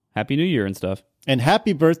Happy New Year and stuff. And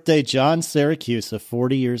happy birthday, John Syracuse,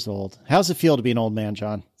 40 years old. How's it feel to be an old man,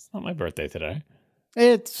 John? It's not my birthday today.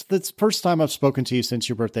 It's the first time I've spoken to you since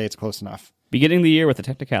your birthday. It's close enough. Beginning the year with a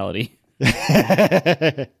technicality.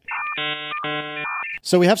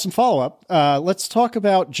 So we have some follow-up. Let's talk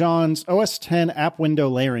about John's OS X app window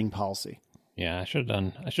layering policy. Yeah, I should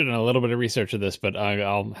have done a little bit of research of this, but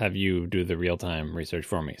I'll have you do the real-time research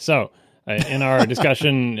for me. So in our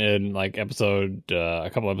discussion in a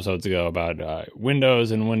couple episodes ago about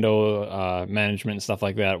Windows and window management and stuff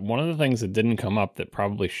like that, one of the things that didn't come up that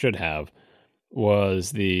probably should have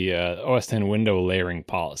was the OS X window layering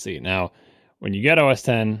policy. Now, when you get OS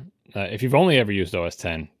X, if you've only ever used OS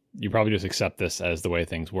X, you probably just accept this as the way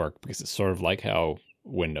things work because it's sort of like how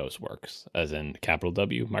Windows works, as in capital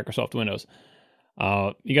W, Microsoft Windows.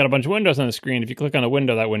 You got a bunch of windows on the screen. If you click on a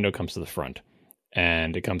window, that window comes to the front.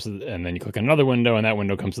 And then you click on another window, and that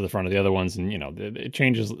window comes to the front of the other ones, and it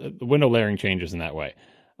changes. The window layering changes in that way.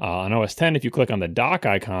 On OS X, if you click on the dock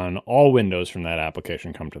icon, all windows from that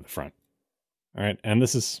application come to the front. All right, and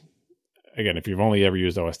this is, again, if you've only ever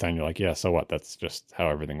used OS X, you're like, yeah, so what? That's just how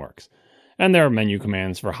everything works. And there are menu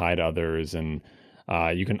commands for hide others, and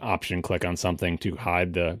you can option click on something to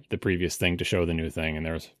hide the previous thing to show the new thing, and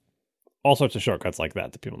there's all sorts of shortcuts like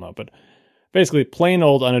that people know. But basically, plain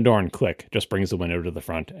old unadorned click just brings the window to the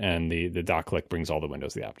front, and the dock click brings all the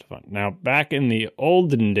windows of the app to the front. Now, back in the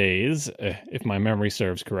olden days, if my memory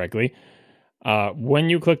serves correctly, when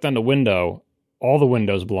you clicked on the window, all the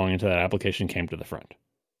windows belonging to that application came to the front.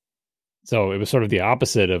 So it was sort of the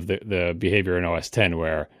opposite of the behavior in OS X,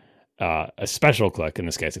 where a special click, in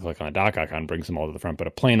this case, a click on a dock icon, brings them all to the front, but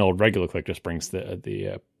a plain old regular click just brings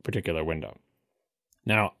the particular window.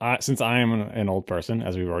 Now, since I am an old person,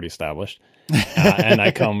 as we've already established, and I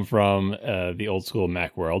come from the old school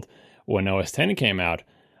Mac world, when OS X came out,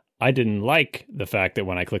 I didn't like the fact that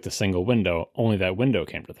when I clicked a single window, only that window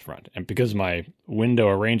came to the front. And because my window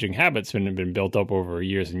arranging habits had been built up over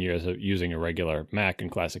years and years of using a regular Mac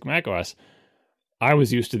and classic Mac OS, I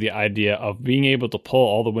was used to the idea of being able to pull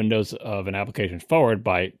all the windows of an application forward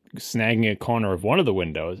by snagging a corner of one of the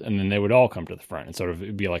windows, and then they would all come to the front. And sort of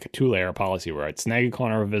it'd be like a two-layer policy where I'd snag a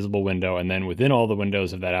corner of a visible window, and then within all the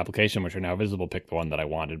windows of that application, which are now visible, pick the one that I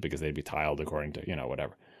wanted because they'd be tiled according to,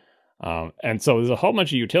 whatever. And so there's a whole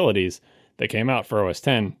bunch of utilities that came out for OS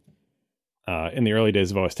X in the early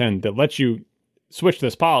days of OS X that lets you switch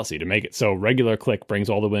this policy to make it so regular click brings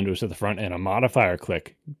all the windows to the front and a modifier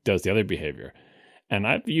click does the other behavior. And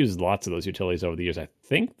I've used lots of those utilities over the years. I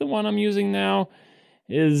think the one I'm using now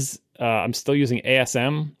is I'm still using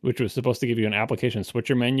ASM, which was supposed to give you an application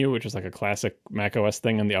switcher menu, which is like a classic Mac OS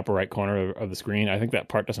thing in the upper right corner of the screen. I think that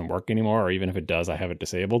part doesn't work anymore, or even if it does, I have it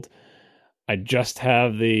disabled. I just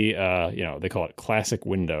have the, they call it classic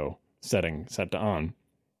window setting set to on.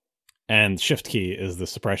 And Shift key is the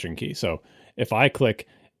suppression key. So if I click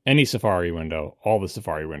any Safari window, all the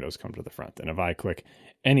Safari windows come to the front. And if I click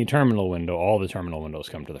any terminal window, all the terminal windows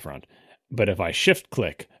come to the front. But if I shift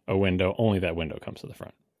click a window, only that window comes to the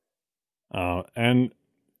front. And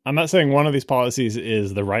I'm not saying one of these policies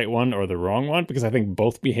is the right one or the wrong one, because I think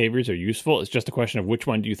both behaviors are useful. It's just a question of which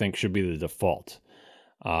one do you think should be the default.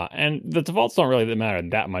 And the defaults don't really matter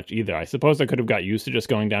that much either. I suppose I could have got used to just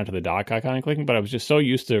going down to the dock icon and clicking, but I was just so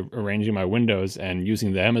used to arranging my windows and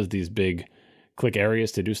using them as these big click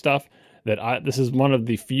areas to do stuff that this is one of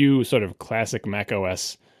the few sort of classic Mac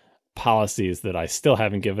OS policies that I still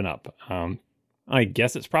haven't given up. I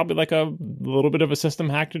guess it's probably like a little bit of a system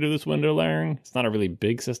hack to do this window layering. It's not a really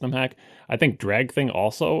big system hack. I think DragThing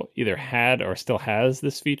also either had or still has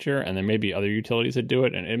this feature, and there may be other utilities that do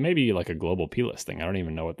it, and it may be like a global plist thing. I don't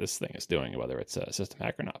even know what this thing is doing, whether it's a system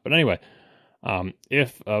hack or not. But anyway,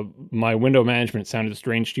 if my window management sounded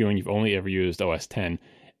strange to you and you've only ever used OS X,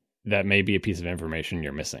 that may be a piece of information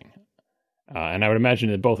you're missing. And I would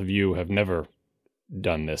imagine that both of you have never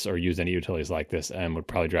done this or used any utilities like this and would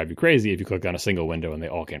probably drive you crazy if you clicked on a single window and they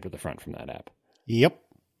all came to the front from that app. Yep.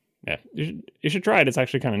 Yeah, you should try it. It's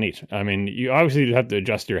actually kind of neat. I mean, you obviously have to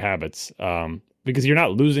adjust your habits because you're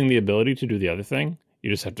not losing the ability to do the other thing.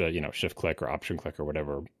 You just have to, shift click or option click or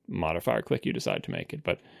whatever modifier click you decide to make it.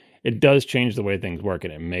 But it does change the way things work,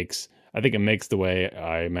 and I think it makes the way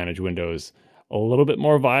I manage Windows a little bit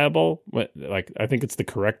more viable. I think it's the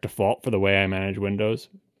correct default for the way I manage Windows.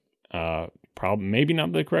 Probably maybe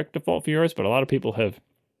not the correct default for yours, but a lot of people have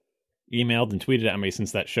emailed and tweeted at me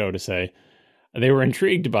since that show to say they were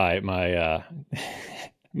intrigued by my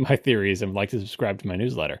my theories and would like to subscribe to my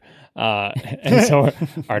newsletter, and so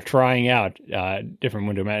are trying out different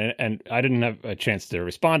window and I didn't have a chance to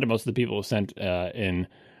respond to most of the people who sent in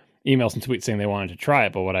emails and tweets saying they wanted to try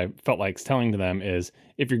it. But what I felt like telling to them is,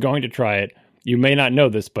 if you're going to try it, you may not know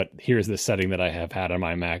this, but here's this setting that I have had on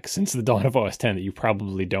my Mac since the dawn of OS 10 that you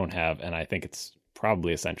probably don't have. And I think it's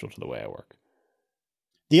probably essential to the way I work.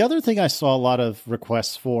 The other thing I saw a lot of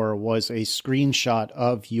requests for was a screenshot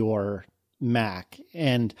of your Mac.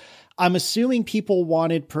 And I'm assuming people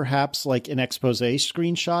wanted perhaps like an expose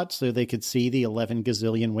screenshot so they could see the 11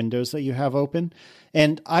 gazillion windows that you have open.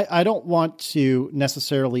 And I don't want to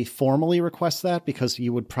necessarily formally request that because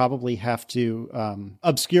you would probably have to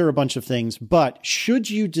obscure a bunch of things. But should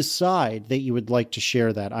you decide that you would like to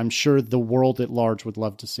share that, I'm sure the world at large would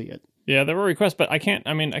love to see it. Yeah, there were requests, but I can't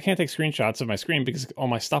take screenshots of my screen because all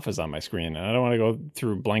my stuff is on my screen, and I don't want to go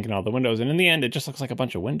through blanking all the windows. And in the end, it just looks like a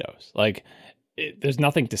bunch of windows. Like, there's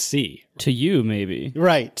nothing to see. To you, maybe.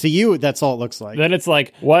 Right. To you, that's all it looks like. Then it's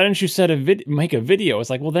like, why don't you make a video? It's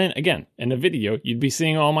like, well, then again, in a video, you'd be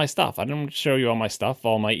seeing all my stuff. I don't show you all my stuff,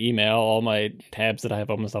 all my email, all my tabs that I have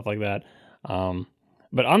open, stuff like that.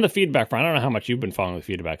 But on the feedback front, I don't know how much you've been following the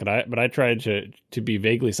feedback, but I tried to be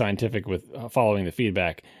vaguely scientific with following the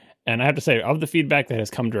feedback. And I have to say, of the feedback that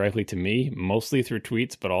has come directly to me, mostly through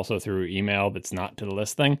tweets, but also through email that's not to the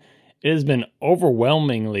list thing, it has been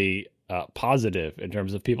overwhelmingly positive in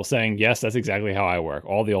terms of people saying, yes, that's exactly how I work.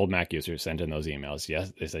 All the old Mac users sent in those emails.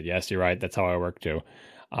 Yes, they said, yes, you're right. That's how I work too.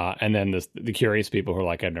 And then the curious people who are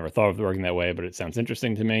like, I've never thought of it working that way, but it sounds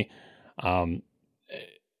interesting to me.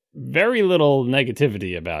 Very little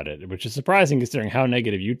negativity about it, which is surprising considering how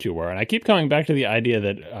negative you two were. And I keep coming back to the idea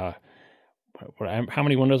that... how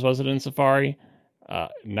many windows was it in Safari?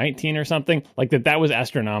 19 or something? Like that was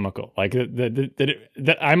astronomical. Like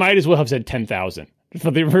that I might as well have said 10,000 for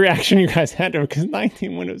the reaction you guys had to it, because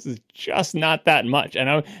 19 windows is just not that much. And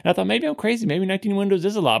I thought maybe I'm crazy. Maybe 19 windows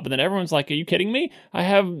is a lot. But then everyone's like, are you kidding me?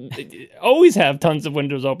 Always have tons of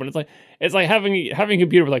windows open. It's like having a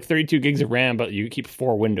computer with like 32 gigs of RAM, but you keep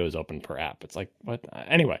 4 windows open per app. It's like, what?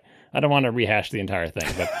 Anyway, I don't want to rehash the entire thing,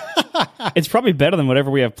 but it's probably better than whatever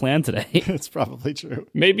we have planned today. It's probably true.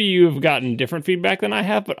 Maybe you've gotten different feedback than I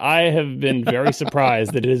have, but I have been very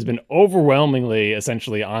surprised that it has been overwhelmingly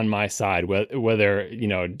essentially on my side, whether,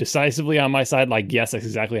 decisively on my side, like, yes, that's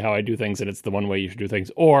exactly how I do things and it's the one way you should do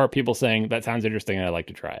things, or people saying that sounds interesting and I'd like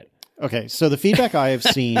to try it. Okay, so the feedback I have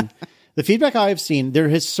seen... there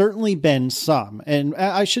has certainly been some, and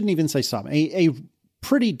I shouldn't even say some, a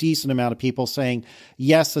pretty decent amount of people saying,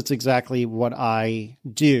 yes, that's exactly what I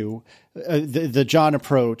do. The John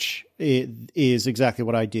approach is exactly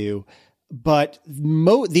what I do. But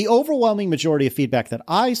the overwhelming majority of feedback that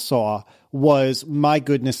I saw was, my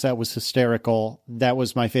goodness, that was hysterical. That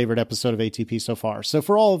was my favorite episode of ATP so far. So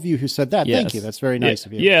for all of you who said that, Thank you. That's very nice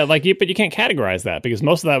of you. Yeah, but you can't categorize that because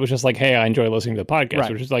most of that was just like, hey, I enjoy listening to the podcast,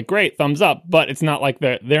 right, which is like, great, thumbs up. But it's not like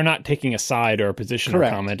they're not taking a side or a position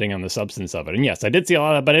Correct. Or commenting on the substance of it. And yes, I did see a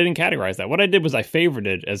lot of that, but I didn't categorize that. What I did was I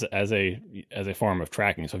favorited it as a form of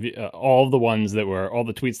tracking. So if all the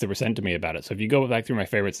tweets that were sent to me about it. So if you go back through my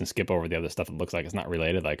favorites and skip over the other stuff that looks like it's not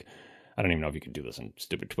related, like, I don't even know if you can do this on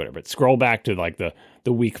stupid Twitter, but scroll back to like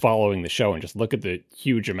the week following the show and just look at the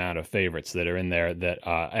huge amount of favorites that are in there that,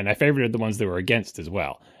 and I favorited the ones that were against as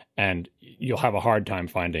well. And you'll have a hard time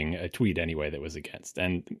finding a tweet anyway that was against.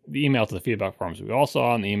 And the email to the feedback forums we all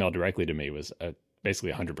saw, and the email directly to me was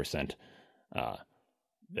basically 100%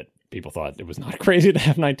 that people thought it was not crazy to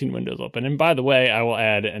have 19 windows open. And by the way, I will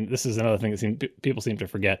add, and this is another thing that people seem to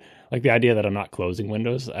forget, like the idea that I'm not closing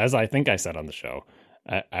windows, as I think I said on the show.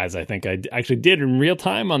 As I think I actually did in real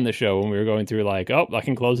time on the show when we were going through like, oh, I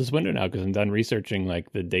can close this window now because I'm done researching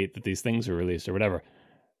like the date that these things were released or whatever.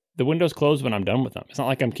 The windows close when I'm done with them. It's not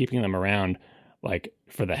like I'm keeping them around like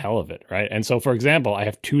for the hell of it, right? And so, for example, I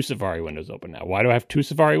have 2 Safari windows open now. Why do I have 2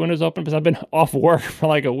 Safari windows open? Because I've been off work for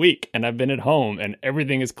like a week and I've been at home and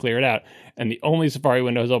everything is cleared out. And the only Safari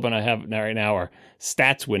windows open I have right now are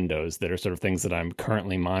stats windows that are sort of things that I'm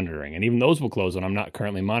currently monitoring. And even those will close when I'm not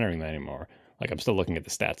currently monitoring that anymore. Like I'm still looking at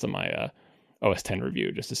the stats on my OS 10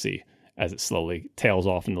 review just to see as it slowly tails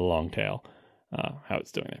off in the long tail how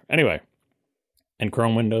it's doing there. Anyway, and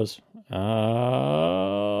Chrome windows, 2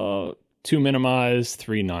 minimized,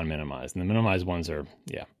 3 non-minimized. And the minimized ones are,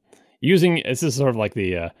 this is sort of like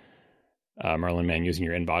the Merlin Man using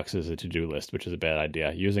your inbox as a to-do list, which is a bad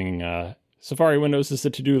idea. Using Safari windows as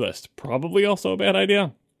a to-do list, probably also a bad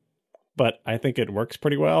idea. But I think it works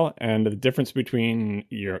pretty well. And the difference between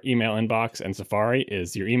your email inbox and Safari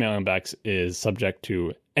is your email inbox is subject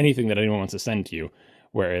to anything that anyone wants to send to you,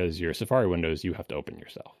 whereas your Safari windows, you have to open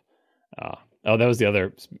yourself. That was the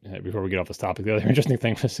other, before we get off this topic, the other interesting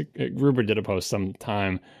thing was Gruber did a post some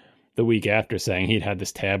time the week after saying he'd had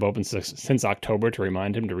this tab open since October to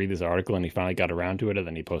remind him to read this article, and he finally got around to it, and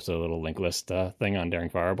then he posted a little link list thing on Daring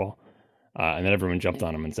Fireball. And then everyone jumped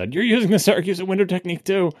on him and said, "You're using the Syracuse window technique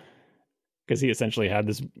too," because he essentially had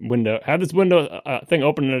this window thing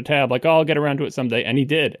open in a tab, like, "Oh, I'll get around to it someday," and he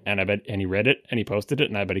did. And he read it and he posted it,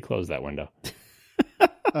 and I bet he closed that window.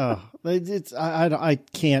 I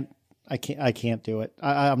can't do it.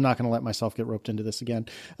 I'm not going to let myself get roped into this again.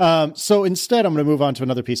 So instead, I'm going to move on to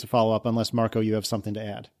another piece of follow up. Unless Marco, you have something to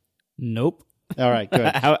add. Nope. All right,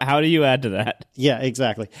 good. How do you add to that? Yeah,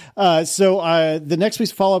 exactly. So the next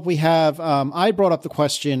piece of follow-up we have, I brought up the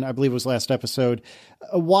question, I believe it was last episode,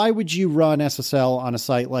 why would you run SSL on a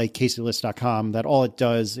site like caseylist.com that all it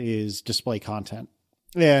does is display content?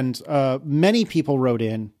 And many people wrote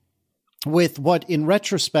in with what in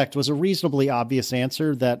retrospect was a reasonably obvious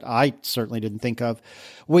answer that I certainly didn't think of,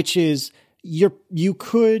 which is you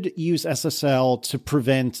could use SSL to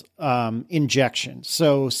prevent injection.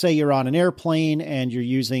 So say you're on an airplane and you're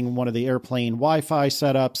using one of the airplane Wi-Fi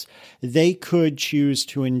setups, they could choose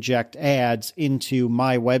to inject ads into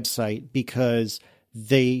my website because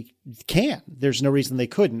they can. There's no reason they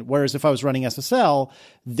couldn't. Whereas if I was running SSL,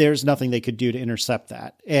 there's nothing they could do to intercept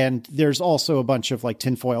that. And there's also a bunch of like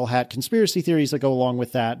tinfoil hat conspiracy theories that go along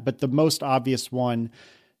with that. But the most obvious one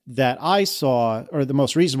that I saw, or the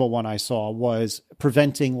most reasonable one I saw, was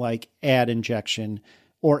preventing like ad injection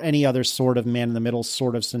or any other sort of man-in-the-middle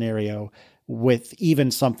sort of scenario with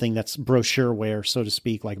even something that's brochureware, so to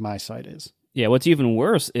speak, like my site is. Yeah, what's even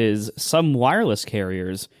worse is some wireless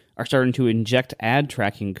carriers are starting to inject ad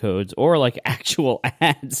tracking codes or like actual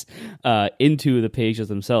ads into the pages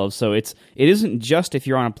themselves. So it isn't just if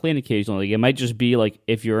you're on a plane occasionally. It might just be like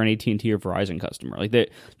if you're an AT&T or Verizon customer.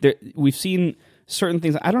 Like we've seen certain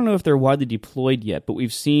things. I don't know if they're widely deployed yet, but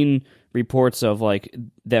we've seen reports of like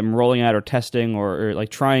them rolling out or testing or like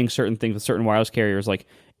trying certain things with certain wireless carriers, like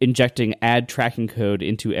injecting ad tracking code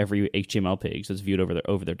into every HTML page that's viewed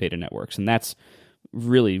over their data networks, and that's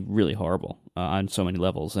really, really horrible on so many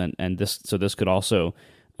levels. And this could also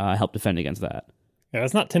help defend against that. Yeah,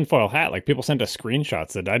 that's not tinfoil hat. Like people sent us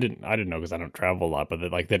screenshots that I didn't know because I don't travel a lot, but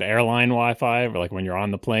that airline Wi-Fi, or like when you're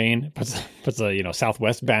on the plane, puts a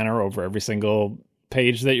Southwest banner over every single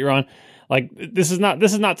page that you're on. Like this is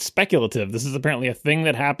not speculative. This is apparently a thing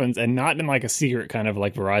that happens, and not in like a secret kind of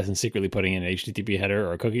like Verizon secretly putting in an HTTP header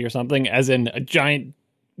or a cookie or something, as in a giant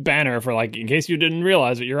banner for like, in case you didn't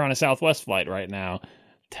realize that you're on a Southwest flight right now.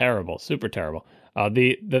 Terrible, super terrible.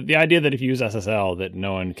 The idea that if you use SSL that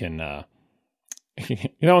no one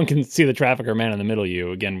can see the traffic or man in the middle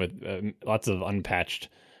you, again, with lots of unpatched,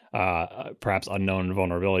 perhaps unknown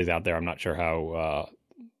vulnerabilities out there. I'm not sure how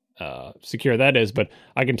secure that is, but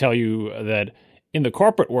I can tell you that in the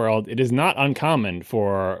corporate world, it is not uncommon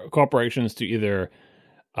for corporations to either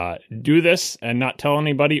do this and not tell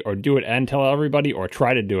anybody, or do it and tell everybody, or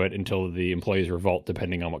try to do it until the employees revolt,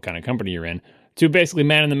 depending on what kind of company you're in, to basically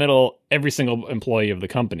man in the middle every single employee of the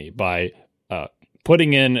company by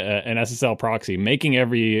putting in an SSL proxy, making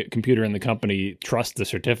every computer in the company trust the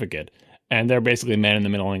certificate, and they're basically man in the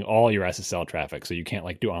middling all your SSL traffic. So you can't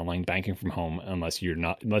like do online banking from home unless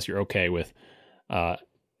you're okay with the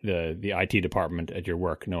IT department at your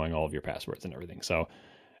work knowing all of your passwords and everything. So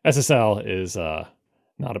SSL is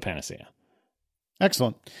not a panacea.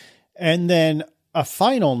 Excellent. And then a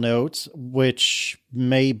final note, which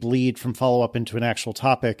may bleed from follow-up into an actual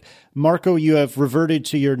topic. Marco, you have reverted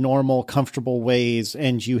to your normal, comfortable ways,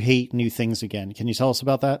 and you hate new things again. Can you tell us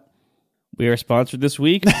about that? We are sponsored this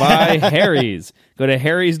week by Harry's. Go to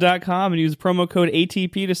harrys.com and use promo code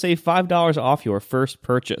ATP to save $5 off your first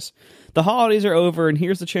purchase. The holidays are over, and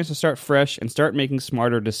here's the chance to start fresh and start making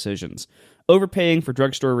smarter decisions. Overpaying for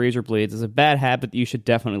drugstore razor blades is a bad habit that you should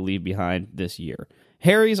definitely leave behind this year.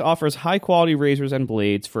 Harry's offers high-quality razors and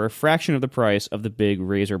blades for a fraction of the price of the big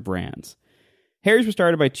razor brands. Harry's was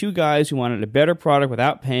started by two guys who wanted a better product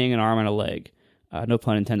without paying an arm and a leg. No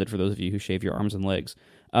pun intended for those of you who shave your arms and legs.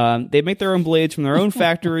 They make their own blades from their own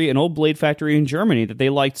factory, an old blade factory in Germany that they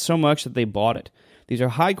liked so much that they bought it. These are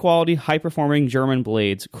high-quality, high-performing German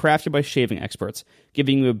blades crafted by shaving experts,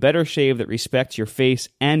 giving you a better shave that respects your face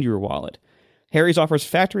and your wallet. Harry's offers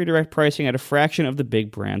factory-direct pricing at a fraction of the big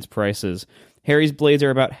brand's prices. Harry's blades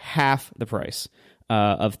are about half the price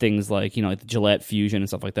of things like, like the Gillette Fusion and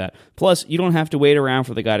stuff like that. Plus, you don't have to wait around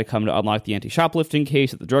for the guy to come to unlock the anti-shoplifting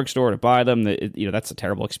case at the drugstore to buy them. That's a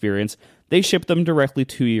terrible experience. They ship them directly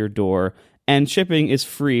to your door, and shipping is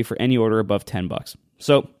free for any order above $10.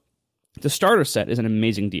 So, the starter set is an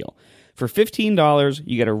amazing deal. For $15,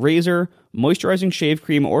 you get a razor, moisturizing shave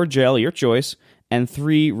cream or gel, your choice, and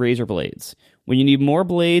 3 razor blades. When you need more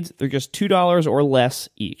blades, they're just $2 or less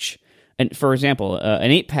each. And for example,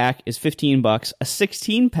 an 8-pack is $15. A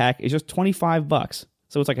 16-pack is just $25.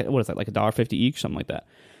 So it's like, what is that, like $1.50 each, something like that.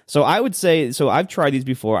 So I would say, so I've tried these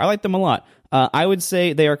before. I like them a lot. I would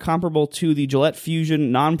say they are comparable to the Gillette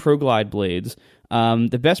Fusion non-Pro Glide blades.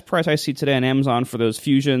 The best price I see today on Amazon for those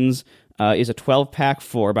Fusions is a 12-pack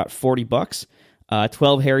for about $40.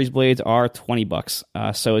 12 Harry's blades are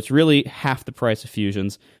 $20. So it's really half the price of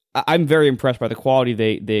Fusions. I'm very impressed by the quality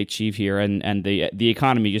they achieve here, and the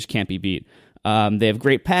economy just can't be beat. They have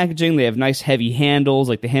great packaging. They have nice heavy handles.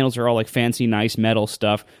 Like the handles are all like fancy, nice metal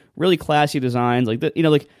stuff. Really classy designs. Like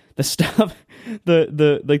the stuff,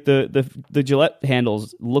 the Gillette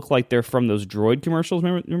handles look like they're from those Droid commercials.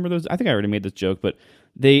 Remember those? I think I already made this joke, but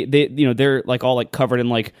they're like all like covered in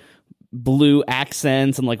like blue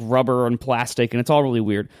accents and like rubber and plastic, and it's all really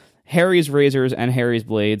weird. Harry's razors and Harry's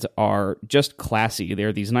blades are just classy.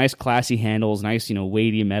 They're these nice, classy handles, nice,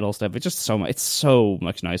 weighty metal stuff. It's just so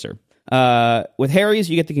much nicer. With Harry's,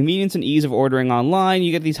 you get the convenience and ease of ordering online.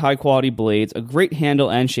 You get these high-quality blades, a great handle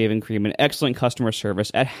and shaving cream, and excellent customer service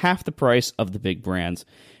at half the price of the big brands.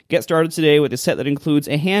 Get started today with a set that includes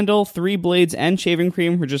a handle, 3 blades, and shaving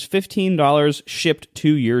cream for just $15 shipped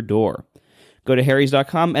to your door. Go to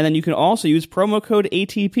harrys.com, and then you can also use promo code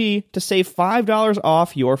ATP to save $5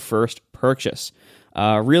 off your first purchase.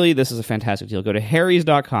 Really, this is a fantastic deal. Go to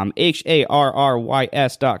harrys.com, HARRYS.com.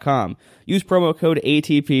 Use promo code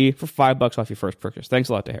ATP for $5 off your first purchase. Thanks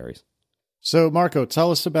a lot to Harry's. So, Marco,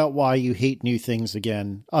 tell us about why you hate new things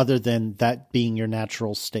again, other than that being your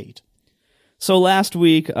natural state. So last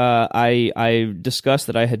week, I discussed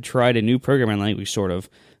that I had tried a new programming language, sort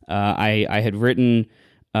of. I had written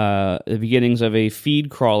the beginnings of a feed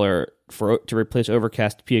crawler to replace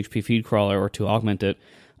Overcast PHP feed crawler or to augment it.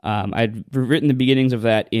 I'd written the beginnings of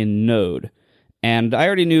that in Node, and I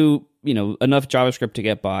already knew enough JavaScript to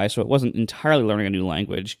get by, so it wasn't entirely learning a new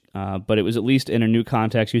language, but it was at least in a new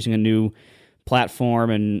context, using a new platform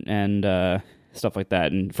and stuff like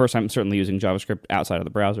that. And first, I'm certainly using JavaScript outside of the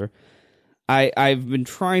browser. I've been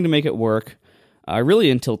trying to make it work really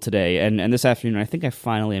until today, and this afternoon I think I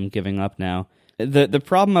finally am giving up now. The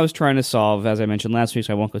problem I was trying to solve, as I mentioned last week,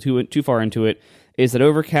 so I won't go too far into it, is that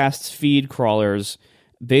Overcast's feed crawlers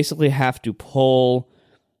basically have to pull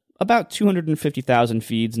about 250,000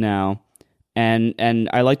 feeds now, and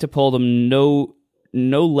I like to pull them no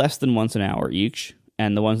less than once an hour each,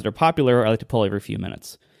 and the ones that are popular I like to pull every few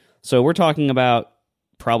minutes. So we're talking about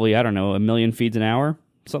probably, I don't know, 1 million feeds an hour,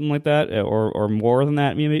 something like that, or more than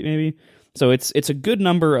that maybe. So it's a good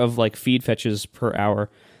number of like feed fetches per hour.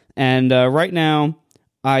 And right now,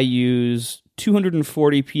 I use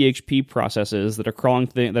 240 PHP processes that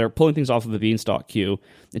are pulling things off of a beanstalk queue.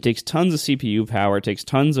 It takes tons of CPU power. It takes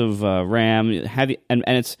tons of RAM. And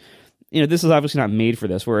it's this is obviously not made for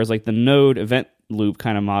this. Whereas like the Node event loop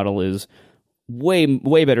kind of model is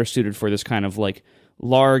way better suited for this kind of like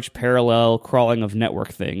large parallel crawling of network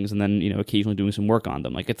things, and then occasionally doing some work on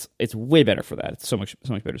them. Like it's way better for that. It's so much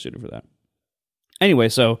better suited for that. Anyway,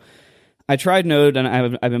 so I tried Node, and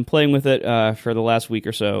I've been playing with it for the last week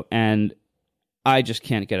or so, and I just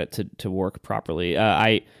can't get it to work properly.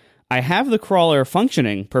 I have the crawler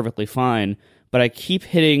functioning perfectly fine, but I keep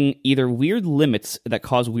hitting either weird limits that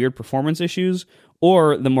cause weird performance issues,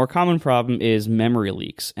 or the more common problem is memory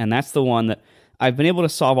leaks, and that's the one that I've been able to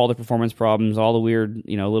solve all the performance problems, all the weird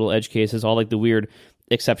little edge cases, all like the weird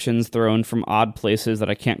exceptions thrown from odd places that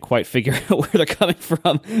I can't quite figure out where they're coming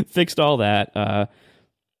from. Fixed all that.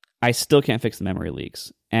 I still can't fix the memory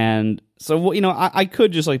leaks. And so, I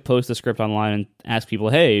could just like post the script online and ask people,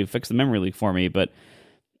 hey, fix the memory leak for me. But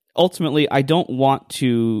ultimately, I don't want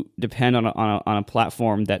to depend on a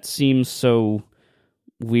platform that seems so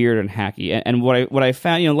weird and hacky. And what I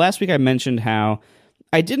found, last week I mentioned how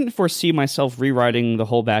I didn't foresee myself rewriting the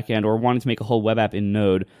whole backend or wanting to make a whole web app in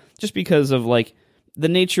Node, just because of like the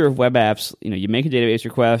nature of web apps. You make a database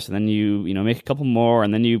request, and then you make a couple more,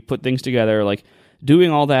 and then you put things together. Like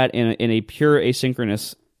doing all that in a pure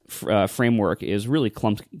asynchronous framework is really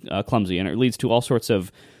clumsy, and it leads to all sorts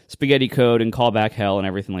of spaghetti code and callback hell and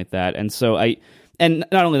everything like that. And so and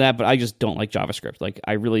not only that, but I just don't like JavaScript. Like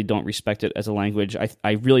I really don't respect it as a language.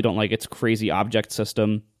 I really don't like its crazy object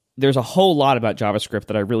system. There's a whole lot about JavaScript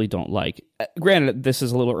that I really don't like. Granted, this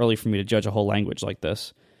is a little early for me to judge a whole language like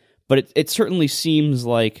this, but it certainly seems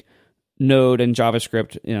like Node and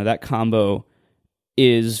JavaScript, that combo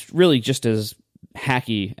is really just as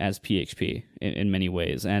hacky as PHP in many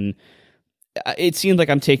ways. And it seems like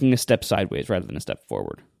I'm taking a step sideways rather than a step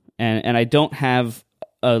forward. And I don't have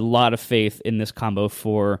a lot of faith in this combo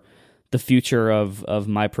for the future of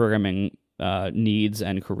my programming needs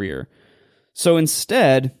and career. So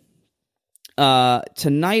instead,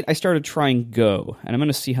 Tonight I started trying Go, and I'm going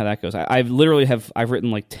to see how that goes. I've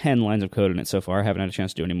written like 10 lines of code in it so far. I haven't had a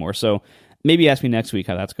chance to do any more. So maybe ask me next week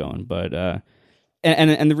how that's going. But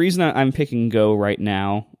and the reason I'm picking Go right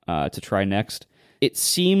now to try next, it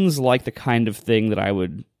seems like the kind of thing that I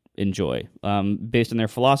would enjoy, based on their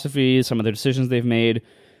philosophy, some of the decisions they've made.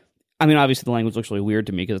 I mean, obviously the language looks really weird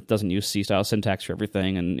to me because it doesn't use C-style syntax for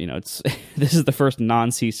everything, and it's this is the first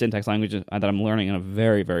non-C syntax language that I'm learning in a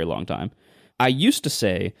very, very long time. I used to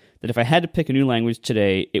say that if I had to pick a new language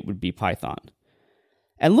today, it would be Python.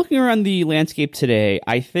 And looking around the landscape today,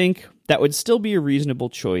 I think that would still be a reasonable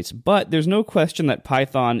choice, but there's no question that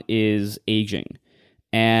Python is aging.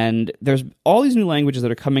 And there's all these new languages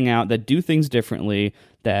that are coming out that do things differently,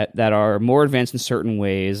 that are more advanced in certain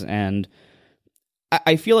ways, and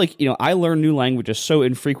I feel like, I learn new languages so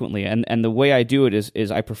infrequently, and the way I do it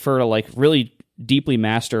is I prefer to like really deeply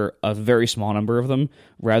master a very small number of them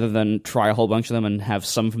rather than try a whole bunch of them and have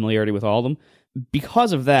some familiarity with all of them.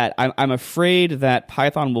 Because of that, I'm afraid that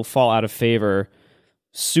Python will fall out of favor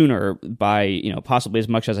sooner by, possibly as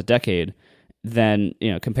much as a decade than,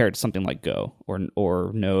 compared to something like Go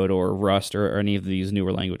or Node or Rust or any of these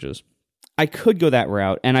newer languages. I could go that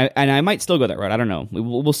route, and I might still go that route. I don't know.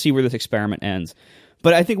 We'll see where this experiment ends.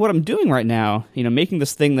 But I think what I'm doing right now, making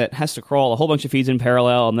this thing that has to crawl a whole bunch of feeds in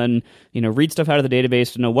parallel and then, read stuff out of the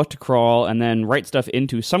database to know what to crawl and then write stuff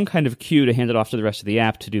into some kind of queue to hand it off to the rest of the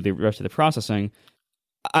app to do the rest of the processing.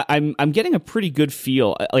 I'm getting a pretty good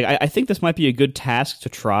feel. Like I think this might be a good task to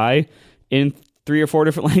try in 3 or 4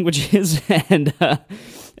 different languages and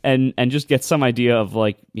just get some idea of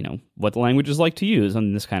like, what the language is like to use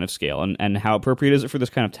on this kind of scale and how appropriate is it for this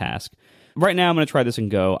kind of task. Right now, I'm going to try this in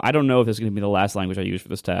Go. I don't know if this is going to be the last language I use for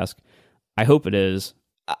this task. I hope it is.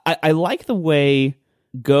 I like the way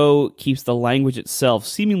Go keeps the language itself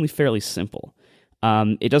seemingly fairly simple.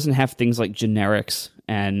 It doesn't have things like generics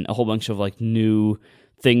and a whole bunch of like new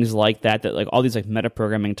things like that like all these like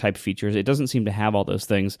metaprogramming type features. It doesn't seem to have all those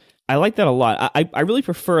things. I like that a lot. I really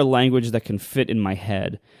prefer a language that can fit in my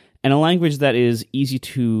head and a language that is easy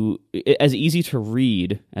to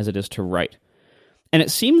read as it is to write. And it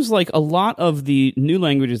seems like a lot of the new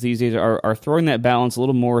languages these days are throwing that balance a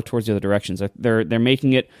little more towards the other directions. They're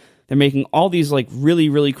making all these like really,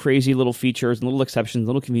 really crazy little features and little exceptions,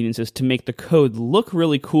 little conveniences to make the code look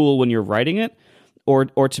really cool when you're writing it, or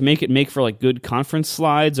to make for like good conference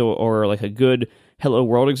slides or like a good hello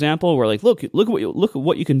world example where like look at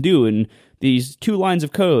what you can do in these 2 lines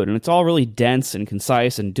of code, and it's all really dense and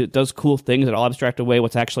concise and does cool things that all abstract away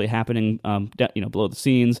what's actually happening below the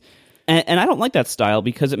scenes. And I don't like that style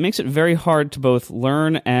because it makes it very hard to both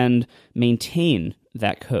learn and maintain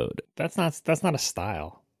that code. That's not a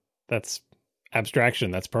style. That's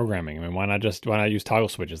abstraction. That's programming. I mean, why not use toggle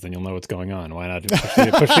switches? Then you'll know what's going on. Why not just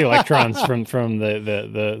push the electrons from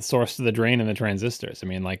the source to the drain and the transistors? I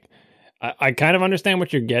mean, like, I kind of understand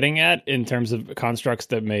what you're getting at in terms of constructs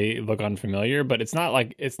that may look unfamiliar, but it's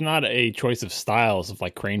not a choice of styles of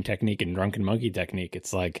like crane technique and drunken monkey technique.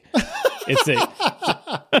 It's like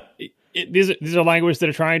these are languages that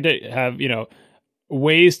are trying to have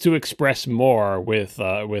ways to express more with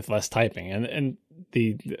less typing, and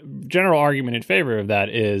the general argument in favor of that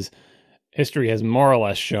is history has more or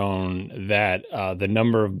less shown that the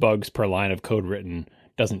number of bugs per line of code written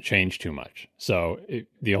doesn't change too much. So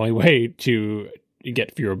the only way to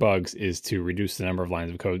get fewer bugs is to reduce the number of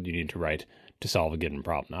lines of code you need to write to solve a given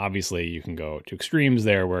problem. Now, obviously, you can go to extremes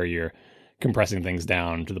there where you're compressing things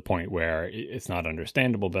down to the point where it's not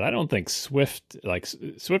understandable. But I don't think Swift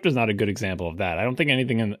is not a good example of that. I don't think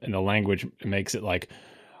anything in the language makes it like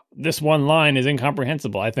this one line is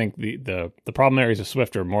incomprehensible. I think the problem areas of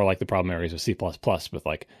Swift are more like the problem areas of C++ with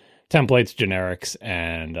like templates, generics,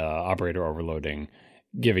 and operator overloading,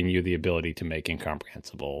 giving you the ability to make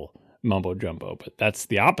incomprehensible mumbo jumbo. But that's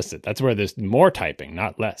the opposite. That's where there's more typing,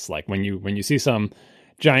 not less. Like when you see some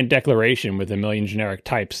giant declaration with 1 million generic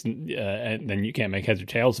types, and then you can't make heads or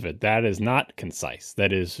tails of it. That is not concise.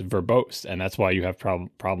 That is verbose, and that's why you have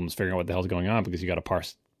problems figuring out what the hell's going on, because you got to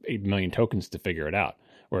parse 8 million tokens to figure it out.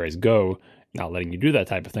 Whereas Go, not letting you do that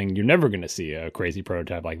type of thing, you're never going to see a crazy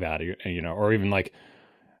prototype like that, or even like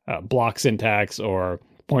block syntax or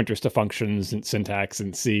pointers to functions and syntax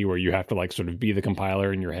in C, where you have to like sort of be the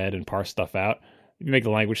compiler in your head and parse stuff out. If you make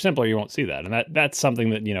the language simpler, you won't see that. And that's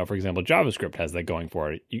something that, for example, JavaScript has that going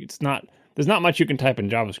for it. There's not much you can type in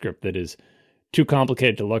JavaScript that is too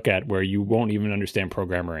complicated to look at where you won't even understand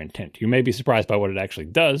programmer intent. You may be surprised by what it actually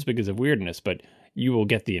does because of weirdness, but you will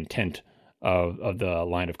get the intent of the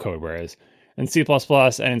line of code. Whereas in C++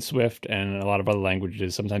 and in Swift and a lot of other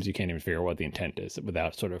languages, sometimes you can't even figure out what the intent is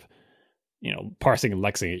without sort of parsing and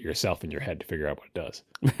lexing it yourself in your head to figure out what it does.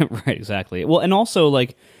 Right, exactly. Well, and also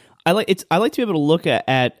like I like to be able to look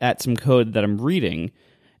at some code that I'm reading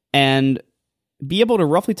and be able to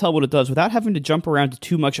roughly tell what it does without having to jump around to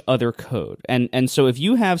too much other code. And so if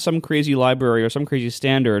you have some crazy library or some crazy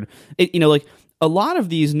standard, like a lot of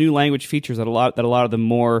these new language features that a lot of the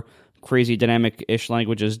more crazy dynamic-ish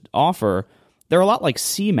languages offer, they're a lot like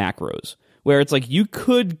C macros, where it's like you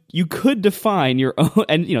could define your own,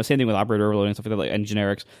 and same thing with operator overloading and stuff like that, and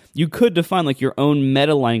generics. You could define like your own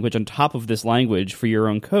meta language on top of this language for your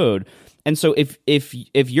own code. And so if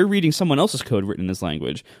you're reading someone else's code written in this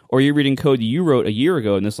language, or you're reading code you wrote a year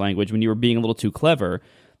ago in this language when you were being a little too clever,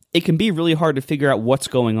 it can be really hard to figure out what's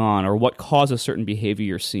going on or what causes certain behavior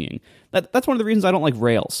you're seeing. That's one of the reasons I don't like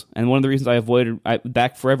Rails, and one of the reasons I avoided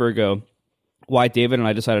back forever ago why David and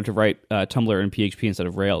I decided to write Tumblr and PHP instead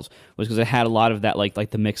of Rails was because it had a lot of that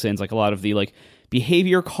like the mix-ins, like a lot of the like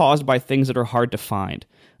behavior caused by things that are hard to find.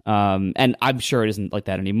 And I'm sure it isn't like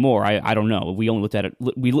that anymore. I don't know. We only looked at it.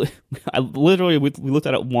 We looked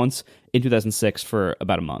at it once in 2006 for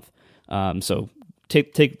about a month. So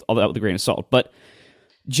take all that with a grain of salt. But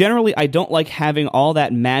generally, I don't like having all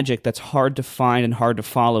that magic that's hard to find and hard to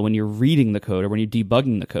follow when you're reading the code or when you're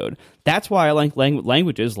debugging the code. That's why I like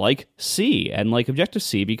languages like C and like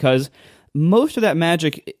Objective-C, because most of that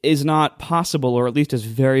magic is not possible, or at least is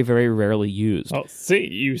very, very rarely used. Well, C,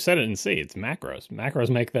 you said it in C. It's macros. Macros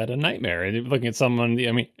make that a nightmare. And looking at someone,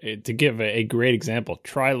 to give a great example,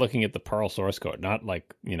 try looking at the Perl source code, not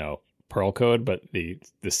like, Perl code, but the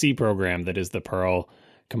C program that is the Perl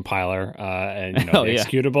compiler and the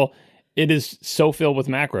executable. It is so filled with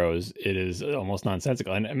macros, it is almost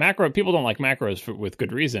nonsensical. And people don't like macros with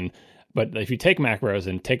good reason. But if you take macros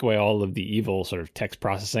and take away all of the evil sort of text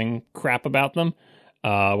processing crap about them,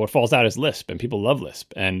 what falls out is Lisp, and people love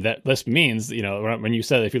Lisp. And that Lisp means, when you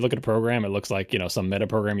said if you look at a program, it looks like, some meta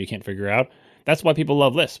program you can't figure out. That's why people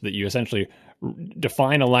love Lisp, that you essentially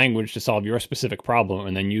define a language to solve your specific problem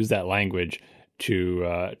and then use that language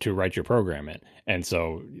to write your program in. And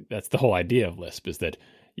so that's the whole idea of Lisp, is that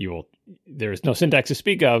there's no syntax to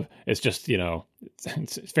speak of. It's just,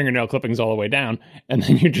 it's fingernail clippings all the way down. And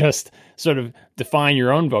then you just sort of define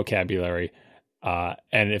your own vocabulary.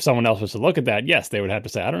 And if someone else was to look at that, yes, they would have to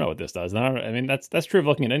say, I don't know what this does. And that's true of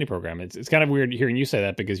looking at any program. It's kind of weird hearing you say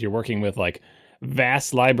that, because you're working with like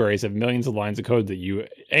vast libraries of millions of lines of code that you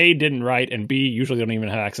A, didn't write, and B, usually don't even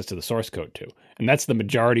have access to the source code to. And that's the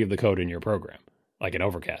majority of the code in your program, like in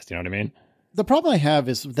Overcast. You know what I mean? The problem I have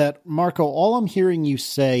is that, Marco, all I'm hearing you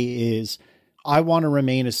say is, I want to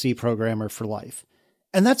remain a C programmer for life.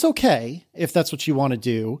 And that's okay if that's what you want to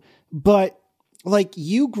do. But like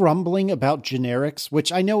you grumbling about generics,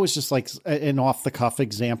 which I know is just like an off the cuff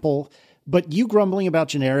example, but you grumbling about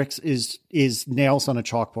generics is nails on a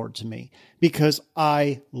chalkboard to me, because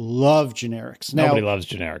I love generics. Now, nobody loves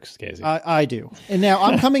generics, Casey. I do. And now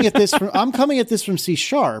I'm coming at this from C#,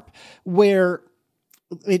 where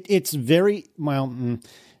it's very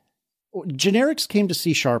generics came to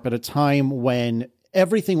C# at a time when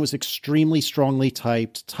everything was extremely strongly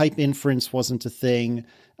typed. Type inference wasn't a thing.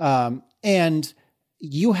 And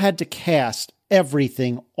you had to cast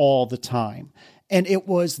everything all the time. And it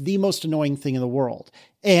was the most annoying thing in the world.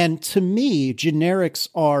 And to me, generics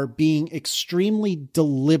are being extremely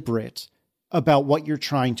deliberate about what you're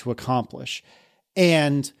trying to accomplish.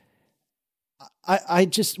 And I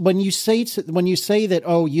just, when you say that,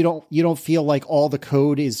 oh, you don't feel like all the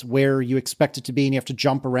code is where you expect it to be and you have to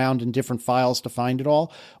jump around in different files to find it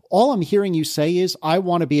all I'm hearing you say is, I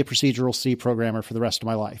want to be a procedural C programmer for the rest of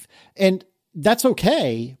my life. And that's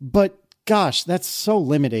okay, but gosh, that's so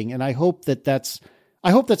limiting. And I hope that's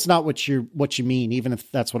not what you mean, even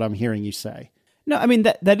if that's what I'm hearing you say. No, I mean,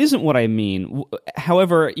 that isn't what I mean.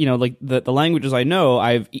 However, like the languages I know,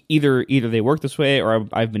 I've either they work this way, or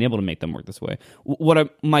I've been able to make them work this way.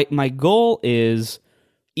 My goal is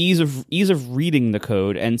ease of reading the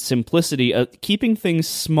code and simplicity, keeping things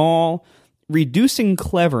small, reducing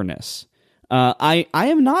cleverness. I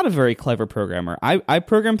am not a very clever programmer. I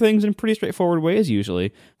program things in pretty straightforward ways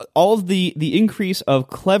usually. All of the increase of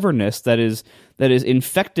cleverness that is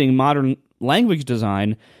infecting modern language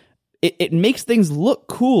design, it makes things look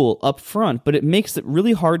cool up front, but it makes it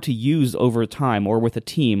really hard to use over time, or with a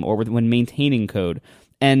team, or when maintaining code,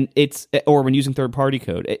 or when using third-party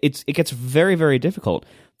code. It gets very, very difficult.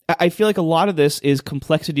 I feel like a lot of this is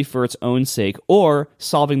complexity for its own sake, or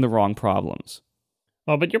solving the wrong problems.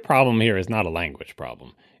 Well, but your problem here is not a language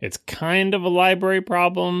problem. It's kind of a library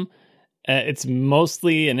problem, It's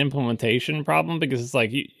mostly an implementation problem because it's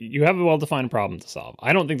like you have a well-defined problem to solve.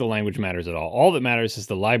 I don't think the language matters at all. All that matters is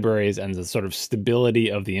the libraries and the sort of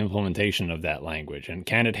stability of the implementation of that language. And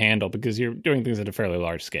can it handle, because you're doing things at a fairly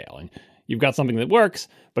large scale. And you've got something that works,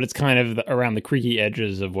 but it's kind of around the creaky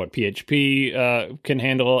edges of what PHP can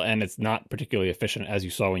handle, and it's not particularly efficient, as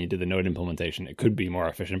you saw when you did the Node implementation. It could be more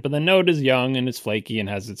efficient, but the Node is young and it's flaky and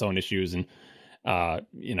has its own issues. And,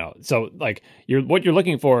 so like what you're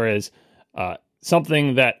looking for is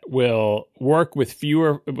something that will work with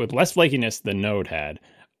less flakiness than Node had,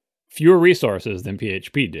 fewer resources than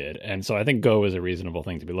PHP did. And so I think Go is a reasonable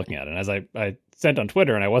thing to be looking at. And as I said on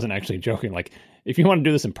Twitter, and I wasn't actually joking, like if you want to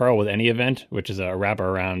do this in Perl with any event, which is a wrapper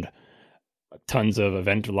around tons of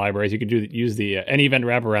event libraries, you could use the any event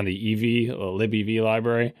wrapper around the libev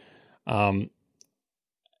library. I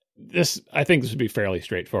think this would be fairly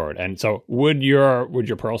straightforward. And so would your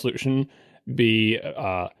Perl solution be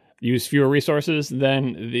use fewer resources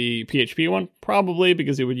than the PHP one? Probably,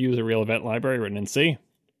 because it would use a real event library written in C.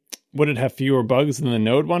 Would it have fewer bugs than the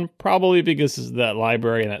Node one? Probably, because that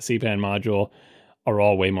library and that CPAN module are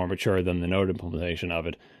all way more mature than the Node implementation of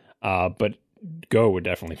it. But Go would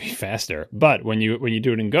definitely be faster. But when you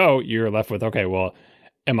do it in Go, you're left with, okay, well,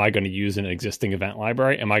 am I going to use an existing event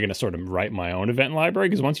library? Am I going to sort of write my own event library?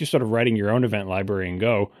 Because once you're sort of writing your own event library in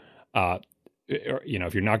Go,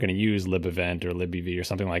 if you're not going to use libevent or libev or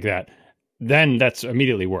something like that, then that's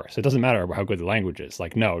immediately worse. It doesn't matter how good the language is.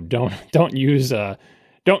 Like, no, don't use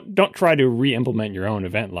don't try to re-implement your own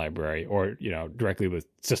event library or directly with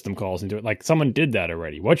system calls into it. Like, someone did that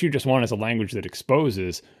already. What you just want is a language that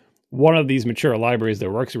exposes one of these mature libraries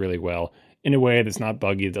that works really well in a way that's not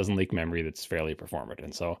buggy, that doesn't leak memory, that's fairly performant.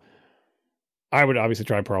 And so I would obviously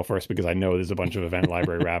try Perl first, because I know there's a bunch of event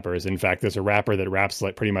library wrappers. In fact, there's a wrapper that wraps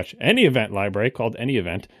like pretty much any event library called any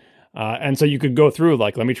event. And so you could go through,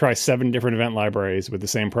 like, let me try 7 different event libraries with the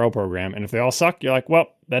same Perl program. And if they all suck, you're like, well,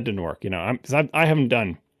 that didn't work. Because I haven't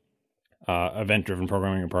done event-driven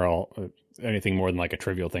programming in Perl, anything more than like a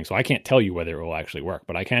trivial thing. So I can't tell you whether it will actually work,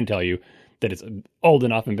 but I can tell you that it's old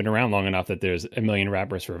enough and been around long enough that there's a million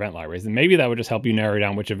wrappers for event libraries. And maybe that would just help you narrow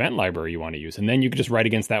down which event library you want to use. And then you could just write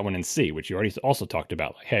against that one in C, which you already also talked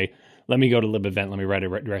about. Like, hey, let me go to libevent, let me write it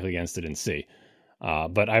directly against it in C.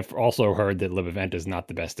 But I've also heard that libevent is not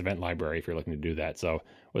the best event library if you're looking to do that. So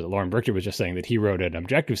Lauren Bircher was just saying that he wrote an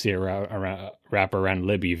Objective-C wrapper around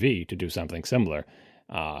libev to do something similar.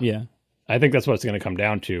 Yeah. I think that's what it's going to come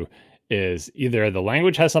down to, is either the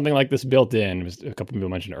language has something like this built in. A couple people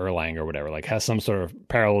mentioned Erlang or whatever, like has some sort of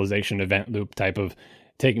parallelization event loop type of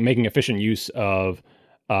making efficient use of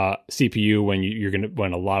CPU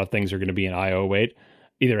when a lot of things are going to be in IO weight.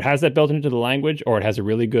 Either it has that built into the language, or it has a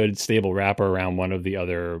really good stable wrapper around one of the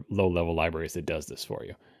other low-level libraries that does this for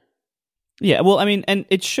you. Yeah, well, I mean, and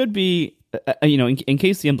it should be, in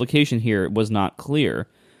case the implication here was not clear,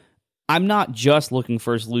 I'm not just looking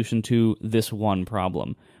for a solution to this one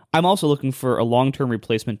problem. I'm also looking for a long-term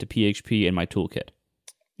replacement to PHP in my toolkit.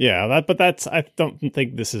 Yeah, I don't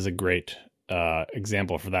think this is a great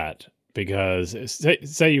example for that, because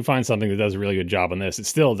say you find something that does a really good job on this, it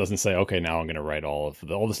still doesn't say, okay, now I'm going to write all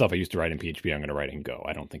the stuff I used to write in PHP, I'm going to write in Go.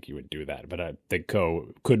 I don't think you would do that, but I think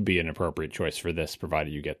Go could be an appropriate choice for this,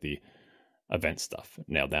 provided you get the event stuff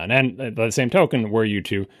nailed down. And by the same token, were you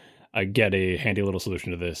to get a handy little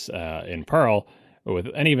solution to this in Perl, or with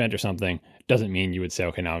any event or something, doesn't mean you would say,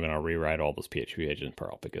 okay, now I'm going to rewrite all those PHP pages in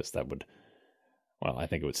Perl, because that would, well, I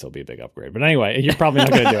think it would still be a big upgrade. But anyway, you're probably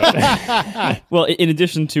not going to do it. Well, in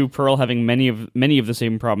addition to Perl having many of the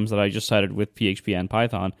same problems that I just cited with PHP and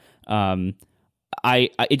Python,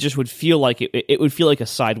 it just would feel like it would feel like a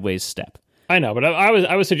sideways step. I know, but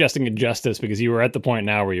I was suggesting injustice because you were at the point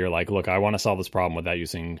now where you're like, look, I want to solve this problem without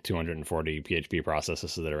using 240 PHP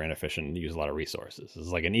processes that are inefficient and use a lot of resources. It's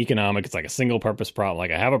like it's like a single purpose problem.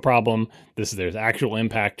 Like, I have a problem. There's actual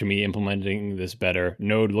impact to me implementing this better.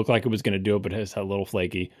 Node looked like it was going to do it, but it's a little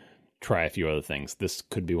flaky. Try a few other things. This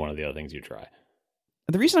could be one of the other things you try.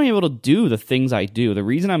 The reason I'm able to do the things I do, the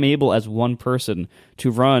reason I'm able as one person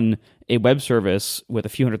to run a web service with a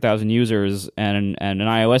few 100,000 users and an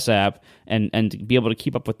iOS app and be able to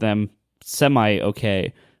keep up with them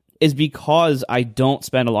semi-okay, is because I don't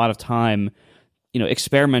spend a lot of time,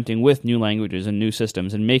 experimenting with new languages and new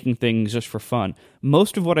systems and making things just for fun.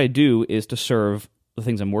 Most of what I do is to serve the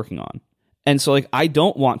things I'm working on. And so, I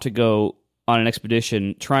don't want to go on an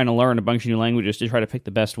expedition trying to learn a bunch of new languages to try to pick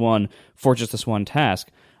the best one for just this one task.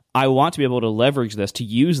 I want to be able to leverage this, to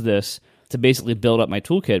use this to basically build up my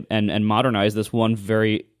toolkit and modernize this one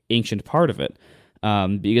very ancient part of it.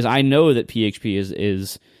 Because I know that PHP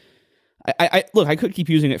is I look, I could keep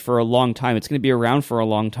using it for a long time. It's going to be around for a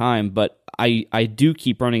long time, but I do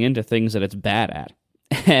keep running into things that it's bad at.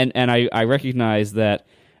 And I recognize that,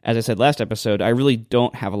 as I said last episode, I really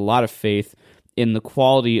don't have a lot of faith in the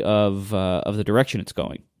quality of the direction it's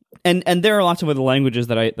going. And there are lots of other languages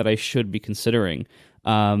that I should be considering.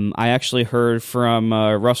 I actually heard from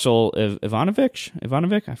Russell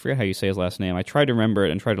Ivanovic. I forget how you say his last name. I tried to remember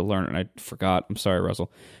it and tried to learn it, and I forgot. I'm sorry,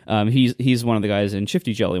 Russell. He's one of the guys in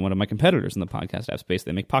Shifty Jelly, one of my competitors in the podcast app space.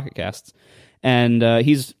 They make pocket casts, and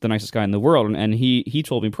he's the nicest guy in the world. And he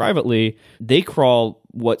told me privately they crawl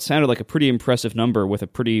what sounded like a pretty impressive number with a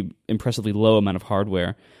pretty impressively low amount of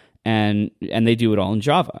hardware, and they do it all in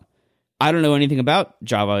Java. I don't know anything about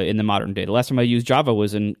Java in the modern day. The last time I used Java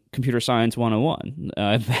was in Computer Science 101,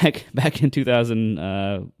 back in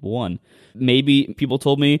 2001. Maybe people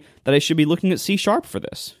told me that I should be looking at C# for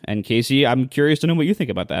this. And Casey, I'm curious to know what you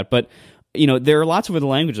think about that. But there are lots of other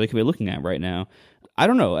languages I could be looking at right now. I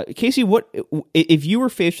don't know, Casey. What if you were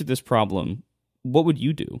faced with this problem? What would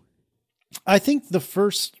you do? I think the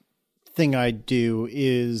first thing I'd do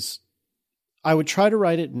is I would try to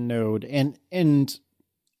write it in Node and.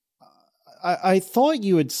 I thought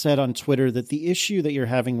you had said on Twitter that the issue that you're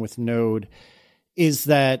having with Node is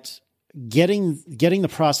that getting the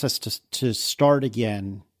process to start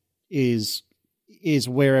again is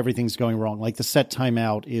where everything's going wrong. Like the set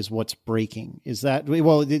timeout is what's breaking. Is that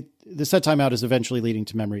the set timeout is eventually leading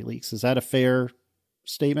to memory leaks. Is that a fair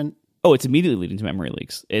statement? Oh, it's immediately leading to memory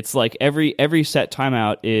leaks. It's like every set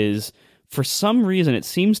timeout is, for some reason, it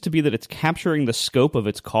seems to be that it's capturing the scope of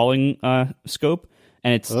its calling scope.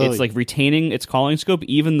 And it's like retaining its calling scope,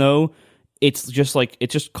 even though it's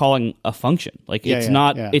just calling a function. Like it's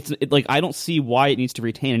like I don't see why it needs to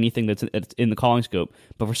retain anything that's in the calling scope,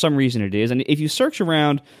 but for some reason it is. And if you search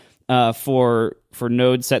around for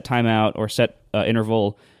node set timeout or set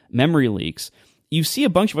interval memory leaks, you see a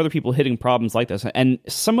bunch of other people hitting problems like this. And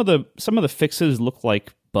some of the fixes look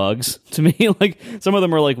like bugs to me. Like some of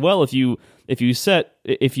them are like, well, if you just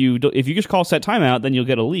call set timeout, then you'll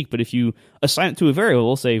get a leak. But if you assign it to a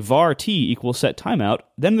variable, say var t equals set timeout,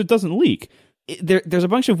 then it doesn't leak. There's a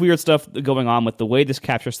bunch of weird stuff going on with the way this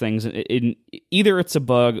captures things. Either it's a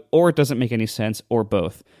bug or it doesn't make any sense, or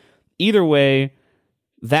both. Either way,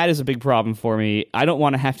 that is a big problem for me. I don't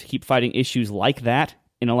want to have to keep fighting issues like that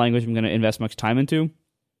in a language I'm going to invest much time into.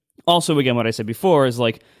 Also, again, what I said before is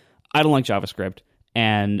like I don't like JavaScript,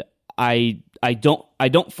 and I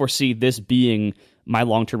don't foresee this being my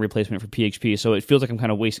long-term replacement for PHP, so it feels like I'm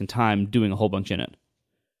kind of wasting time doing a whole bunch in it.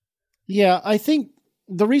 Yeah, I think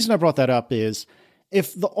the reason I brought that up is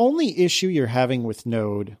if the only issue you're having with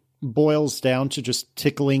Node boils down to just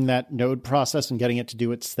tickling that Node process and getting it to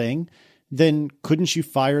do its thing, then couldn't you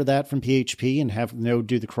fire that from PHP and have Node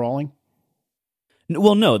do the crawling?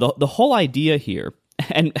 Well, no. The whole idea here,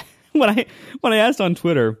 and when I asked on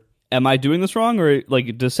Twitter, am I doing this wrong, or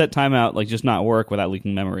like does set timeout like just not work without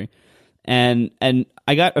leaking memory? And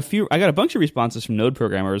I got a bunch of responses from Node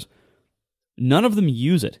programmers. None of them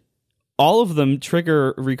use it. All of them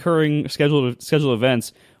trigger recurring scheduled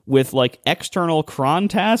events with like external cron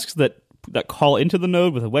tasks that call into the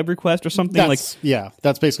node with a web request or something.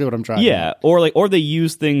 That's basically what I'm trying. Yeah, or they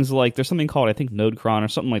use things like there's something called, I think, node cron or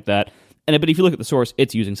something like that. But if you look at the source,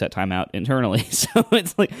 it's using set timeout internally. So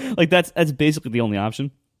it's like that's basically the only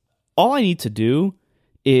option. All I need to do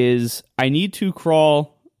is I need to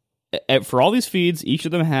crawl for all these feeds. Each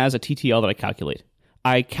of them has a TTL that I calculate.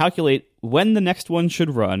 I calculate when the next one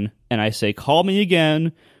should run, and I say, call me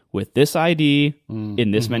again with this ID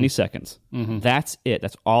in this many seconds. Mm-hmm. That's it.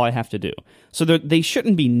 That's all I have to do. So they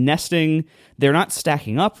shouldn't be nesting. They're not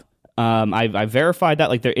stacking up. I verified that.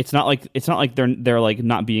 Like it's not like they're like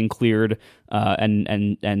not being cleared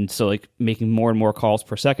and so like making more and more calls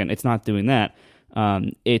per second. It's not doing that.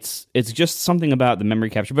 It's just something about the memory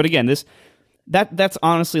capture. But again, that's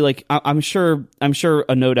honestly like I'm sure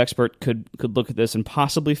a Node expert could look at this and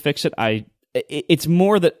possibly fix it. It's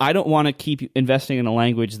more that I don't want to keep investing in a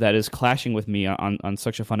language that is clashing with me on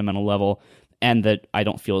such a fundamental level, and that I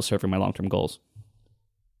don't feel is serving my long-term goals.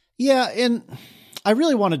 Yeah, and I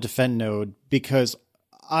really want to defend Node because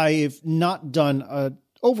I've not done an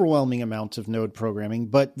overwhelming amount of Node programming,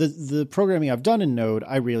 but the programming I've done in Node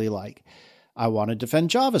I really like. I want to defend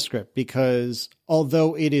JavaScript because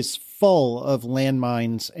although it is full of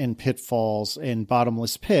landmines and pitfalls and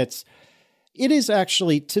bottomless pits, it is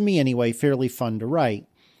actually, to me anyway, fairly fun to write.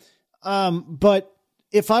 But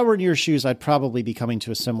if I were in your shoes, I'd probably be coming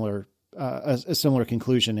to a similar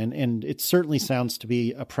conclusion. And it certainly sounds to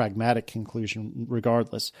be a pragmatic conclusion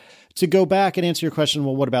regardless. To go back and answer your question,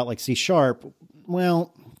 well, what about like C#?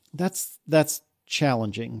 Well, that's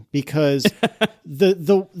challenging because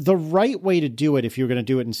the right way to do it, if you're going to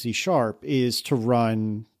do it in C# is to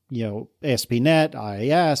run, ASP.NET,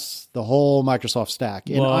 IIS, the whole Microsoft stack.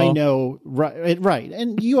 And I know, right.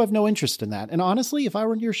 And you have no interest in that. And honestly, if I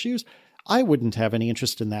were in your shoes, I wouldn't have any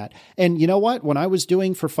interest in that. And you know what? When I was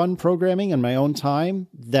doing for fun programming in my own time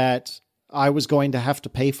that I was going to have to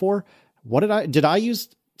pay for, did I use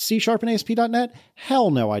C# and ASP.NET?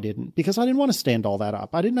 Hell no, I didn't, because I didn't want to stand all that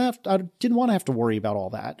up. I didn't want to have to worry about all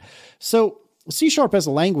that. So C# as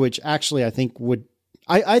a language, actually, I think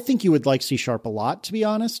I think you would like C# a lot, to be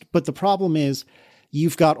honest. But the problem is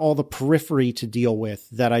you've got all the periphery to deal with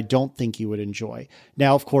that I don't think you would enjoy.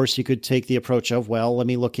 Now, of course, you could take the approach of, well, let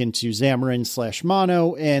me look into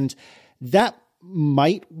Xamarin/Mono, and that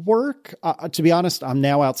might work. To be honest, I'm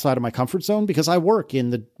now outside of my comfort zone because I work in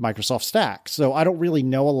the Microsoft stack. So I don't really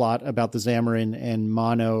know a lot about the Xamarin and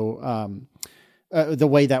Mono, the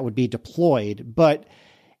way that would be deployed, but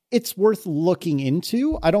it's worth looking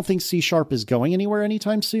into. I don't think C# is going anywhere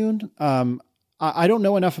anytime soon. I don't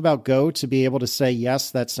know enough about Go to be able to say, yes,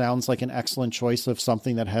 that sounds like an excellent choice of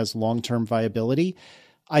something that has long-term viability.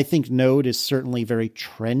 I think Node is certainly very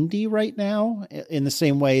trendy right now in the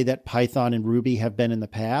same way that Python and Ruby have been in the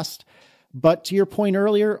past. But to your point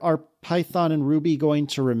earlier, are Python and Ruby going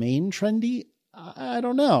to remain trendy? I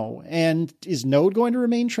don't know. And is Node going to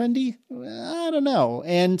remain trendy? I don't know.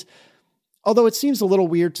 And although it seems a little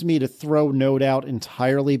weird to me to throw Node out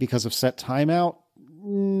entirely because of set timeout,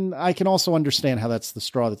 I can also understand how that's the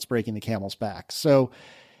straw that's breaking the camel's back. So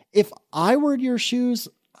if I were in your shoes,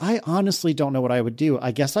 I honestly don't know what I would do.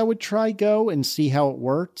 I guess I would try Go and see how it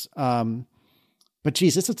worked. But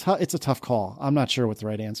geez, it's a tough call. I'm not sure what the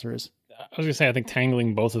right answer is. I was gonna say, I think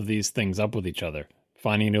tangling both of these things up with each other,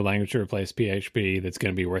 finding a new language to replace PHP that's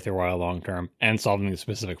going to be worth your while long term, and solving the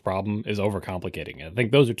specific problem is overcomplicating it. I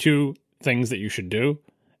think those are two things that you should do,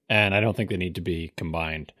 and I don't think they need to be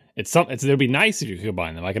combined. It'd be nice if you could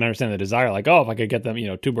combine them. I can understand the desire, like, if I could get them,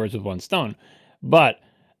 two birds with one stone, but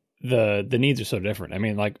the needs are so different. I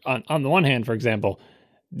mean, like on the one hand, for example,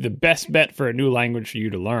 the best bet for a new language for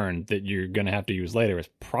you to learn that you're going to have to use later is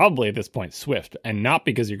probably at this point Swift, and not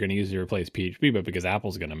because you're going to use it to replace PHP, but because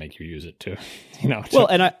Apple's going to make you use it too. Well,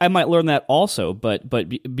 and I might learn that also, but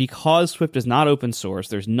because Swift is not open source,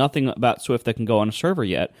 there's nothing about Swift that can go on a server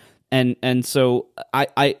yet, and so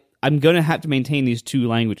I'm going to have to maintain these two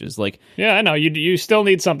languages. Yeah, I know. You still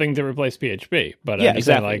need something to replace PHP, but yeah,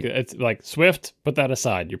 exactly. It's like Swift, put that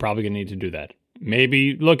aside. You're probably going to need to do that.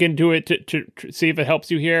 Maybe look into it to see if it helps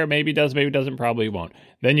you here. Maybe it does, maybe it doesn't, probably won't.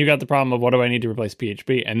 Then you got the problem of what do I need to replace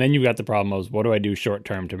PHP? And then you got the problem of what do I do short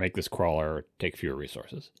term to make this crawler take fewer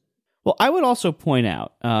resources? Well, I would also point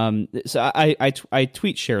out, so I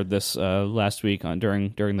tweet shared this last week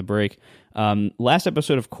during the break. Last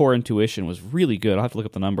episode of Core Intuition was really good. I'll have to look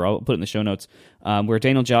up the number. I'll put it in the show notes. Where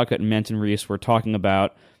Daniel Jalkut and Menton Reese were talking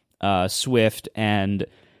about Swift and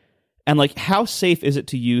like how safe is it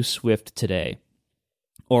to use Swift today,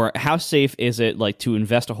 or how safe is it to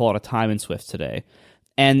invest a whole lot of time in Swift today?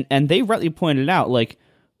 And they rightly pointed out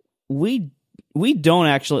we don't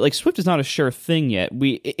actually Swift is not a sure thing yet.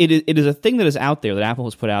 It is a thing that is out there that Apple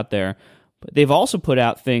has put out there, but they've also put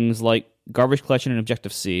out things like garbage collection in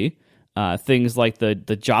Objective-C. Things like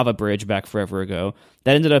the Java bridge back forever ago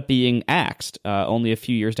that ended up being axed only a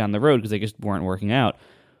few years down the road because they just weren't working out.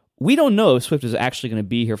 We don't know if Swift is actually going to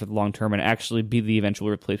be here for the long term and actually be the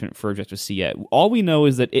eventual replacement for Objective-C yet. All we know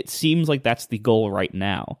is that it seems like that's the goal right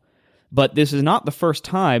now. But this is not the first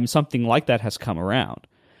time something like that has come around.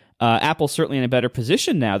 Apple's certainly in a better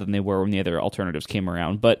position now than they were when the other alternatives came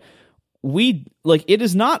around. But it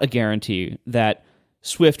is not a guarantee that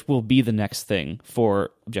Swift will be the next thing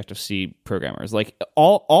for Objective-C programmers.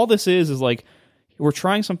 All this is we're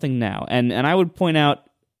trying something now. And I would point out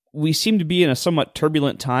we seem to be in a somewhat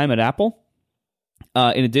turbulent time at Apple.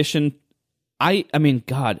 In addition, I mean,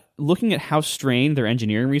 God, looking at how strained their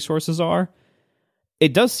engineering resources are,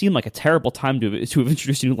 it does seem like a terrible time to have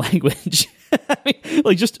introduced a new language. I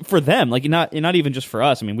mean, just for them, not even just for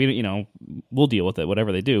us. I mean, we'll deal with it,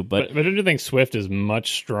 whatever they do. But don't you think Swift is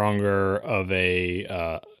much stronger of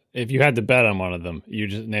a? If you had to bet on one of them, you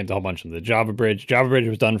just named a whole bunch of them. The Java bridge. Java bridge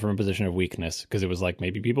was done from a position of weakness because it was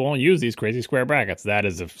maybe people won't use these crazy square brackets. That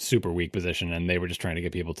is a super weak position, and they were just trying to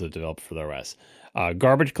get people to develop for the OS.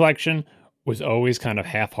 Garbage collection was always kind of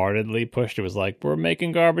half-heartedly pushed. It was we're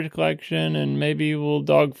making garbage collection and maybe we'll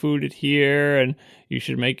dog food it here and you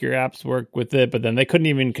should make your apps work with it. But then they couldn't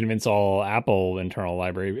even convince all Apple internal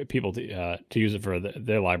library people to use it for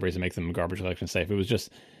their libraries and make them garbage collection safe.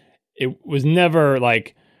 It was never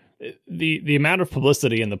the amount of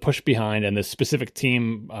publicity and the push behind and the specific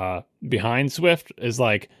team behind Swift is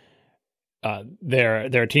like they're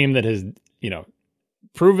a team that has,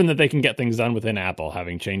 proven that they can get things done within Apple,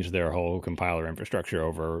 having changed their whole compiler infrastructure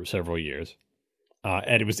over several years.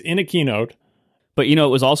 And it was in a keynote. But it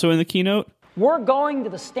was also in the keynote? We're going to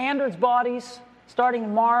the standards bodies starting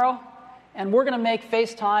tomorrow, and we're going to make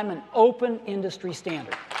FaceTime an open industry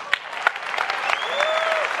standard.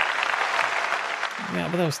 Yeah,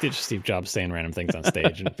 but that was just Steve Jobs saying random things on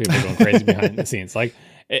stage and people going crazy behind the scenes. Like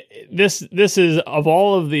this is, of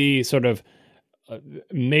all of the sort of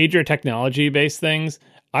major technology-based things,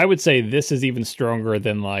 I would say this is even stronger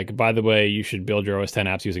than, like, by the way, you should build your OS X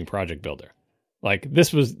apps using Project Builder. Like,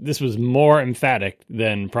 this was more emphatic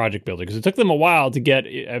than Project Builder, because it took them a while to get.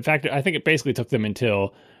 In fact, I think it basically took them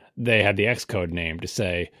until they had the Xcode name to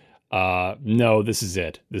say, no, this is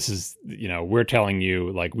it. This is, we're telling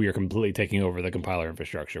you, like, we are completely taking over the compiler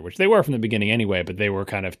infrastructure, which they were from the beginning anyway, but they were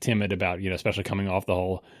kind of timid about, especially coming off the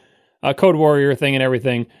whole Code Warrior thing and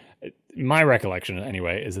everything. My recollection,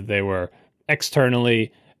 anyway, is that they were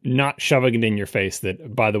externally not shoving it in your face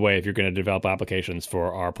that, by the way, if you're going to develop applications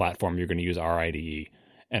for our platform, you're going to use our IDE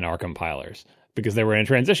and our compilers, because they were in a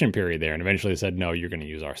transition period there. And eventually they said, no, you're going to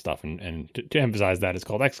use our stuff. And to emphasize that, it's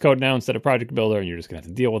called Xcode now instead of Project Builder, and you're just going to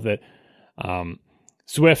have to deal with it.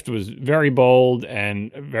 Swift was very bold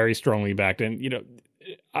and very strongly backed. And,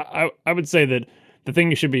 I would say that the thing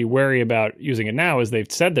you should be wary about using it now is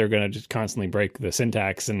they've said they're going to just constantly break the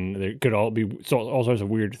syntax, and there could all sorts of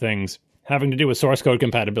weird things having to do with source code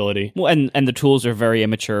compatibility. Well, and the tools are very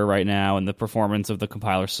immature right now, and the performance of the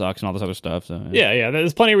compiler sucks and all this other stuff. So yeah,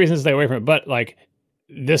 there's plenty of reasons to stay away from it, but like,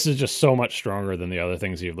 this is just so much stronger than the other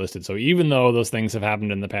things you've listed. So even though those things have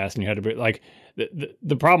happened in the past and you had to be like,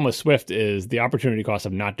 the problem with Swift is the opportunity cost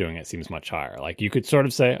of not doing it seems much higher. Like, you could sort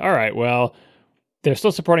of say, all right, well, they're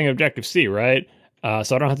still supporting Objective-C, right?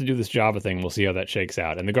 So I don't have to do this Java thing. We'll see how that shakes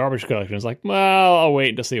out. And the garbage collection is like, well, I'll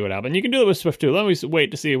wait to see what happens. And you can do it with Swift too. Let me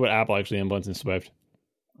wait to see what Apple actually implements in Swift.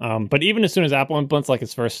 But even as soon as Apple implements like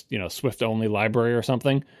its first, Swift-only library or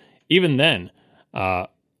something, even then, I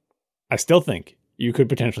still think you could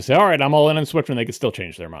potentially say, all right, I'm all in on Swift, and they could still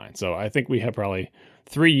change their mind. So I think we have probably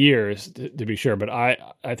 3 years to be sure. But I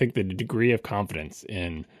think the degree of confidence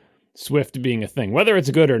in Swift being a thing, whether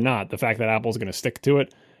it's good or not, the fact that Apple's going to stick to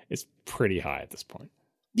it, is pretty high at this point.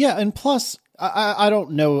 Yeah, and plus, I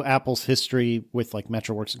don't know Apple's history with like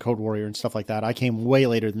MetroWorks and Code Warrior and stuff like that. I came way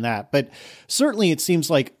later than that. But certainly it seems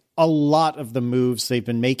like a lot of the moves they've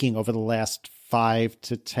been making over the last 5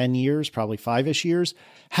 to 10 years, probably 5-ish years,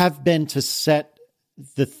 have been to set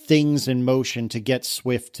the things in motion to get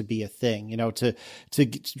Swift to be a thing,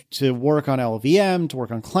 to work on LLVM, to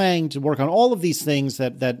work on Clang, to work on all of these things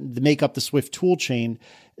that make up the Swift tool chain.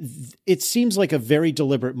 It seems like a very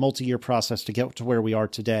deliberate multi-year process to get to where we are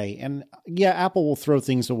today. And yeah, Apple will throw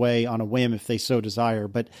things away on a whim if they so desire,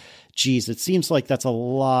 but geez, it seems like that's a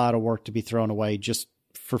lot of work to be thrown away just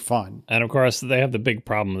for fun. And of course, they have the big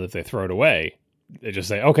problem that if they throw it away, they just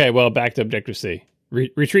say, okay, well, back to Objective-C.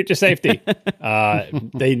 Retreat to safety.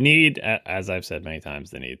 They need, as I've said many times,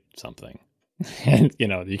 they need something. And,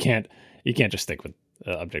 you can't just stick with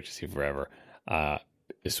Objective-C forever.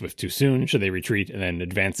 Is Swift too soon? Should they retreat and then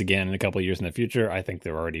advance again in a couple of years in the future? I think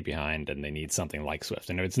they're already behind, and they need something like Swift.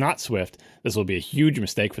 And if it's not Swift, this will be a huge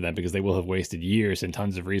mistake for them, because they will have wasted years and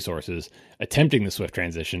tons of resources attempting the Swift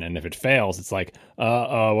transition. And if it fails, it's like,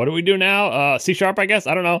 what do we do now? C#, I guess?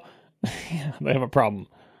 I don't know. They have a problem.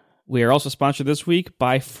 We are also sponsored this week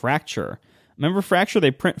by Fracture. Remember Fracture?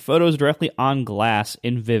 They print photos directly on glass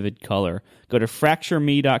in vivid color. Go to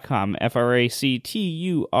fractureme.com,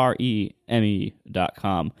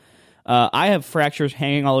 fractureme.com. I have Fractures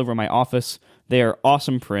hanging all over my office. They are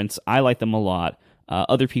awesome prints. I like them a lot.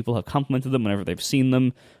 Other people have complimented them whenever they've seen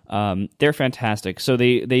them. They're fantastic. So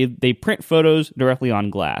they print photos directly on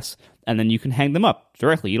glass, and then you can hang them up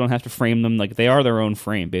directly. You don't have to frame them. Like, they are their own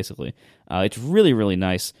frame, basically. It's really, really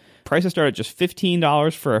nice. Prices start at just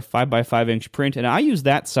 $15 for a 5x5-inch print, and I use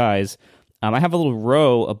that size. I have a little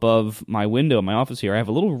row above my window in my office here. I have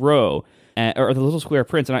a little row, or the little square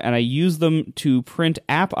prints, and I use them to print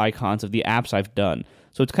app icons of the apps I've done.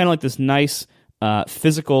 So it's kind of like this nice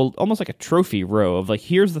physical, almost like a trophy row of like,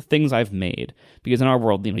 here's the things I've made. Because in our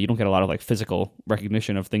world, you don't get a lot of like physical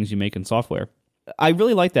recognition of things you make in software. I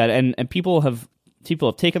really like that, and people have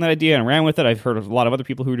taken that idea and ran with it. I've heard of a lot of other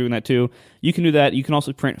people who are doing that too. You can do that. You can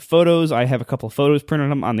also print photos. I have a couple of photos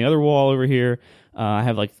printed on the other wall over here. I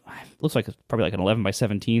have looks like it's probably like an 11 by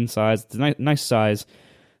 17 size. It's a nice size.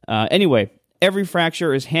 Anyway, Every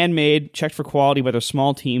fracture is handmade, checked for quality by their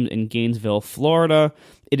small team in Gainesville, Florida.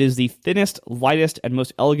 It is the thinnest, lightest, and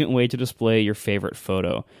most elegant way to display your favorite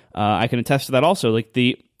photo. I can attest to that also.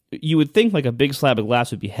 You would think like a big slab of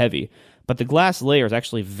glass would be heavy, but the glass layer is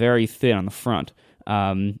actually very thin on the front.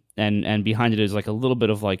 And behind it is like a little bit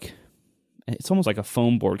of like, it's almost like a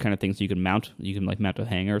foam board kind of thing, so you can mount a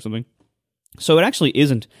hanger or something. So it actually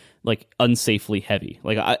isn't like unsafely heavy.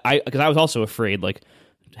 Like because I was also afraid, like,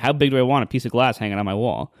 how big do I want a piece of glass hanging on my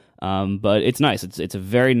wall? But it's nice. It's a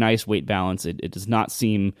very nice weight balance. It does not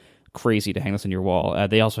seem crazy to hang this on your wall.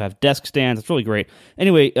 They also have desk stands. It's really great.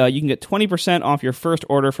 Anyway, you can get 20% off your first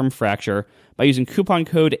order from Fracture by using coupon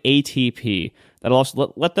code ATP. That'll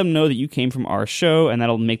also let them know that you came from our show, and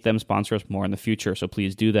that'll make them sponsor us more in the future, so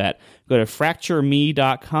please do that. Go to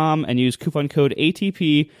fractureme.com and use coupon code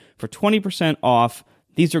ATP for 20% off.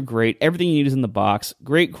 These are great. Everything you need is in the box.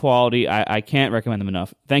 Great quality. I can't recommend them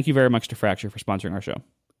enough. Thank you very much to Fracture for sponsoring our show.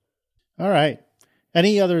 All right.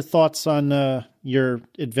 Any other thoughts on your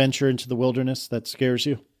adventure into the wilderness that scares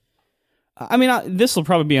you? I mean, this will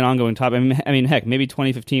probably be an ongoing topic. I mean, heck, maybe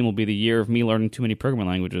 2015 will be the year of me learning too many programming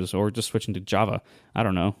languages or just switching to Java. I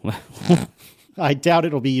don't know. I doubt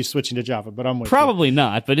it'll be you switching to Java, but I'm with probably you.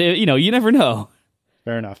 Not, but you never know.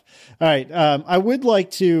 Fair enough. All right. I would like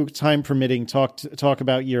to, time permitting, talk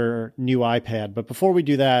about your new iPad. But before we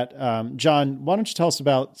do that, John, why don't you tell us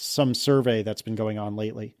about some survey that's been going on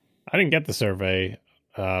lately? I didn't get the survey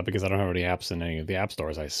because I don't have any apps in any of the app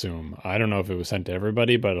stores, I assume. I don't know if it was sent to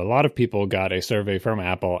everybody, but a lot of people got a survey from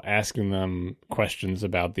Apple asking them questions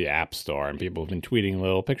about the App Store, and people have been tweeting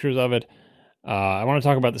little pictures of it. I want to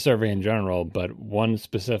talk about the survey in general, but one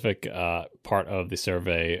specific part of the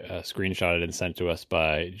survey screenshotted and sent to us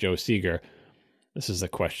by Joe Seeger. This is a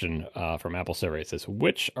question from Apple Survey. It says,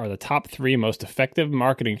 which are the top 3 most effective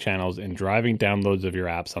marketing channels in driving downloads of your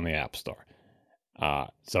apps on the App Store?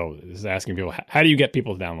 So this is asking people, how do you get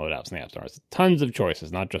people to download apps in the App Store? It's tons of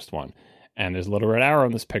choices, not just one. And there's a little red arrow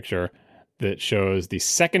in this picture that shows the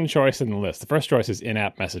second choice in the list. The first choice is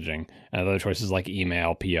in-app messaging, and other choices like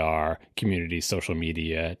email, PR, community, social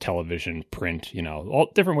media, television, print,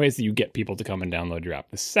 all different ways that you get people to come and download your app.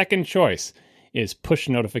 The second choice is push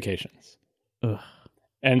notifications. Ugh.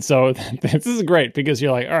 And so this is great because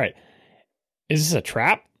you're like, all right, is this a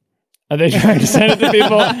trap? Are they trying to send it to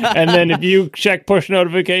people? And then if you check push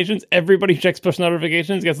notifications, everybody who checks push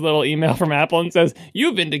notifications gets a little email from Apple and says,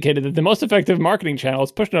 you've indicated that the most effective marketing channel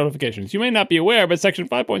is push notifications. You may not be aware, but Section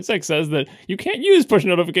 5.6 says that you can't use push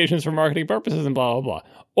notifications for marketing purposes and blah, blah, blah.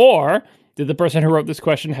 Or did the person who wrote this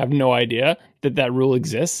question have no idea that that rule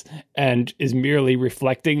exists and is merely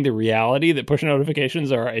reflecting the reality that push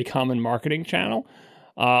notifications are a common marketing channel?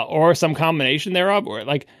 Or some combination thereof? Or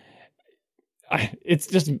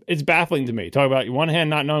it's baffling to me. Talk about one hand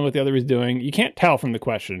not knowing what the other is doing. You can't tell from the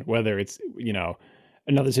question whether it's,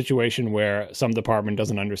 another situation where some department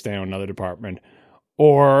doesn't understand another department,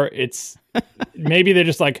 or it's maybe they're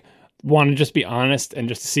just like want to just be honest and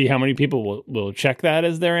just see how many people will check that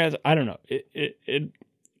as their answer. I don't know. It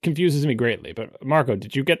confuses me greatly. But Marco,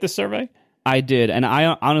 did you get this survey? I did. And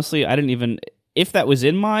I honestly, I didn't even, if that was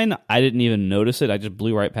in mine, I didn't even notice it. I just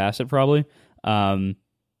blew right past it probably.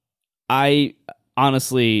 I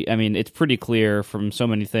honestly, it's pretty clear from so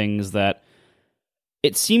many things that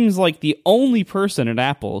it seems like the only person at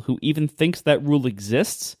Apple who even thinks that rule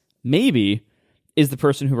exists, maybe, is the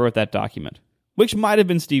person who wrote that document, which might have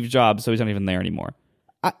been Steve Jobs, so he's not even there anymore.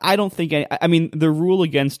 I don't think the rule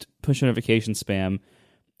against push notification spam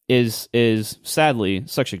is sadly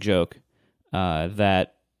such a joke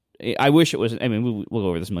that I wish it was. We'll go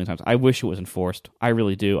over this a million times. I wish it was enforced. I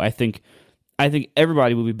really do. I think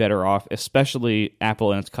everybody would be better off, especially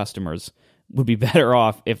Apple and its customers, would be better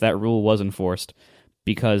off if that rule was enforced,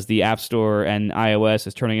 because the App Store and iOS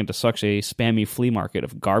is turning into such a spammy flea market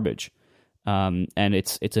of garbage. And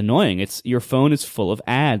it's annoying. Your phone is full of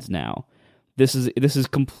ads now. This is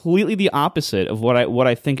completely the opposite of what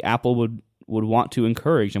I think Apple would want to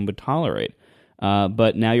encourage and would tolerate.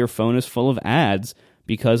 But now your phone is full of ads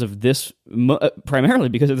because of this, primarily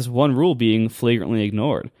because of this one rule being flagrantly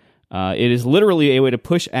ignored. It is literally a way to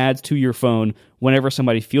push ads to your phone whenever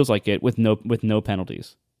somebody feels like it, with no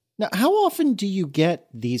penalties. Now, how often do you get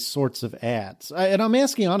these sorts of ads? And I'm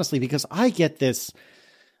asking honestly because I get this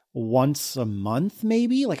once a month,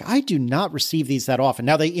 maybe. Like, I do not receive these that often.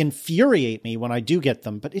 Now, they infuriate me when I do get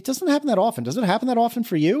them, but it doesn't happen that often. Does it happen that often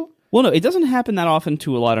for you? Well, no, it doesn't happen that often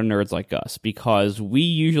to a lot of nerds like us, because we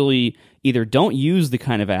usually either don't use the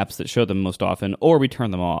kind of apps that show them most often, or we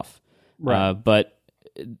turn them off. Right. But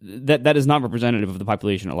that is not representative of the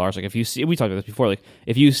population at large. Like, if you see, we talked about this before, like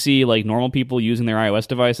if you see like normal people using their iOS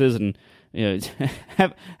devices and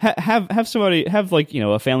have somebody have like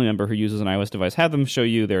a family member who uses an iOS device, have them show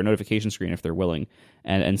you their notification screen if they're willing,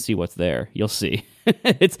 and see what's there. You'll see.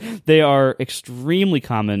 They are extremely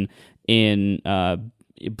common in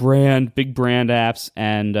big brand apps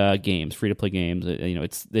and games, free to play games.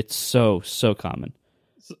 It's so common.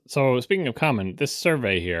 So speaking of common, this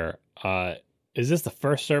survey here, is this the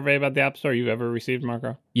first survey about the App Store you've ever received,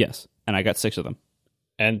 Marco? Yes, and I got 6 of them.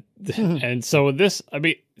 And so this, I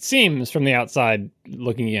mean, it seems from the outside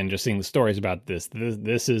looking in, just seeing the stories about this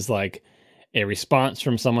is like a response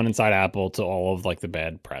from someone inside Apple to all of like the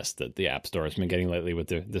bad press that the App Store has been getting lately with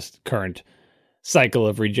this current cycle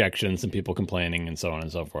of rejections and people complaining and so on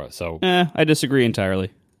and so forth. So I disagree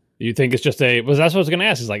entirely. You think it's just that's what I was going to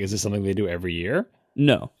ask, is like, is this something they do every year?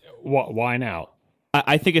 No. Why now?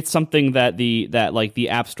 I think it's something that the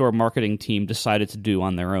App Store marketing team decided to do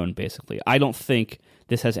on their own, basically. I don't think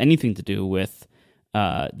this has anything to do with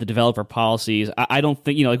the developer policies. I don't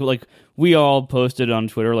think, like we all posted on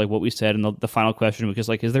Twitter like what we said in the final question, because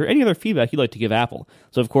like, is there any other feedback you'd like to give Apple?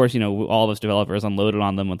 So of course, all of us developers unloaded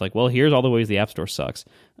on them with like, well, here's all the ways the App Store sucks.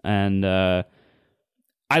 And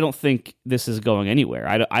I don't think this is going anywhere.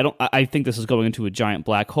 I think this is going into a giant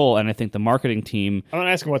black hole, and I think the marketing team... I'm not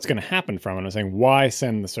asking what's going to happen from it. I'm saying, why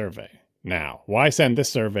send the survey now? Why send this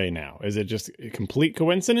survey now? Is it just a complete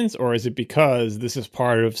coincidence, or is it because this is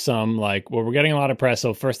part of some, like, well, we're getting a lot of press,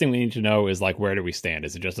 so first thing we need to know is, like, where do we stand?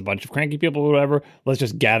 Is it just a bunch of cranky people or whatever? Let's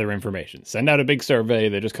just gather information. Send out a big survey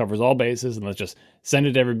that just covers all bases, and let's just send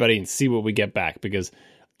it to everybody and see what we get back, because...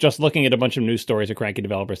 just looking at a bunch of news stories of cranky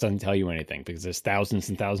developers doesn't tell you anything, because there's thousands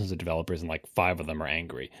and thousands of developers and like 5 of them are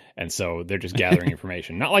angry. And so they're just gathering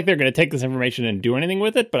information. Not like they're going to take this information and do anything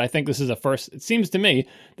with it, but I think this is it seems to me,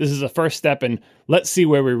 this is a first step in let's see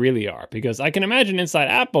where we really are. Because I can imagine inside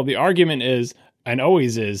Apple, the argument is, and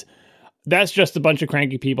always is, that's just a bunch of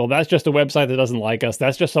cranky people. That's just a website that doesn't like us.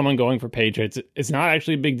 That's just someone going for page hits. It's not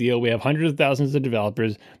actually a big deal. We have hundreds of thousands of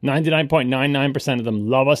developers. 99.99% of them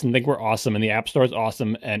love us and think we're awesome, and the App Store is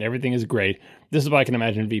awesome, and everything is great. This is what I can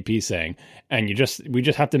imagine VP saying. And we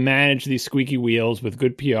just have to manage these squeaky wheels with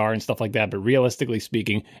good PR and stuff like that. But realistically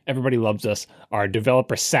speaking, everybody loves us. Our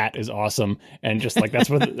developer sat is awesome, and just like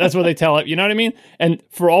that's what they tell it. You know what I mean? And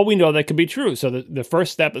for all we know, that could be true. So the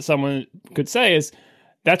first step that someone could say is,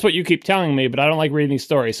 that's what you keep telling me, but I don't like reading these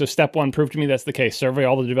stories. So step 1, prove to me that's the case. Survey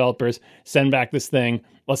all the developers, send back this thing.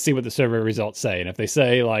 Let's see what the survey results say. And if they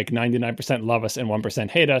say like 99% love us and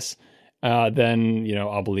 1% hate us, then,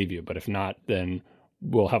 I'll believe you. But if not, then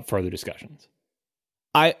we'll have further discussions.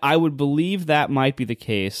 I would believe that might be the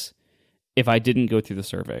case if I didn't go through the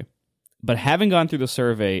survey. But having gone through the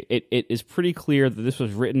survey, it is pretty clear that this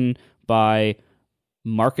was written by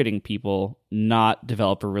marketing people, not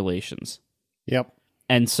developer relations. Yep.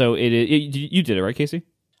 And so you did it, right, Casey?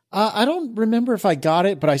 I don't remember if I got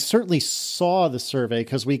it, but I certainly saw the survey,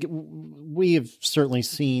 because we have certainly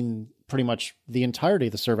seen pretty much the entirety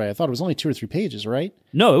of the survey. I thought it was only 2 or 3 pages, right?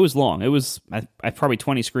 No, it was long. It was probably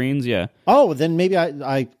 20 screens, yeah. Oh, then maybe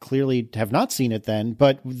I clearly have not seen it then,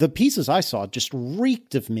 but the pieces I saw just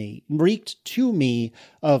reeked to me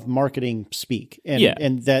of marketing speak.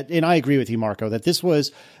 And I agree with you, Marco, that this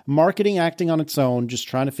was marketing acting on its own, just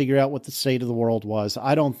trying to figure out what the state of the world was.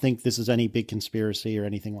 I don't think this is any big conspiracy or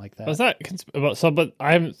anything like that.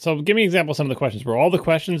 So give me an example of some of the questions. Were all the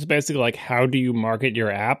questions basically like, how do you market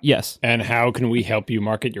your app? Yes. And how can we help you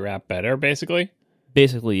market your app better, basically?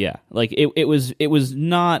 Basically, yeah. Like it was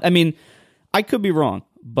not. I mean, I could be wrong,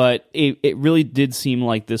 but it really did seem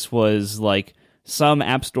like this was like some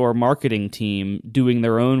App Store marketing team doing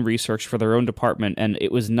their own research for their own department, and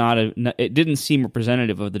it was not it didn't seem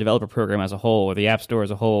representative of the developer program as a whole or the App Store as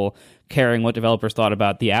a whole, caring what developers thought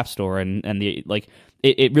about the App Store, and the like.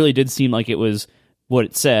 It really did seem like it was what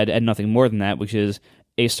it said and nothing more than that, which is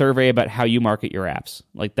a survey about how you market your apps.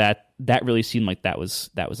 Like that really seemed like that was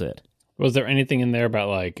it. Was there anything in there about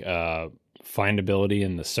like findability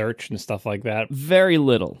in the search and stuff like that? Very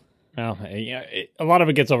little. Well, yeah, a lot of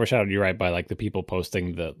it gets overshadowed. You're right, by like the people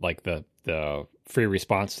posting the free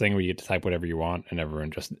response thing where you get to type whatever you want, and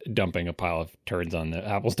everyone just dumping a pile of turds on the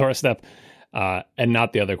Apple's doorstep, and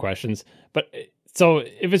not the other questions. But so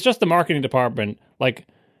if it's just the marketing department, like,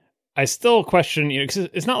 I still question, because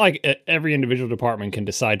it's not like every individual department can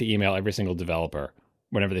decide to email every single developer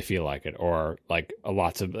whenever they feel like it, or like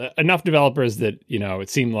enough developers that, it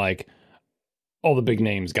seemed like all the big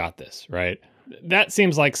names got this, right? That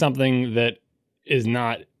seems like something that is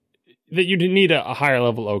not, that you need a higher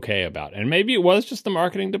level okay about. And maybe it was just the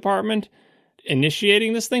marketing department.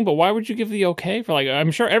 initiating this thing, but why would you give the okay for, like,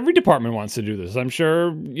 I'm sure every department wants to do this. I'm sure,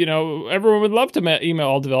 everyone would love to email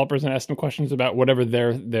all developers and ask them questions about whatever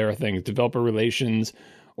their things, developer relations,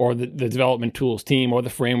 or the development tools team, or the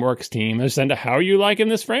frameworks team. They send a, how are you liking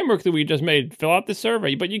this framework that we just made? Fill out this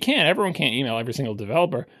survey. But you can't. Everyone can't email every single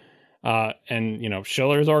developer. And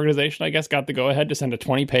Schiller's organization, I guess, got the go-ahead to send a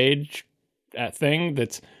 20-page thing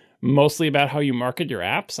that's mostly about how you market your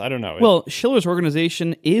apps. I don't know. Well, Schiller's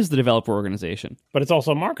organization is the developer organization. But it's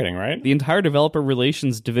also marketing, right? The entire developer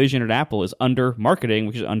relations division at Apple is under marketing,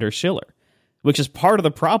 which is under Schiller, which is part of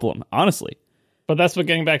the problem, honestly. But that's what,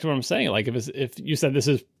 getting back to what I'm saying, like if you said this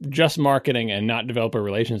is just marketing and not developer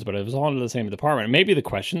relations, but it was all under the same department, maybe the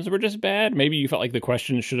questions were just bad. Maybe you felt like the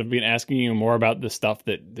questions should have been asking you more about the stuff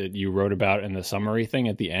that you wrote about in the summary thing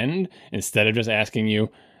at the end, instead of just asking you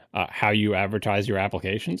how you advertise your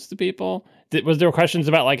applications to people. Was there questions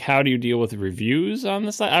about, like, how do you deal with reviews on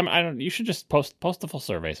the site? I don't. You should just post the full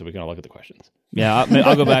survey so we can all look at the questions. Yeah,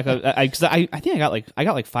 I'll go back. Because I think I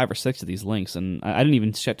got like 5 or 6 of these links, and I didn't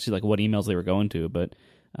even check to see like what emails they were going to. But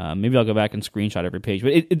maybe I'll go back and screenshot every page.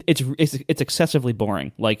 But it's excessively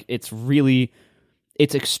boring. Like, it's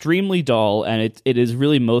extremely dull, and it is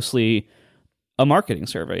really mostly a marketing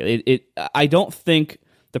survey. I don't think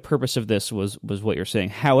the purpose of this was what you're saying.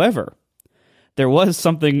 However, there was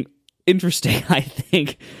something interesting, I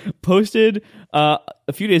think, posted a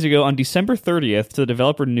few days ago on December 30th to the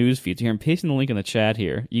developer news feeds. Here, I'm pasting the link in the chat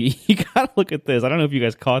here. You gotta look at this. I don't know if you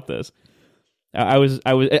guys caught this. I was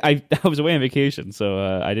away on vacation, so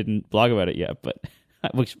I didn't blog about it yet, but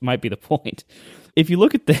which might be the point. If you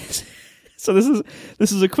look at this. So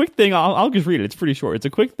this is a quick thing. I'll just read it. It's pretty short. It's a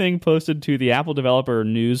quick thing posted to the Apple developer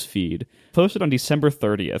news feed, posted on December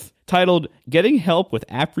 30th, titled "Getting Help with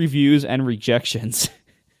App Reviews and Rejections."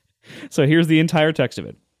 So here's the entire text of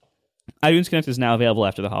it. iTunes Connect is now available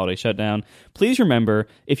after the holiday shutdown. Please remember,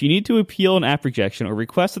 if you need to appeal an app rejection or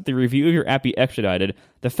request that the review of your app be expedited,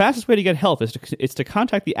 the fastest way to get help is to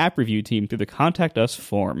contact the app review team through the Contact Us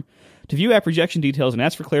form. To view app rejection details and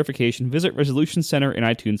ask for clarification, visit Resolution Center in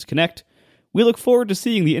iTunes Connect. We look forward to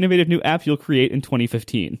seeing the innovative new apps you'll create in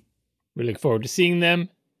 2015. We look forward to seeing them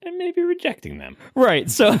and maybe rejecting them.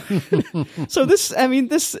 Right. So, this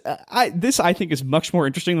I think is much more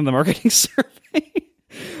interesting than the marketing survey.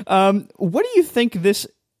 What do you think this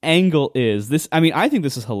angle is? I think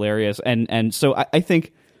this is hilarious, and so I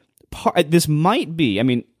think this might be. I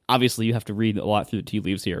mean, obviously, you have to read a lot through the tea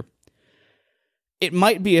leaves here. It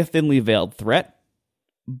might be a thinly veiled threat.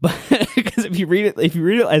 But because if you read it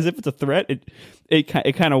as if it's a threat, it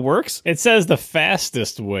kind of works. It says the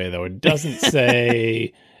fastest way, though. It doesn't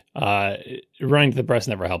say running to the press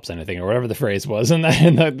never helps anything, or whatever the phrase was in the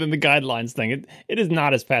guidelines thing. It is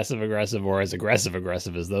not as passive aggressive or as aggressive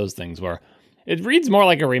as those things were. It reads more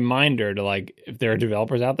like a reminder to, like, if there are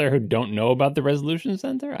developers out there who don't know about the Resolution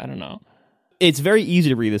Center. I don't know. It's very easy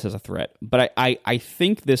to read this as a threat, but I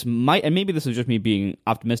think this might, and maybe this is just me being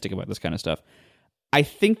optimistic about this kind of stuff. I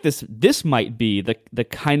think this might be the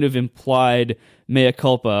kind of implied mea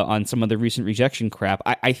culpa on some of the recent rejection crap.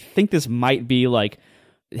 I think this might be like,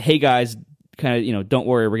 hey guys, kind of, don't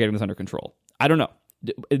worry, we're getting this under control. I don't know.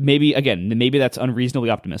 Maybe that's unreasonably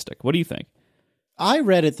optimistic. What do you think? I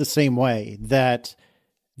read it the same way, that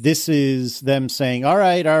this is them saying, all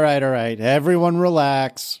right, everyone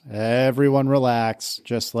relax,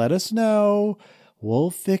 just let us know,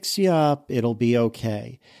 we'll fix you up, it'll be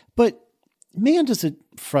okay. But man, does it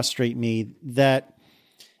frustrate me that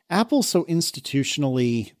Apple's so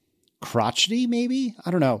institutionally crotchety, maybe?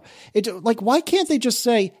 I don't know. Why can't they just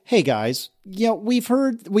say, hey guys,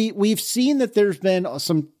 we've seen that there's been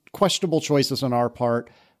some questionable choices on our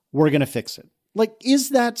part. We're going to fix it. Like,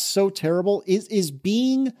 is that so terrible? Is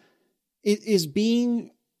being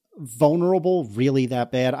vulnerable really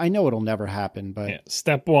that bad? I know it'll never happen, but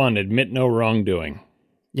Step 1, admit no wrongdoing.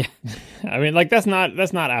 Yeah. I mean, like, that's not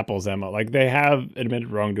Apple's MO. Like, they have admitted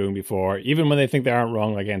wrongdoing before. Even when they think they aren't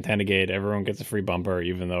wrong, like AntennaGate, everyone gets a free bumper,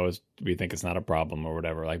 even though we think it's not a problem or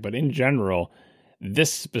whatever. Like, but in general,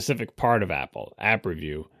 this specific part of Apple, App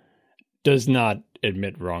Review, does not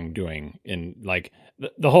admit wrongdoing. In, like,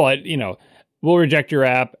 the whole, we'll reject your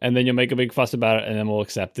app, and then you'll make a big fuss about it, and then we'll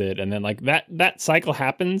accept it. And then, like, that cycle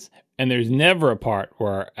happens, and there's never a part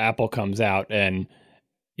where Apple comes out and,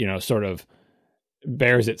 sort of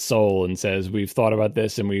bears its soul and says, we've thought about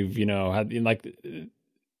this, and we've, had, like,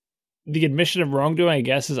 the admission of wrongdoing, I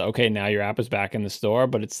guess, is okay, now your app is back in the store,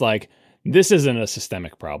 but it's like, this isn't a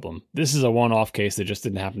systemic problem. This is a one-off case that just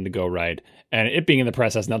didn't happen to go right. And it being in the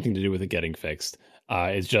press has nothing to do with it getting fixed.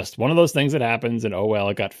 It's just one of those things that happens, and oh well,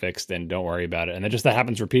 it got fixed, and don't worry about it. And that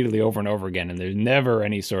happens repeatedly over and over again, and there's never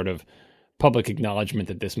any sort of public acknowledgement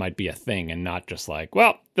that this might be a thing and not just like,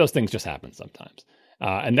 well, those things just happen sometimes.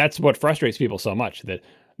 And that's what frustrates people so much,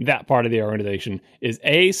 that part of the organization is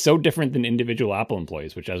A, so different than individual Apple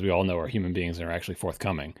employees, which as we all know are human beings and are actually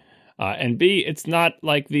forthcoming. And B, it's not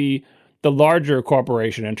like the larger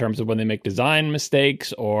corporation in terms of when they make design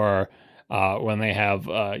mistakes or when they have,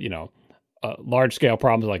 large-scale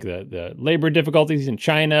problems like the labor difficulties in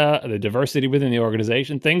China, the diversity within the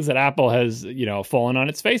organization, things that Apple has, fallen on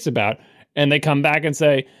its face about. And they come back and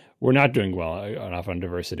say, we're not doing well enough on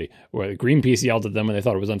diversity. Where Greenpeace yelled at them when they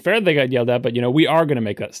thought it was unfair, they got yelled at. But, we are going to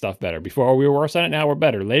make that stuff better. Before we were worse on it, now we're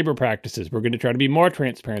better. Labor practices, we're going to try to be more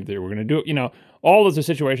transparent there. We're going to do it, all those are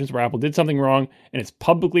situations where Apple did something wrong and it's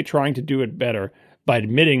publicly trying to do it better by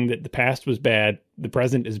admitting that the past was bad, the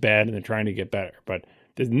present is bad, and they're trying to get better. But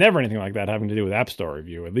there's never anything like that having to do with App Store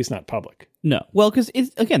review, at least not public. No. Well, because,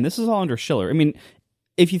 again, this is all under Schiller. I mean,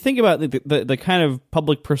 if you think about the kind of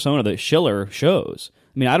public persona that Schiller shows,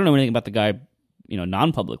 I mean, I don't know anything about the guy,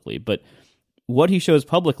 non-publicly, but what he shows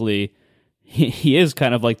publicly, he is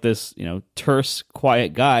kind of like this, terse,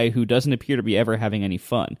 quiet guy who doesn't appear to be ever having any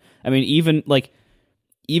fun. I mean,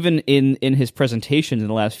 even in his presentations in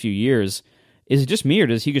the last few years, is it just me or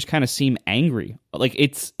does he just kind of seem angry? Like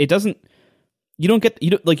if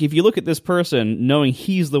you look at this person knowing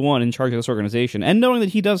he's the one in charge of this organization and knowing that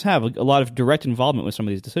he does have a lot of direct involvement with some of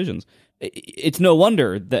these decisions, it's no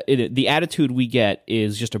wonder that the attitude we get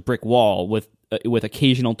is just a brick wall with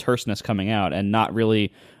occasional terseness coming out and not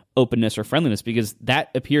really openness or friendliness, because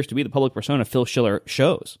that appears to be the public persona Phil Schiller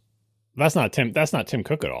shows. That's not Tim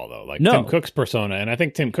Cook at all, though. No. Tim Cook's persona, and I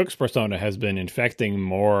think Tim Cook's persona has been infecting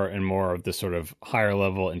more and more of the sort of higher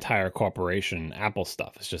level entire corporation Apple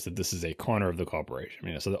stuff. It's just that this is a corner of the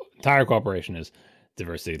corporation. So the entire corporation is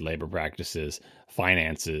diversity, labor practices,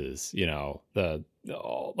 finances, the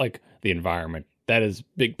environment. That is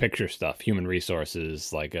big picture stuff, human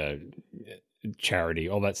resources, like a charity,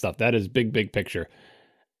 all that stuff. That is big picture.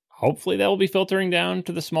 Hopefully that will be filtering down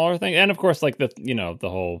to the smaller thing. And of course, like the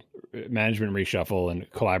whole management reshuffle and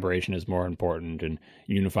collaboration is more important and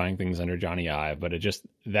unifying things under Johnny Ive. But it just,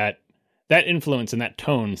 that influence and that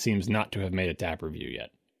tone seems not to have made it to App Review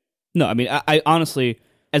yet. No, I mean, I honestly,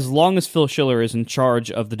 as long as Phil Schiller is in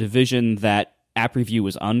charge of the division that App Review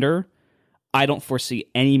is under, I don't foresee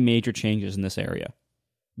any major changes in this area.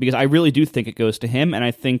 Because I really do think it goes to him, and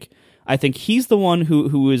I think he's the one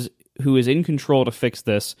who is in control to fix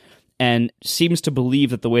this and seems to believe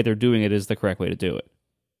that the way they're doing it is the correct way to do it.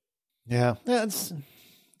 Yeah,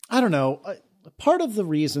 I don't know. Part of the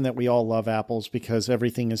reason that we all love Apple is because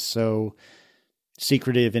everything is so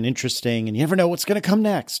secretive and interesting and you never know what's going to come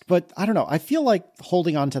next. But I don't know. I feel like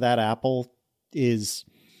holding on to that Apple is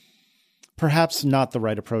perhaps not the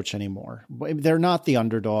right approach anymore. They're not the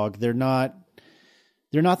underdog. They're not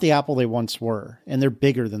the Apple they once were, and they're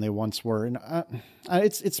bigger than they once were. And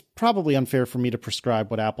it's probably unfair for me to prescribe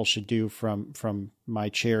what Apple should do from my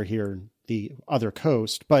chair here in the other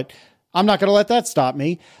coast, but I'm not going to let that stop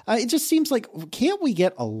me. It just seems like, can't we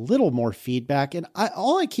get a little more feedback? And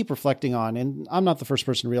all I keep reflecting on, and I'm not the first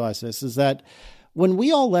person to realize this, is that when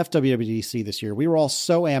we all left WWDC this year, we were all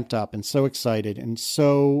so amped up and so excited and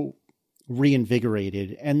so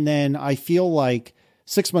reinvigorated. And then I feel like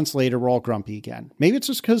 6 months later, we're all grumpy again. Maybe it's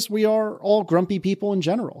just because we are all grumpy people in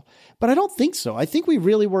general, but I don't think so. I think we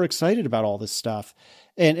really were excited about all this stuff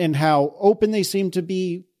and how open they seem to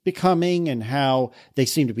be becoming and how they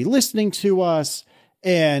seem to be listening to us.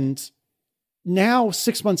 And now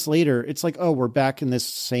 6 months later, it's like, oh, we're back in this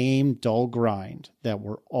same dull grind that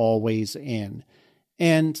we're always in.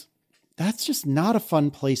 And that's just not a fun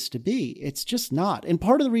place to be. It's just not. And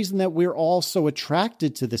part of the reason that we're all so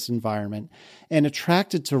attracted to this environment and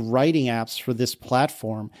attracted to writing apps for this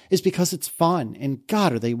platform is because it's fun. And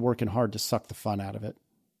God, are they working hard to suck the fun out of it.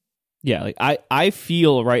 Yeah, like I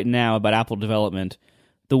feel right now about Apple development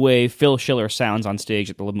the way Phil Schiller sounds on stage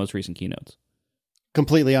at the most recent keynotes.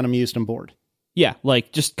 Completely unamused and bored. Yeah,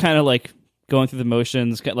 like just kind of like going through the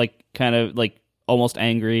motions, like kind of like almost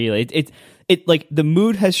angry. It like the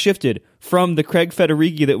mood has shifted from the Craig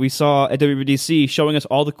Federighi that we saw at WWDC showing us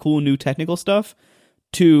all the cool new technical stuff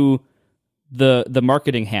to the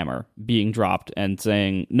marketing hammer being dropped and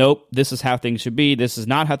saying, nope, this is how things should be. This is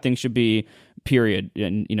not how things should be, period.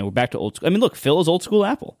 And, we're back to old school. I mean, look, Phil is old school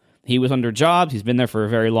Apple. He was under Jobs. He's been there for a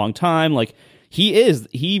very long time. Like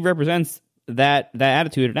he represents that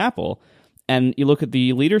attitude at Apple. And you look at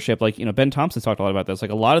the leadership, like, Ben Thompson's talked a lot about this.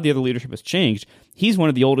 Like, a lot of the other leadership has changed. He's one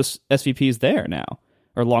of the oldest SVPs there now,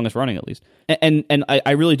 or longest running at least. And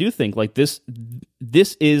I really do think, like, this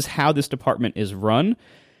is how this department is run.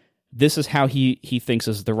 this is how he thinks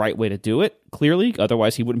is the right way to do it, clearly.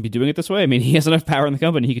 Otherwise, he wouldn't be doing it this way. I mean, he has enough power in the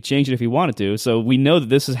company. He could change it if he wanted to. So we know that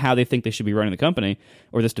this is how they think they should be running the company,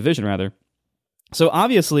 or this division, rather. So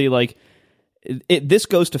obviously, like, this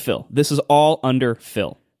goes to Phil. This is all under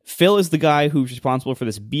Phil. Phil is the guy who's responsible for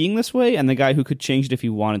this being this way, and the guy who could change it if he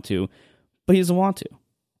wanted to, but he doesn't want to.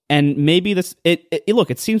 And maybe this,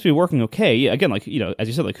 look, it seems to be working okay. Yeah, again, like, as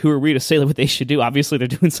you said, like, who are we to say what they should do? Obviously, they're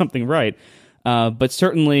doing something right. But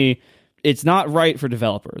certainly, it's not right for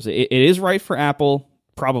developers. It is right for Apple,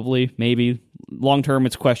 probably, maybe. Long term,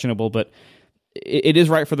 it's questionable, but it is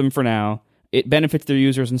right for them for now. It benefits their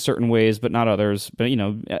users in certain ways, but not others. But,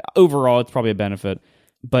 overall, it's probably a benefit.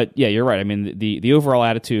 But yeah, you're right. I mean, the overall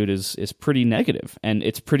attitude is pretty negative, and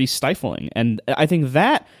it's pretty stifling. And I think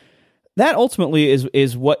that ultimately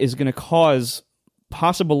is what is going to cause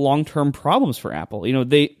possible long-term problems for Apple.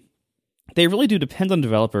 They really do depend on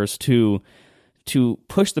developers to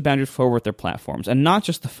push the boundaries forward with their platforms, and not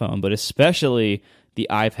just the phone, but especially the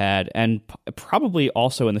iPad, and probably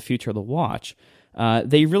also in the future the watch.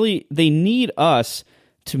 They need us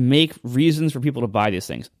to make reasons for people to buy these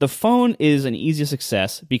things. The phone is an easy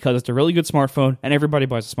success because it's a really good smartphone, and everybody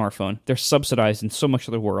buys a smartphone. They're subsidized in so much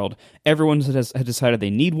of the world. Everyone has decided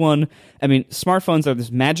they need one. I mean, smartphones are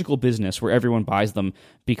this magical business where everyone buys them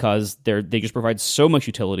because they just provide so much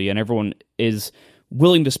utility, and everyone is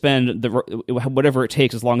willing to spend whatever it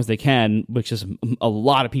takes as long as they can, which is a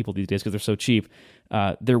lot of people these days because they're so cheap.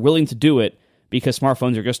 They're willing to do it because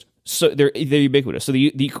smartphones are just they're ubiquitous. So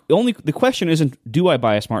the question isn't, do I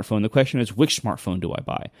buy a smartphone? The question is, which smartphone do I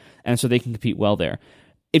buy? And so they can compete well there.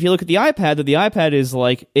 If you look at the iPad, the iPad is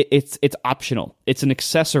like it's optional. It's an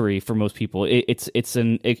accessory for most people. It's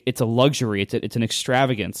a luxury. It's an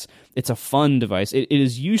extravagance. It's a fun device. It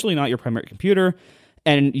is usually not your primary computer,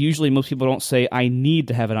 and usually most people don't say, I need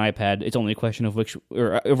to have an iPad. It's only a question of which,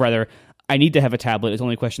 or rather, I need to have a tablet. It's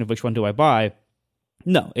only a question of which one do I buy.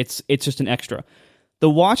 No, it's just an extra. The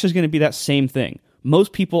watch is going to be that same thing.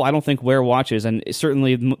 Most people, I don't think, wear watches, and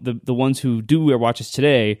certainly the ones who do wear watches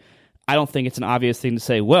today, I don't think it's an obvious thing to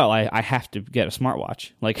say, well, I have to get a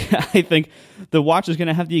smartwatch. Like, I think the watch is going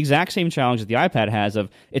to have the exact same challenge that the iPad has of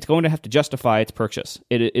it's going to have to justify its purchase.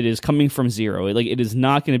 It is coming from zero. It is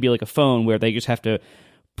not going to be like a phone where they just have to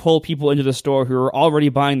pull people into the store who are already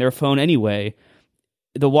buying their phone anyway.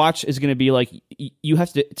 The watch is going to be like, you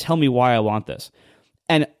have to tell me why I want this.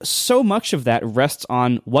 And so much of that rests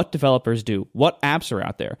on what developers do, what apps are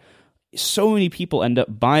out there. So many people end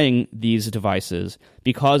up buying these devices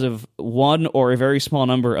because of one or a very small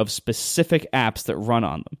number of specific apps that run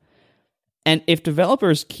on them. And if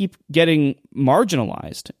developers keep getting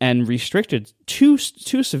marginalized and restricted too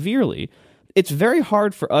severely, it's very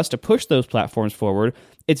hard for us to push those platforms forward.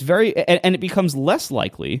 And it becomes less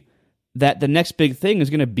likely that the next big thing is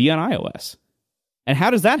going to be on iOS. And how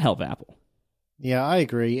does that help Apple? Yeah, I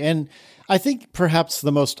agree. And I think perhaps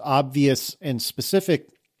the most obvious and specific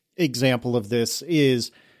example of this is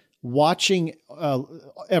watching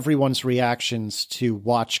everyone's reactions to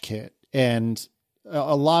WatchKit. And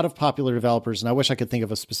a lot of popular developers, and I wish I could think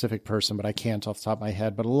of a specific person, but I can't off the top of my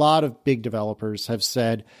head, but a lot of big developers have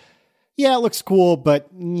said, yeah, it looks cool, but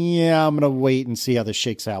yeah, I'm going to wait and see how this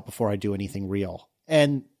shakes out before I do anything real.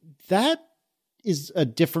 And that is a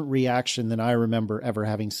different reaction than I remember ever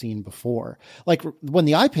having seen before. Like when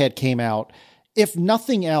the iPad came out, if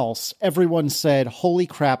nothing else, everyone said, holy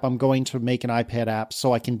crap, I'm going to make an iPad app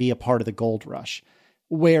so I can be a part of the gold rush.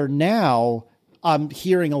 Where now I'm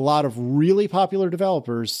hearing a lot of really popular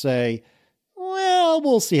developers say, well,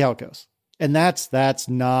 we'll see how it goes. And that's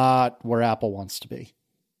not where Apple wants to be.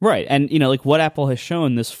 Right. And, like what Apple has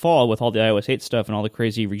shown this fall with all the iOS 8 stuff and all the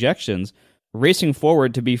crazy rejections, racing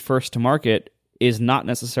forward to be first to market is not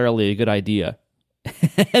necessarily a good idea.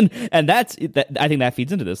 and I think that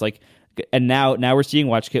feeds into this. Like, and now we're seeing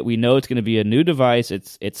WatchKit. We know it's going to be a new device.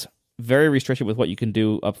 It's very restricted with what you can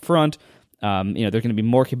do up front. There's going to be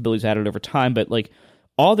more capabilities added over time, but like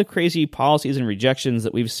all the crazy policies and rejections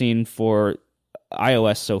that we've seen for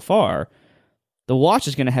iOS so far, the watch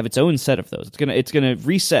is going to have its own set of those. It's going to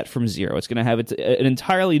reset from zero. It's going to have an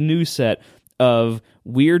entirely new set of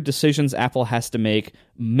weird decisions Apple has to make,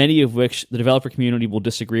 many of which the developer community will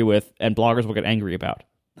disagree with and bloggers will get angry about.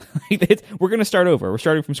 We're going to start over. We're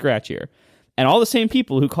starting from scratch here. And all the same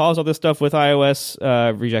people who caused all this stuff with iOS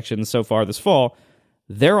rejections so far this fall,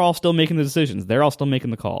 they're all still making the decisions. They're all still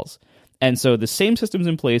making the calls. And so the same system's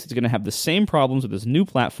in place. It's going to have the same problems with this new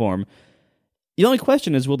platform. The only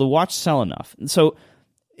question is, will the watch sell enough? And so,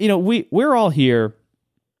 we're all here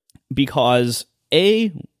because,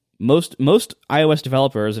 most iOS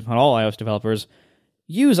developers, if not all iOS developers,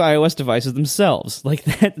 use iOS devices themselves. Like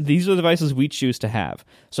that, these are the devices we choose to have.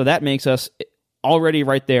 So that makes us already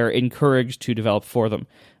right there encouraged to develop for them.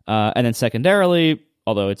 And then secondarily,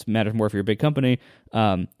 although it matters more if you're a big company,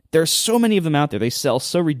 there's so many of them out there. They sell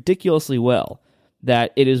so ridiculously well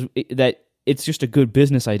that it's just a good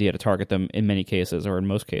business idea to target them in many cases, or in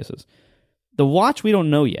most cases. The watch, we don't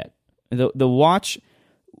know yet. The watch,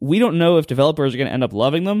 we don't know if developers are going to end up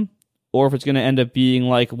loving them, or if it's going to end up being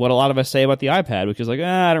like what a lot of us say about the iPad, which is like,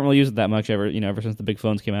 I don't really use it that much ever since the big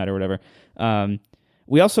phones came out or whatever.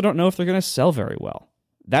 We also don't know if they're going to sell very well.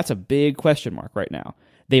 That's a big question mark right now.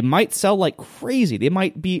 They might sell like crazy. They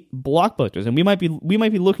might be blockbusters, and we might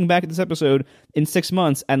be looking back at this episode in 6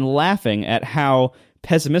 months and laughing at how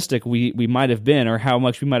pessimistic we might have been, or how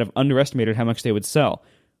much we might have underestimated how much they would sell.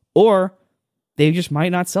 Or they just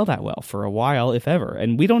might not sell that well for a while, if ever,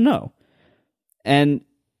 and we don't know. And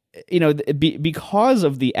because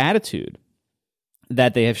of the attitude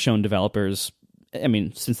that they have shown developers, I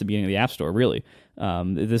mean, since the beginning of the App Store, really,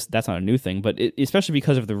 that's not a new thing, but especially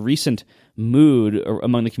because of the recent mood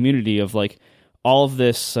among the community of like all of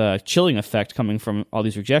this chilling effect coming from all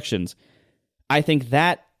these rejections, I think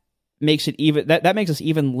that makes it even that makes us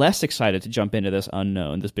even less excited to jump into this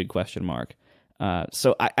unknown, this big question mark.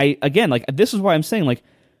 So I again, like, this is why I'm saying, like,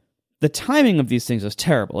 the timing of these things is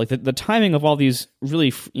terrible. Like the timing of all these really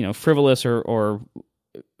frivolous or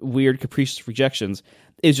weird capricious rejections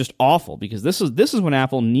is just awful, because this is when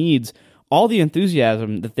Apple needs all the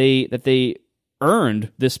enthusiasm that they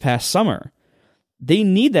earned this past summer. They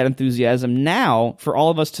need that enthusiasm now for all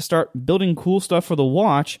of us to start building cool stuff for the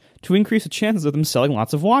watch to increase the chances of them selling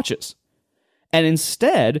lots of watches. And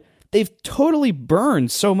instead, they've totally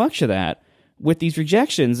burned so much of that with these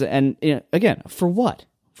rejections. And again, for what?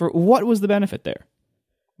 For what was the benefit there?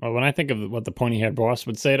 Well, when I think of what the pointy-haired boss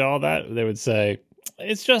would say to all that, they would say,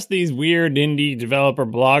 it's just these weird indie developer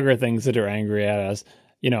blogger things that are angry at us.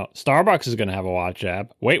 Starbucks is going to have a watch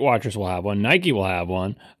app. Weight Watchers will have one. Nike will have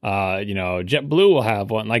one. JetBlue will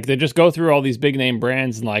have one. Like, they just go through all these big name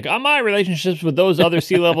brands and like, my relationships with those other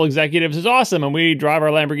C-level executives is awesome. And we drive our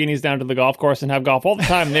Lamborghinis down to the golf course and have golf all the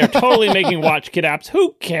time. And they're totally making watch kit apps.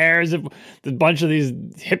 Who cares if a bunch of these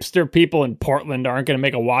hipster people in Portland aren't going to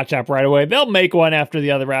make a watch app right away? They'll make one after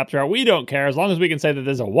the other apps are out. We don't care, as long as we can say that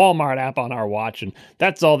there's a Walmart app on our watch, and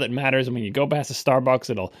that's all that matters. And when you go past a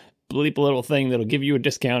Starbucks, it'll bleep a little thing that'll give you a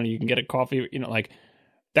discount and you can get a coffee. Like,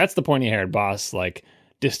 that's the pointy-haired boss, like,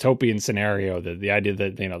 dystopian scenario. The idea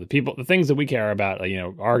that the things that we care about,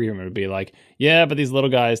 argument would be like, yeah, but these little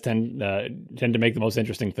guys tend to make the most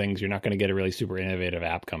interesting things. You're not going to get a really super innovative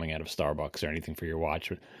app coming out of Starbucks or anything for your watch.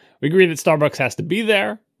 We agree that Starbucks has to be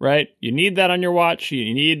there, right? You need that on your watch.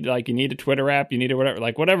 You need a Twitter app. You need a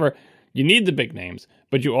whatever. You need the big names,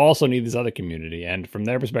 but you also need this other community. And from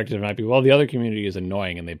their perspective, it might be, well, the other community is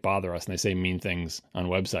annoying and they bother us and they say mean things on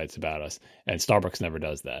websites about us. And Starbucks never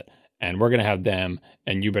does that. And we're going to have them,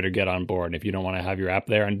 and you better get on board. And if you don't want to have your app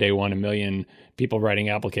there on day one, 1 million people writing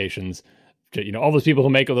applications, all those people who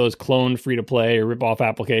make all those clone free-to-play or rip-off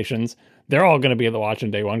applications, they're all going to be at the watch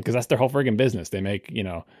on day one, because that's their whole friggin' business. They make,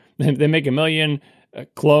 they make 1 million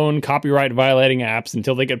clone copyright violating apps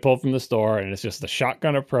until they get pulled from the store, and it's just a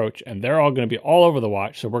shotgun approach, and they're all going to be all over the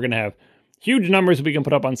watch. So we're going to have huge numbers we can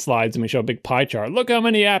put up on slides, and we show a big pie chart. Look how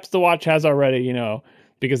many apps the watch has already,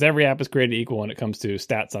 because every app is created equal when it comes to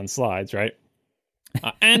stats on slides, right?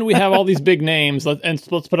 And we have all these big names,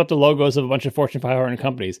 and let's put up the logos of a bunch of Fortune 500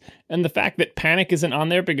 companies. And the fact that Panic isn't on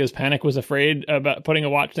there because Panic was afraid about putting a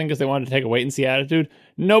watch thing because they wanted to take a wait-and-see attitude,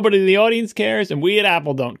 nobody in the audience cares, and we at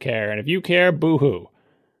Apple don't care. And if you care, boo-hoo.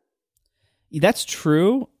 That's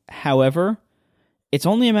true. However, it's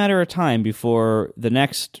only a matter of time before the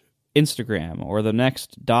next Instagram or the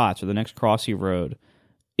next Dots or the next Crossy Road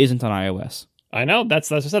isn't on iOS. I know, that's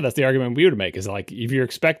what I said. That's the argument we would make, is like, if you're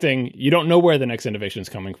expecting, you don't know where the next innovation is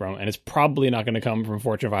coming from, and it's probably not going to come from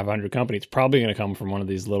Fortune 500 company. It's probably going to come from one of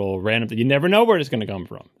these little random, you never know where it's going to come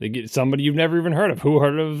from. They get somebody you've never even heard of. Who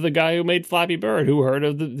heard of the guy who made Flappy Bird? Who heard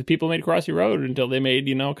of the people who made Crossy Road until they made,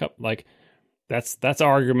 like, that's our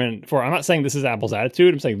argument for. I'm not saying this is Apple's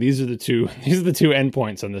attitude. I'm saying these are the two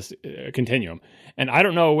endpoints on this continuum. And I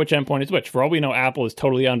don't know which endpoint is which. For all we know, Apple is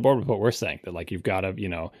totally on board with what we're saying, that like, you've got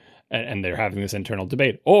to, and they're having this internal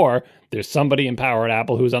debate, or there's somebody in power at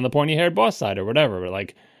Apple who's on the pointy-haired boss side or whatever. But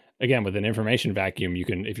like, again, with an information vacuum, you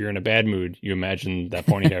can, if you're in a bad mood, you imagine that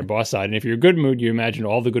pointy-haired boss side, and if you're in a good mood, you imagine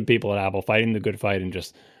all the good people at Apple fighting the good fight and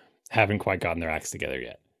just haven't quite gotten their acts together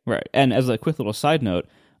yet. Right. And as a quick little side note,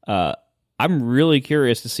 I'm really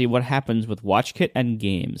curious to see what happens with WatchKit and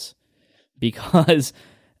games, because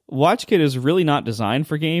WatchKit is really not designed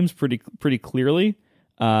for games pretty clearly.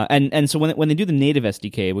 And so when they do the native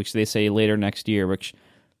SDK, which they say later next year, which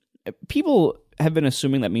people have been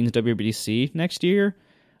assuming that means WWDC next year,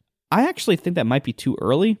 I actually think that might be too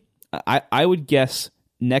early. I would guess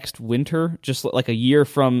next winter, just like a year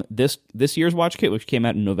from this year's watch kit, which came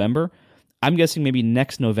out in November. I'm guessing maybe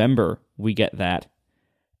next November we get that,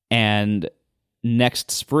 and next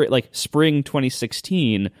spring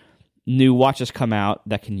 2016, new watches come out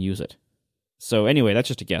that can use it. So anyway, that's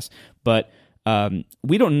just a guess, but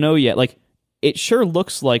we don't know yet. Like, it sure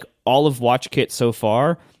looks like all of WatchKit so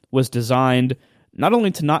far was designed not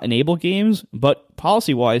only to not enable games, but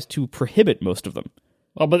policy-wise to prohibit most of them.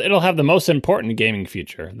 Well, but it'll have the most important gaming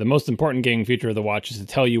feature. The most important gaming feature of the watch is to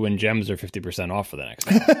tell you when gems are 50% off for the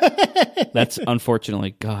next month. That's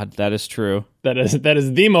unfortunately, God, that is true. That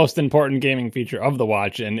is the most important gaming feature of the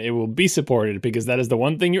watch, and it will be supported because that is the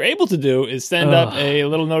one thing you're able to do is send up a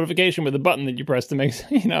little notification with a button that you press to make,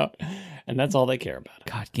 and that's all they care about.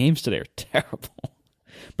 God, games today are terrible.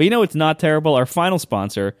 But it's not terrible. Our final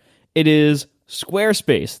sponsor, it is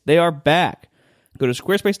Squarespace. They are back. Go to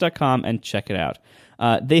squarespace.com and check it out.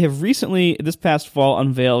 They have recently, this past fall,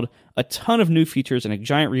 unveiled a ton of new features and a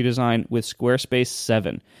giant redesign with Squarespace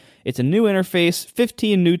 7. It's a new interface,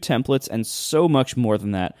 15 new templates, and so much more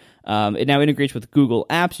than that. It now integrates with Google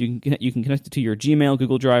Apps. You can connect it to your Gmail,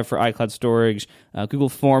 Google Drive for iCloud storage, Google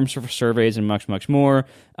Forms for surveys, and much, much more.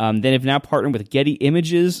 They have now partnered with Getty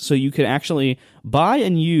Images, so you can actually buy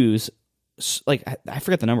and use, like, I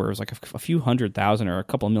forget the number, it was like a few 100,000 or a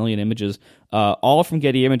couple million images, all from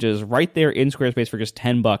Getty Images right there in Squarespace for just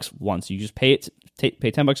 $10 once. You just pay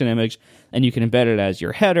 $10 an image, and you can embed it as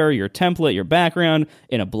your header, your template, your background,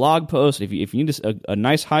 in a blog post. If you need a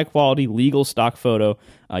nice, high-quality, legal stock photo,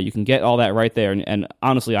 you can get all that right there. And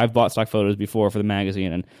honestly, I've bought stock photos before for the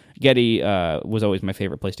magazine, and Getty was always my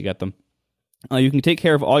favorite place to get them. You can take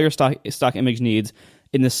care of all your stock image needs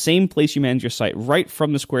in the same place you manage your site, right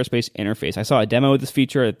from the Squarespace interface. I saw a demo of this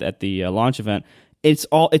feature at the launch event. It's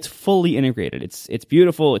fully integrated. It's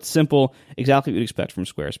beautiful. It's simple. Exactly what you'd expect from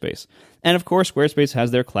Squarespace. And of course, Squarespace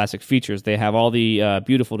has their classic features. They have all the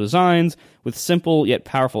beautiful designs with simple yet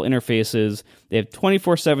powerful interfaces. They have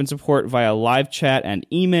 24/7 support via live chat and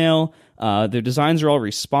email. Their designs are all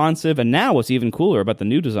responsive. And now, what's even cooler about the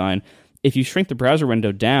new design, if you shrink the browser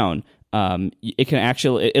window down,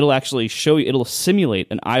 it'll actually show you, it'll simulate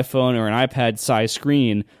an iPhone or an iPad size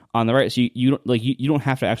screen on the right, so you don't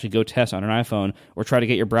have to actually go test on an iPhone or try to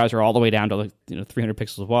get your browser all the way down to 300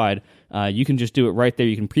 pixels wide. You can just do it right there.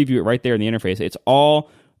 You can preview it right there in the interface. It's all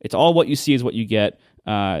what you see is what you get.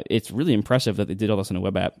 It's really impressive that they did all this in a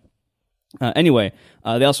web app. Anyway,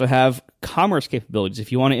 they also have commerce capabilities.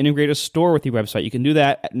 If you want to integrate a store with your website, you can do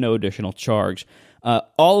that at no additional charge.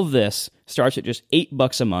 All of this starts at just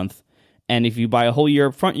 $8 a month. And if you buy a whole year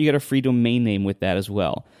up front, you get a free domain name with that as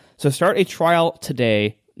well. So start a trial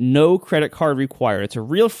today. No credit card required. It's a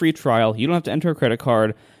real free trial. You don't have to enter a credit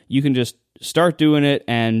card. You can just start doing it,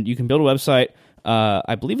 and you can build a website.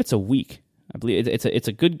 I believe it's a week. I believe it's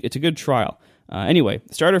a good trial. Anyway,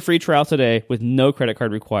 start a free trial today with no credit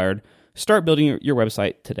card required. Start building your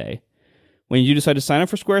website today. When you decide to sign up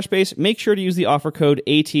for Squarespace, make sure to use the offer code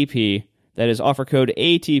ATP. That is offer code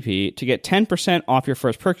ATP to get 10% off your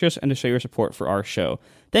first purchase and to show your support for our show.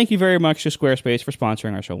 Thank you very much to Squarespace for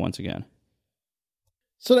sponsoring our show once again.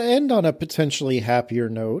 So to end on a potentially happier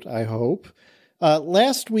note, I hope,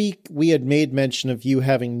 last week we had made mention of you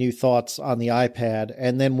having new thoughts on the iPad,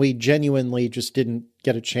 and then we genuinely just didn't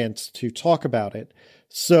get a chance to talk about it.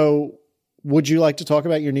 So would you like to talk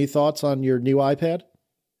about your new thoughts on your new iPad?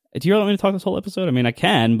 Do you really want me to talk this whole episode? I mean, I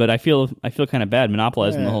can, but I feel kind of bad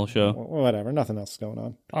monopolizing the whole show. Whatever. Nothing else is going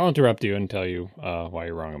on. I'll interrupt you and tell you why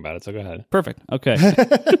you're wrong about it, so go ahead. Perfect. Okay.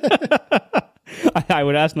 I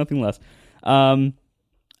would ask nothing less.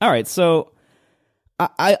 All right, so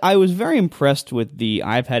I was very impressed with the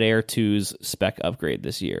iPad Air 2's spec upgrade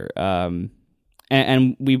this year.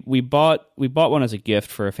 And we bought one as a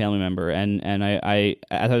gift for a family member, and I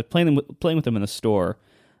as I was playing with them in the store,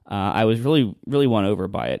 I was really, really won over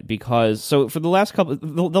by it because, so for the last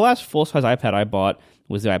full-size iPad I bought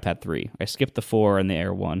was the iPad 3. I skipped the 4 and the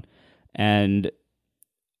Air 1. And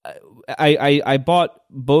I bought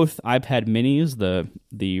both iPad minis,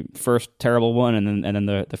 the first terrible one and then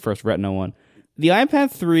the first Retina one. The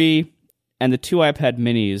iPad 3 and the 2 iPad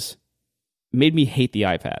minis made me hate the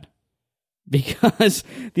iPad because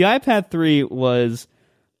the iPad 3 was,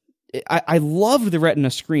 I loved the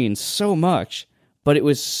Retina screen so much, but it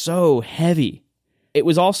was so heavy.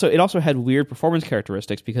 It also had weird performance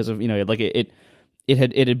characteristics because of, it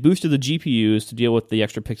had boosted the GPUs to deal with the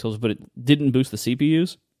extra pixels, but it didn't boost the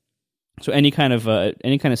CPUs. So any kind of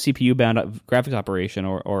CPU bound graphics operation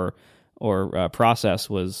or process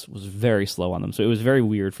was very slow on them. So it was very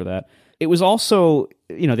weird for that. It was also,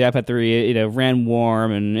 the iPad 3, it ran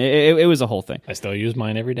warm, and it was a whole thing. I still use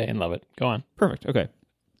mine every day and love it. Go on. Perfect. Okay.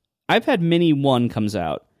 iPad Mini 1 comes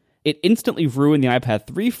out. It instantly ruined the iPad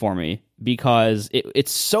 3 for me because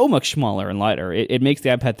it's so much smaller and lighter. It makes the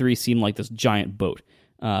iPad 3 seem like this giant boat.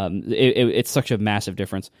 It's such a massive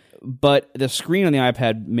difference. But the screen on the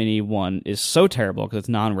iPad Mini 1 is so terrible because it's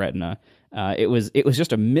non-Retina. It was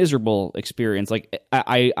just a miserable experience. Like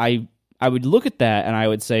I would look at that and I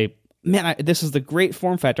would say, man, this is the great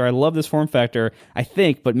form factor. I love this form factor, I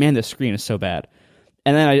think, but man, this screen is so bad.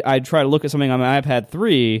 And then I'd try to look at something on my iPad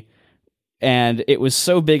 3, and it was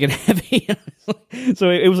so big and heavy. So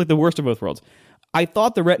it was like the worst of both worlds. I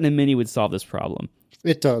thought the Retina Mini would solve this problem.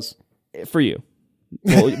 It does. For you.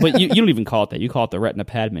 Well, but you don't even call it that. You call it the Retina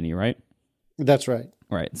Pad Mini, right? That's right.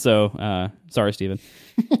 Right. So, sorry, Steven.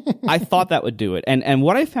 I thought that would do it. And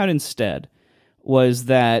what I found instead was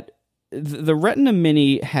that the Retina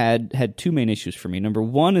Mini had two main issues for me. Number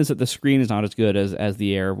one is that the screen is not as good as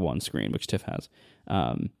the Air 1 screen, which TIFF has.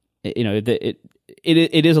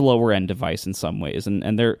 It is a lower end device in some ways,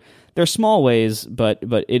 and they're small ways, but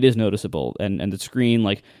it is noticeable. And the screen,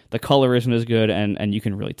 like the color isn't as good, and you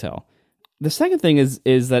can really tell. The second thing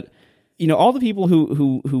is that all the people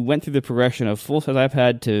who went through the progression of full size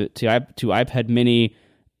iPad to iPad Mini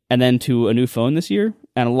and then to a new phone this year,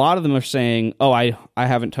 and a lot of them are saying, "Oh, I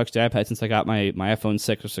haven't touched the iPad since I got my iPhone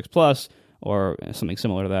 6 or 6 Plus or something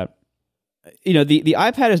similar to that." The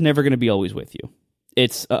iPad is never going to be always with you.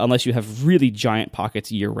 It's unless you have really giant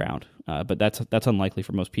pockets year round, but that's unlikely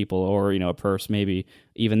for most people. Or a purse maybe.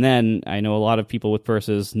 Even then, I know a lot of people with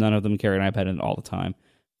purses. None of them carry an iPad in it all the time.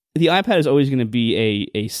 The iPad is always going to be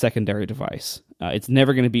a secondary device. It's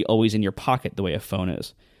never going to be always in your pocket the way a phone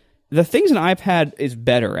is. The things an iPad is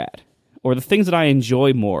better at, or the things that I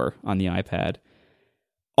enjoy more on the iPad,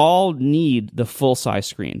 all need the full-size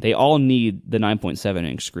screen. They all need the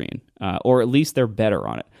 9.7-inch screen, or at least they're better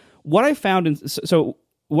on it. What I found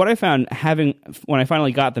having when I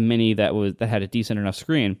finally got the Mini that had a decent enough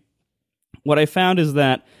screen, what I found is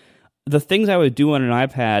that the things I would do on an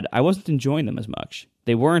iPad, I wasn't enjoying them as much.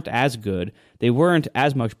 They weren't as good. They weren't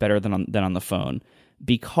as much better than on the phone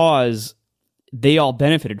because they all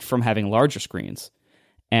benefited from having larger screens.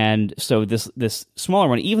 And so this smaller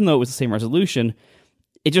one, even though it was the same resolution,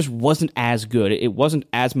 it just wasn't as good. It wasn't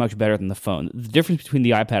as much better than the phone. The difference between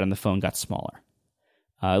the iPad and the phone got smaller.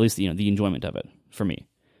 At least the enjoyment of it for me.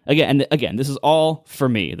 Again, this is all for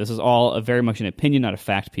me. This is all very much an opinion, not a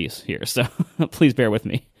fact piece here. So please bear with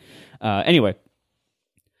me. Anyway,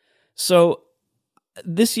 so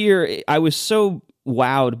this year I was so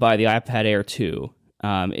wowed by the iPad Air 2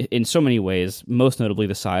 in so many ways, most notably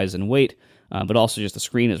the size and weight, but also just the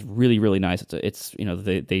screen is really, really nice. It's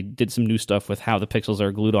they did some new stuff with how the pixels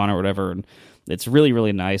are glued on or whatever, and it's really,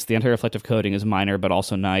 really nice. The anti-reflective coating is minor, but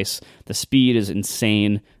also nice. The speed is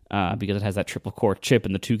insane because it has that triple-core chip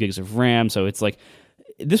and the 2 gigs of RAM, so it's like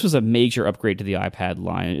this was a major upgrade to the iPad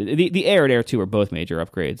line. The Air and Air 2 are both major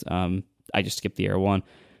upgrades. I just skipped the Air 1.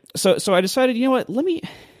 So I decided, you know what, let me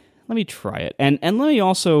try it. And let me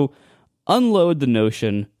also unload the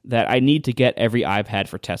notion that I need to get every iPad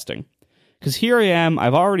for testing. Because here I am,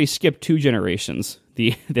 I've already skipped 2 generations,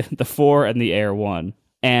 the 4 and the Air 1.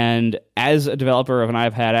 And as a developer of an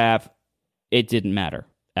iPad app, it didn't matter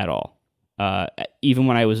at all. Even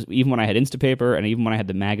when I had Instapaper and even when I had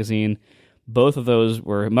the magazine, both of those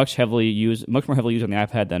were much more heavily used on the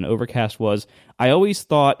iPad than Overcast was. I always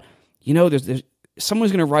thought, there's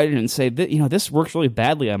someone's going to write in and say that this works really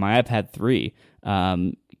badly on my iPad 3.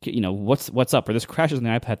 What's up? Or this crashes on the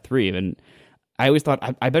iPad 3. And I always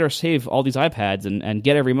thought I better save all these iPads and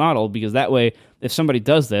get every model, because that way, if somebody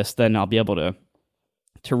does this, then I'll be able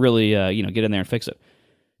to really get in there and fix it.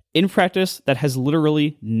 In practice, that has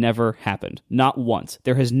literally never happened. Not once.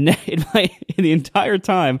 There has in the entire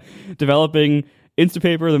time developing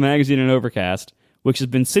Instapaper, the magazine, and Overcast, which has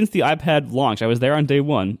been since the iPad launched. I was there on day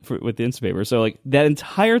 1 with the Instapaper. So that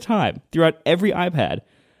entire time, throughout every iPad,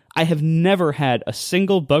 I have never had a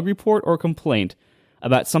single bug report or complaint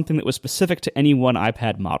about something that was specific to any one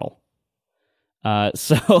iPad model.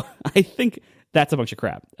 So I think that's a bunch of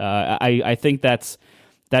crap. I think that's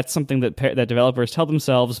something that developers tell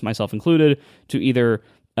themselves, myself included, to either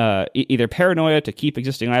paranoia to keep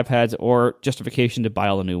existing iPads or justification to buy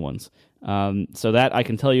all the new ones. So that I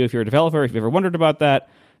can tell you, if you're a developer, if you've ever wondered about that,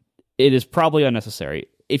 it is probably unnecessary.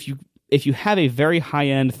 If you have a very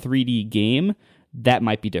high-end 3D game, that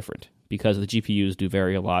might be different because the GPUs do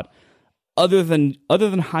vary a lot. other than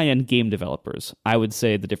high-end game developers, I would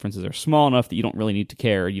say the differences are small enough that you don't really need to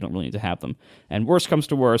care, you don't really need to have them. And worst comes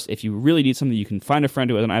to worst, if you really need something, you can find a friend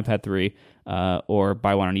who has an iPad 3 or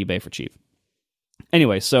buy one on eBay for cheap.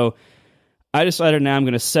 Anyway, so I decided now I'm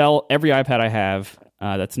going to sell every iPad I have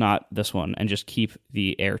that's not this one and just keep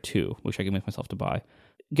the Air 2, which I can make myself to buy.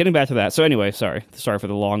 Getting back to that. So anyway, sorry for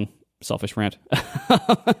the long, selfish rant.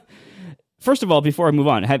 First of all, before I move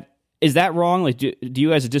on, is that wrong? Like, do you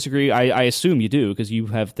guys disagree? I assume you do, because you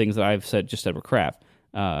have things that I've said were crap.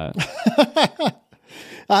 I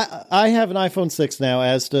have an iPhone 6 now,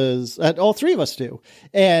 as does all three of us do,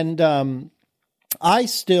 and I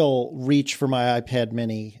still reach for my iPad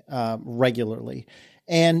Mini regularly.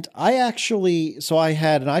 And I had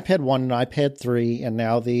an iPad 1, an iPad 3, and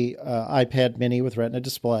now the iPad Mini with Retina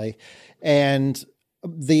display. And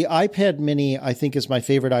the iPad Mini, I think, is my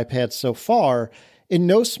favorite iPad so far, in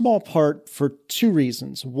no small part for two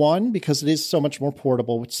reasons. One, because it is so much more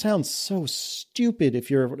portable, which sounds so stupid if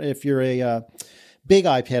you're a big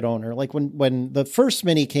iPad owner. Like when the first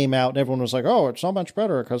Mini came out and everyone was like, oh, it's so much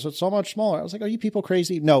better because it's so much smaller. I was like, are you people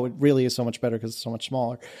crazy? No, it really is so much better because it's so much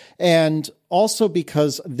smaller. And also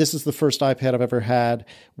because this is the first iPad I've ever had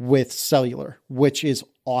with cellular, which is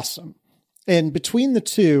awesome. And between the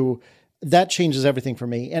two, that changes everything for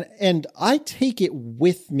me. And I take it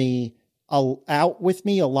with me, out with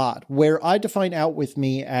me a lot, where I define out with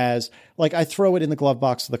me as like I throw it in the glove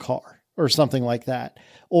box of the car or something like that.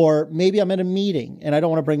 Or maybe I'm at a meeting and I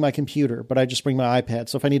don't want to bring my computer, but I just bring my iPad.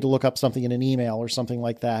 So if I need to look up something in an email or something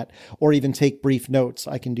like that, or even take brief notes,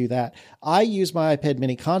 I can do that. I use my iPad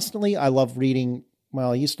Mini constantly. I love reading.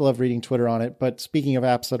 Well, I used to love reading Twitter on it, but speaking of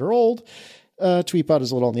apps that are old, Tweetbot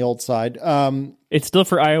is a little on the old side. It's still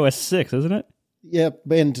for iOS 6, isn't it? Yeah,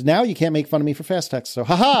 and now you can't make fun of me for fast text, so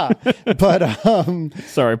haha. But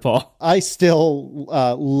sorry, Paul. I still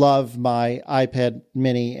love my iPad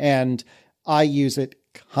Mini, and I use it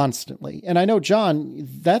constantly. And I know, John,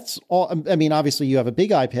 that's all. I mean, obviously you have a big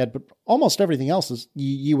iPad, but almost everything else is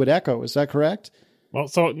you would echo. Is that correct? Well,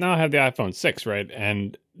 so now I have the iPhone 6, right?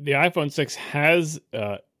 And the iPhone 6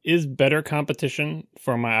 is better competition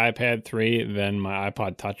for my iPad 3 than my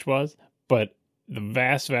iPod Touch was, but the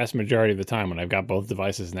vast majority of the time when I've got both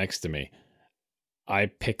devices next to me, I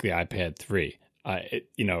pick the iPad 3.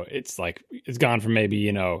 It's like it's gone from maybe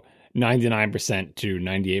 99% to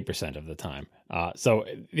 98% of the time. So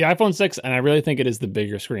the iPhone 6, and I really think it is the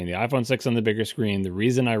bigger screen. The iPhone 6 on the bigger screen. The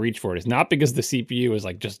reason I reach for it is not because the CPU is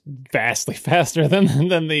like just vastly faster than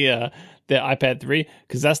the iPad 3,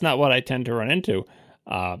 because that's not what I tend to run into.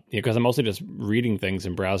 Because I'm mostly just reading things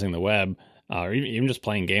and browsing the web. Or even just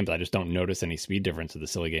playing games. I just don't notice any speed difference of the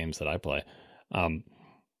silly games that I play.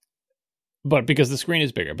 But because the screen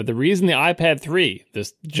is bigger. But the reason the iPad 3,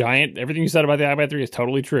 this giant, everything you said about the iPad 3 is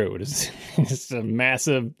totally true. It is it's a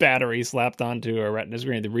massive battery slapped onto a Retina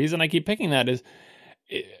screen. The reason I keep picking that is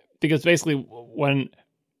because basically when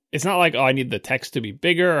it's not like, oh, I need the text to be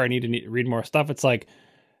bigger or I need to read more stuff. It's like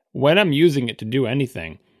when I'm using it to do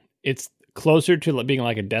anything, it's closer to being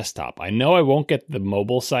like a desktop. I know I won't get the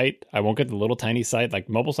mobile site. I won't get the little tiny site. Like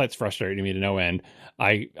mobile sites frustrating me to no end.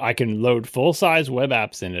 I can load full size web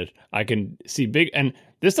apps in it. I can see big, and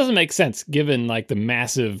this doesn't make sense given like the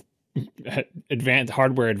massive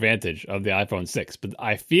hardware advantage of the iPhone 6. But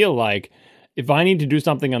I feel like if I need to do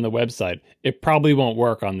something on the website, it probably won't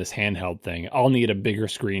work on this handheld thing. I'll need a bigger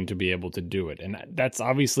screen to be able to do it. And that's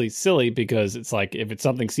obviously silly because it's like if it's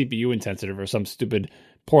something CPU intensive or some stupid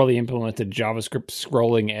poorly implemented JavaScript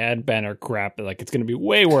scrolling ad banner crap, like it's going to be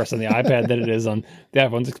way worse on the iPad than it is on the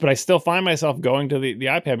iPhone 6. But I still find myself going to the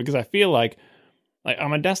iPad because I feel like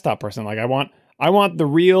I'm a desktop person. Like I want the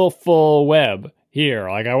real full web here.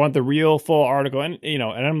 Like I want the real full article. And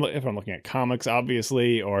if I'm looking at comics,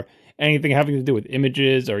 obviously, or anything having to do with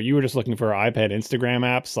images, or you were just looking for iPad Instagram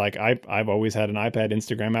apps, like I've always had an iPad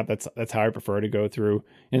Instagram app. That's how I prefer to go through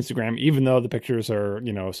Instagram, even though the pictures are,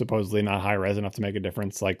 supposedly not high res enough to make a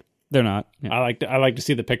difference. Like they're not. Yeah. I like to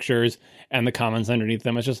see the pictures and the comments underneath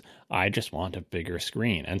them. I just want a bigger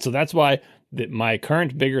screen. And so that's why my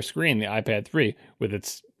current bigger screen, the iPad 3, with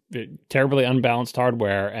its terribly unbalanced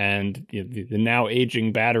hardware and the now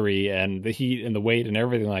aging battery and the heat and the weight and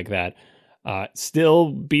everything like that,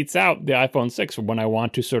 still beats out the iPhone 6 when I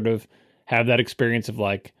want to sort of have that experience of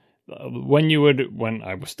like when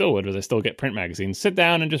I still get print magazines, sit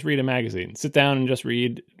down and just read a magazine, sit down and just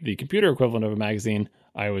read the computer equivalent of a magazine.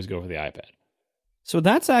 I always go for the iPad. So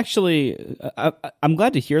that's actually, I'm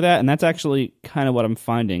glad to hear that. And that's actually kind of what I'm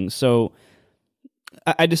finding. So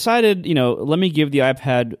I decided, let me give the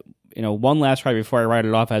iPad, one last try before I write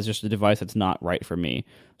it off as just a device that's not right for me.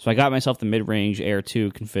 So I got myself the mid-range Air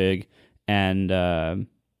 2 config. and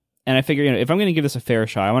I figure, if I'm going to give this a fair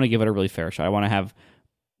shot, I want to give it a really fair shot. I want to have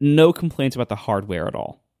no complaints about the hardware at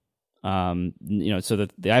all. So the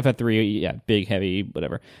iPad 3, big, heavy,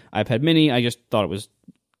 whatever. iPad mini, I just thought it was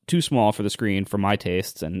too small for the screen for my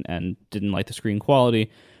tastes and didn't like the screen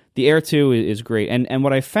quality. The Air 2 is great. And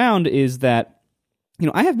what I found is that,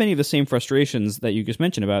 I have many of the same frustrations that you just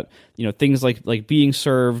mentioned about, things like being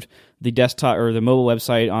served the desktop or the mobile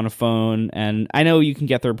website on a phone. And I know you can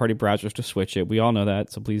get third-party browsers to switch it. We all know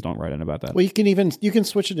that, so please don't write in about that. Well, you can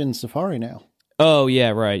switch it in Safari now. Oh, yeah,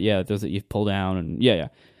 right. Yeah, those that you pull down. And yeah.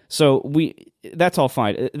 So that's all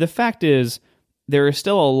fine. The fact is, there is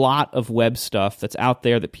still a lot of web stuff that's out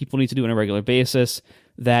there that people need to do on a regular basis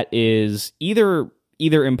that is either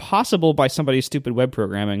impossible by somebody's stupid web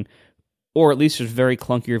programming, or at least just very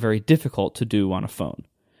clunky or very difficult to do on a phone.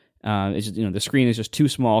 It's just, the screen is just too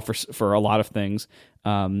small for a lot of things,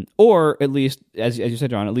 or at least, as you said,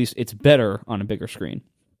 John, at least it's better on a bigger screen.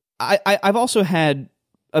 I've also had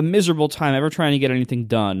a miserable time ever trying to get anything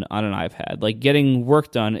done on an iPad, like getting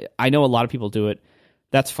work done. I know a lot of people do it.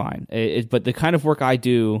 That's fine. But the kind of work I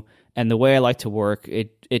do and the way I like to work,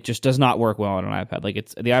 it just does not work well on an iPad.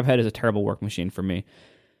 The iPad is a terrible work machine for me.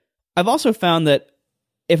 I've also found that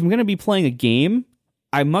if I'm going to be playing a game,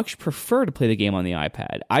 I much prefer to play the game on the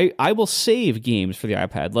iPad. I will save games for the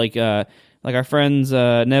iPad, like our friends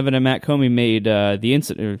Nevin and Matt Comey made the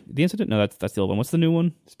incident. No, that's the old one. What's the new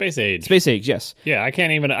one? Space Age. Space Age, yes. Yeah, I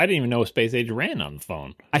didn't even know Space Age ran on the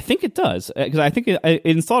phone. I think it does, because I think it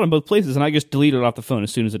installed on both places, and I just deleted it off the phone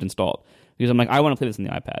as soon as it installed, because I'm like, I want to play this on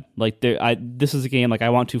the iPad. This is a game, I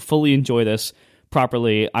want to fully enjoy this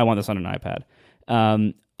properly. I want this on an iPad.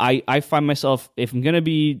 I find myself, if I'm going to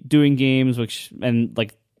be doing games,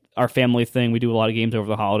 our family thing, we do a lot of games over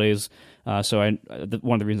the holidays. So one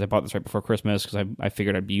of the reasons I bought this right before Christmas, because I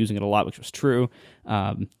figured I'd be using it a lot, which was true.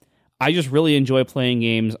 I just really enjoy playing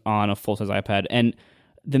games on a full-size iPad. And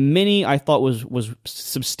the Mini I thought was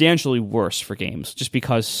substantially worse for games, just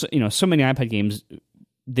because so many iPad games,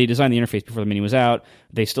 they designed the interface before the Mini was out.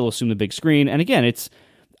 They still assume the big screen, and again,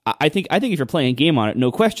 I think if you're playing a game on it,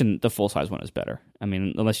 no question, the full-size one is better. I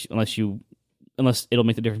mean, unless it'll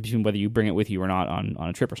make the difference between whether you bring it with you or not on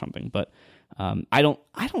a trip or something. But I don't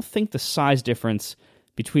think the size difference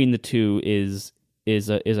between the two is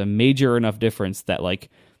a major enough difference that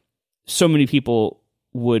so many people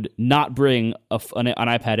would not bring an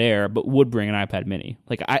iPad Air, but would bring an iPad Mini.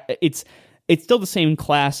 It's still the same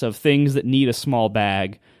class of things that need a small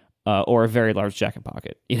bag or a very large jacket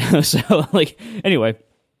pocket. So anyway.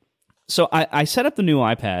 So I set up the new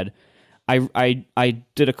iPad. I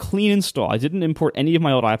did a clean install. I didn't import any of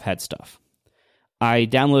my old iPad stuff. I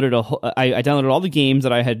downloaded I downloaded all the games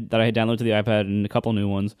that I had downloaded to the iPad and a couple new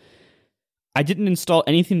ones. I didn't install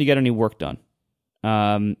anything to get any work done.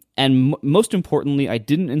 And most importantly, I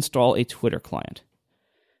didn't install a Twitter client,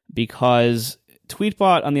 because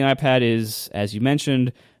Tweetbot on the iPad is, as you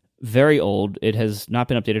mentioned, very old. It has not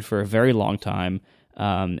been updated for a very long time,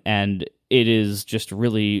 and it is just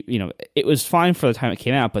really, it was fine for the time it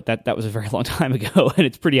came out, but that was a very long time ago, and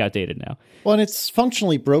it's pretty outdated now. Well, and it's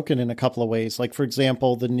functionally broken in a couple of ways. Like, for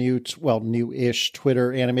example, the new-ish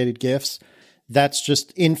Twitter animated GIFs, that's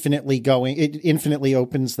just infinitely going. It infinitely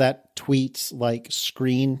opens that tweet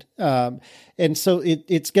screen. And so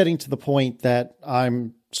it's getting to the point that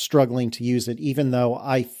I'm struggling to use it, even though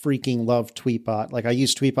I freaking love Tweetbot. I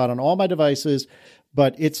use Tweetbot on all my devices,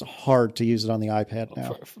 but it's hard to use it on the iPad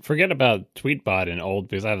now. Forget about Tweetbot and old,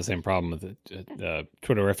 because I have the same problem with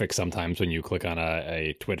Twitterific sometimes. When you click on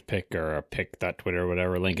a twit pic or a pic.twitter or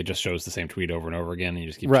whatever link, it just shows the same tweet over and over again, and you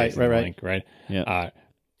just keep chasing the link, right? Yeah.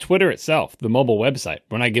 Twitter itself, the mobile website,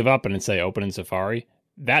 when I give up and say open in Safari,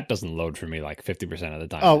 that doesn't load for me 50% of the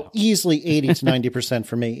time. Oh, now. Easily 80 to 90%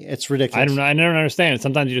 for me. It's ridiculous. I never understand.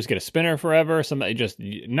 Sometimes you just get a spinner forever. Somebody just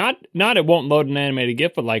not it won't load an animated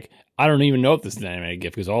GIF, but I don't even know if this is an animated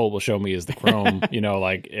GIF, because all it will show me is the Chrome,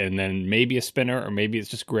 and then maybe a spinner, or maybe it's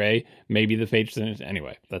just gray, maybe the page.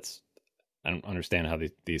 Anyway, I don't understand how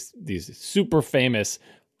these super famous,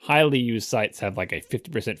 highly used sites have a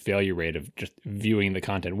 50% failure rate of just viewing the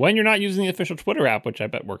content when you're not using the official Twitter app, which I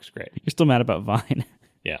bet works great. You're still mad about Vine.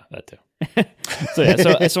 Yeah, that too.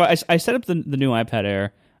 So I set up the new iPad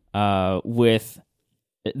Air with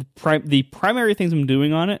the primary things I'm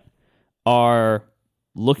doing on it are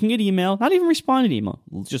looking at email, not even responding to email,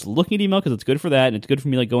 just looking at email, because it's good for that, and it's good for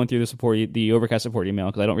me going through the Overcast support email,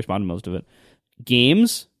 because I don't respond to most of it.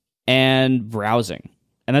 Games and browsing.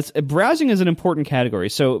 And browsing is an important category.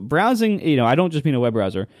 So browsing, I don't just mean a web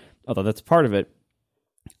browser, although that's part of it.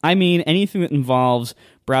 I mean anything that involves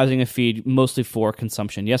browsing a feed mostly for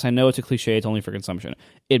consumption. Yes, I know it's a cliche, it's only for consumption.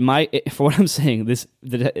 For what I'm saying, this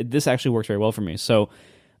actually works very well for me. So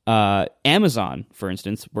Amazon, for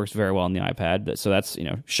instance, works very well on the iPad. So that's,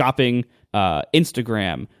 shopping,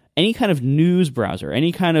 Instagram, any kind of news browser,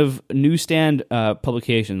 any kind of newsstand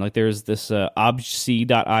publication. Like there's this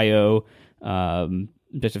obc.io,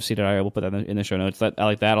 bit.io, we'll put that in the show notes. I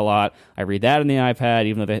like that a lot. I read that on the iPad,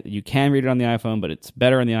 even though you can read it on the iPhone, but it's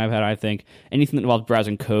better on the iPad, I think. Anything that involves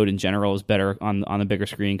browsing code in general is better on the bigger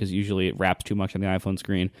screen because usually it wraps too much on the iPhone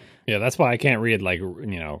screen. Yeah, that's why I can't read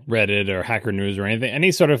Reddit or Hacker News or anything.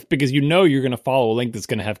 Any sort of, because you're going to follow a link that's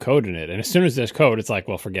going to have code in it. And as soon as there's code, it's like,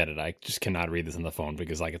 well, forget it. I just cannot read this on the phone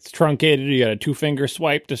because it's truncated. You got a 2-finger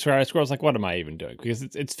swipe to try to scroll. It's like, what am I even doing? Because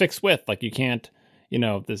it's fixed width. You can't,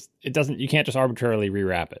 you can't just arbitrarily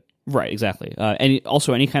rewrap it. Right, exactly. And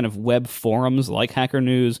also any kind of web forums like Hacker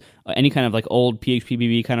News, any kind of old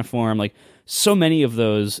PHPBB kind of forum, so many of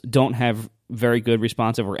those don't have very good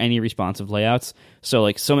responsive or any responsive layouts.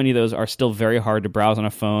 So so many of those are still very hard to browse on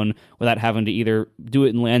a phone without having to either do it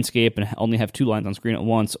in landscape and only have 2 lines on screen at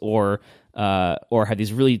once, or have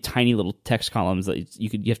these really tiny little text columns that you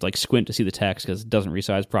have to squint to see the text because it doesn't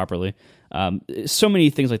resize properly. So many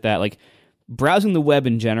things like that. Browsing the web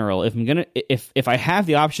in general, if I have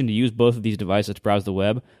the option to use both of these devices to browse the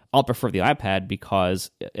web, I'll prefer the iPad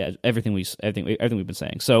because everything we've been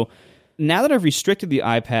saying. So now that I've restricted the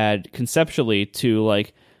iPad conceptually to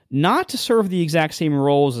not to serve the exact same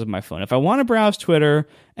roles as my phone, if I want to browse Twitter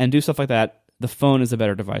and do stuff like that, the phone is a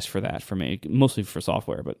better device for that for me, mostly for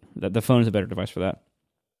software, but the phone is a better device for that.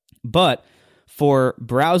 But for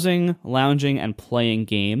browsing, lounging, and playing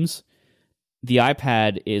games, the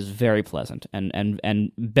iPad is very pleasant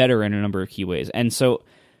and better in a number of key ways. And so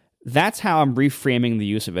that's how I'm reframing the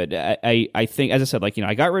use of it. I think, as I said,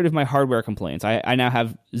 I got rid of my hardware complaints. I now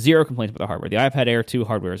have 0 complaints about the hardware. The iPad Air 2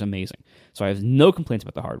 hardware is amazing. So I have no complaints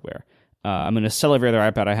about the hardware. I'm going to sell every other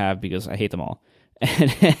iPad I have because I hate them all.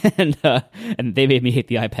 And they made me hate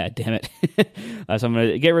the iPad, damn it. So I'm going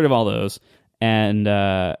to get rid of all those and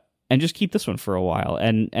just keep this one for a while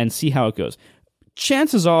and see how it goes.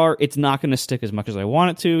 Chances are it's not going to stick as much as I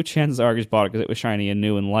want it to. Chances are I just bought it because it was shiny and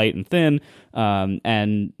new and light and thin.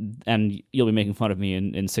 And you'll be making fun of me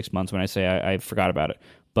in 6 months when I say I forgot about it.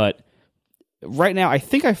 But right now, I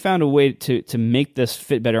think I found a way to make this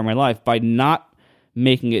fit better in my life by not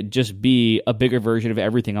making it just be a bigger version of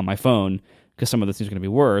everything on my phone, because some of this is going to be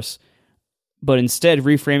worse. But instead,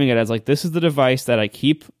 reframing it as this is the device that I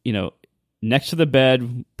keep, next to the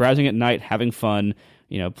bed, browsing at night, having fun,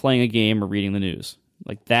 playing a game or reading the news.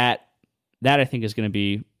 That I think is going to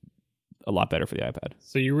be a lot better for the iPad.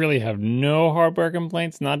 So you really have no hardware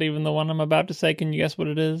complaints, not even the one I'm about to say. Can you guess what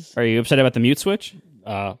it is? Are you upset about the mute switch?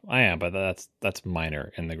 I am, but that's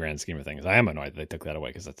minor in the grand scheme of things. I am annoyed that they took that away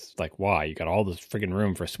because that's why? You got all this freaking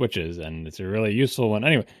room for switches, and it's a really useful one.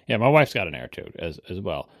 Anyway, yeah, my wife's got an Air 2 as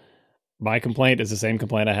well. My complaint is the same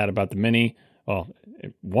complaint I had about the Mini. Well,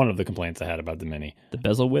 one of the complaints I had about the Mini. The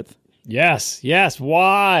bezel width? Yes.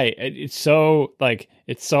 Why? It's so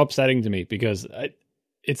it's so upsetting to me because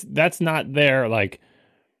that's not there.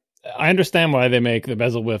 I understand why they make the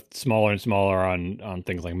bezel width smaller and smaller on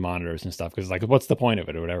things like monitors and stuff because what's the point of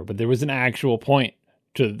it or whatever. But there was an actual point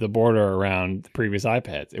to the border around the previous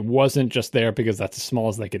iPads. It wasn't just there because that's as small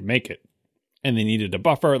as they could make it, and they needed a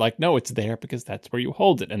buffer. No, it's there because that's where you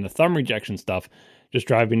hold it. And the thumb rejection stuff just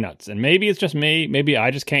drive me nuts. And maybe it's just me. Maybe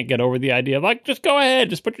I just can't get over the idea of just go ahead,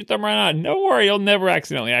 just put your thumb right on. No worry, you'll never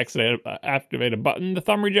accidentally activate a button. The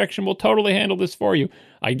thumb rejection will totally handle this for you.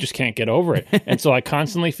 I just can't get over it. And so I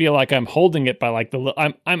constantly feel like I'm holding it by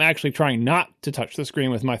I'm actually trying not to touch the screen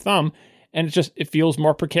with my thumb. And it feels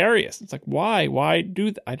more precarious. It's why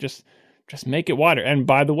do that? I just make it wider. And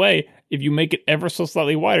by the way, if you make it ever so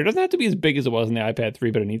slightly wider, it doesn't have to be as big as it was in the iPad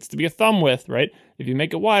 3, but it needs to be a thumb width, right? If you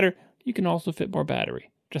make it wider, you can also fit more battery.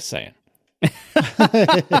 Just saying. Do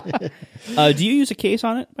you use a case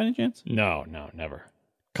on it by any chance? No, never.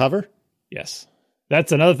 Cover? Yes.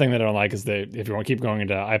 That's another thing that I don't like is if you want to keep going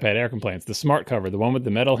into iPad Air complaints, the smart cover, the one with the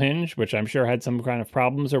metal hinge, which I'm sure had some kind of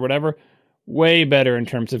problems or whatever, way better in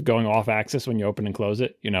terms of going off axis when you open and close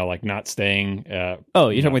it, not staying. You're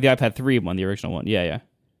talking about the iPad 3 one, the original one. Yeah.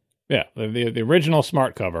 Yeah, the original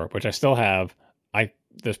smart cover, which I still have,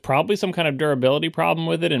 there's probably some kind of durability problem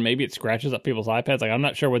with it, and maybe it scratches up people's iPads. I'm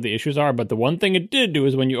not sure what the issues are, but the one thing it did do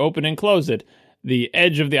is when you open and close it, the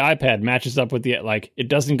edge of the iPad matches up with it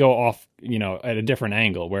doesn't go off, at a different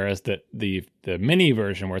angle, whereas the mini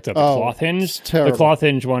version where it's got the cloth hinge, the cloth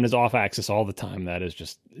hinge one is off axis all the time. That is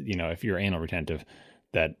just, if you're anal retentive,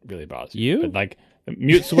 that really bothers you. But the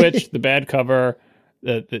mute switch, the bad cover,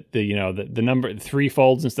 the number 3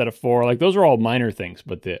 folds instead of 4, like those are all minor things,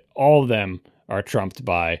 but all of them are trumped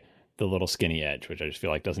by the little skinny edge, which I just feel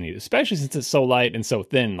like doesn't need, especially since it's so light and so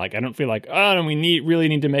thin. Like I don't feel like, oh, we really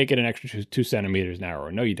need to make it an extra 2 centimeters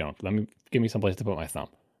narrower. No, you don't. Give me someplace to put my thumb.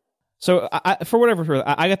 So for whatever,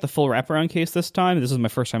 I got the full wraparound case this time. This is my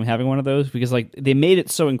first time having one of those because like they made it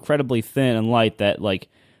so incredibly thin and light that like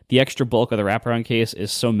the extra bulk of the wraparound case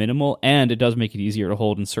is so minimal, and it does make it easier to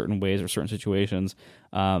hold in certain ways or certain situations.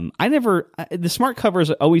 The smart covers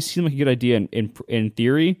always seem like a good idea in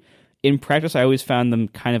theory. In practice, I always found them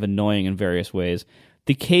kind of annoying in various ways.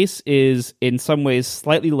 The case is in some ways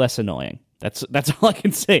slightly less annoying. That's all I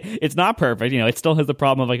can say. It's not perfect. It still has the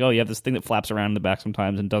problem of like, oh, you have this thing that flaps around in the back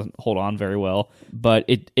sometimes and doesn't hold on very well. But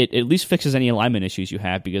it at least fixes any alignment issues you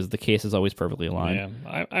have because the case is always perfectly aligned.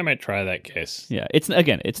 Yeah, I might try that case. Yeah, it's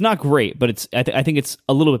not great, but I think it's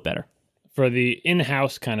a little bit better. For the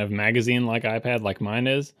in-house kind of magazine-like iPad like mine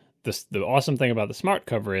is, the awesome thing about the smart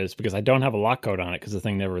cover is because I don't have a lock code on it because the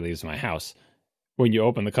thing never leaves my house. When you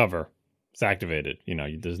open the cover, it's activated.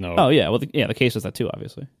 There's no. Oh yeah, well the case does that too,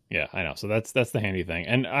 obviously. Yeah, I know. So that's the handy thing.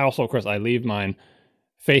 And I also, of course, I leave mine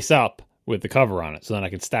face up with the cover on it, so then I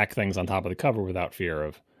can stack things on top of the cover without fear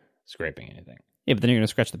of scraping anything. Yeah, but then you're gonna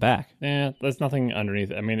scratch the back. Yeah, there's nothing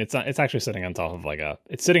underneath. I mean, it's actually sitting on top of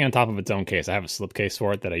it's sitting on top of its own case. I have a slip case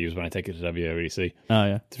for it that I use when I take it to WWDC. Oh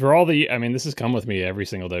yeah. For all this has come with me every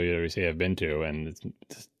single WWDC I've been to, and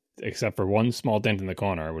it's except for one small dent in the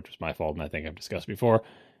corner, which was my fault, and I think I've discussed before.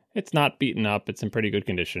 It's not beaten up. It's in pretty good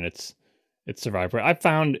condition. It's survived. I've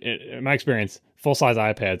found, in my experience, full-size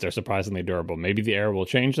iPads are surprisingly durable. Maybe the Air will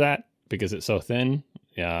change that because it's so thin.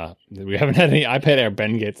 Yeah, we haven't had any iPad Air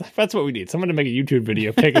bend gates. That's what we need. Someone to make a YouTube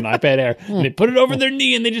video, take an iPad Air, and they put it over their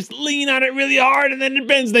knee, and they just lean on it really hard, and then it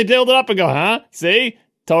bends. They tilt it up and go, huh? See?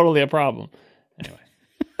 Totally a problem. Anyway.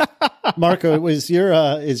 Marco, is your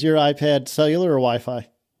iPad cellular or Wi-Fi?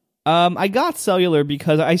 I got cellular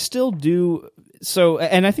because I still do. So,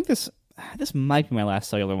 and I think this might be my last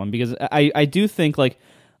cellular one because I do think like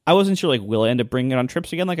I wasn't sure like will I end up bringing it on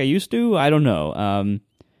trips again like I used to. I don't know.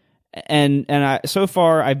 And so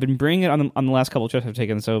far I've been bringing it on the last couple of trips I've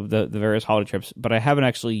taken, so the various holiday trips, but I haven't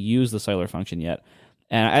actually used the cellular function yet.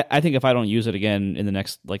 And I think if I don't use it again in the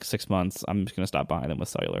next like 6 months, I'm just going to stop buying them with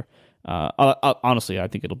cellular. Honestly, I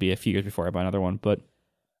think it'll be a few years before I buy another one, but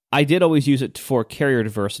I did always use it for carrier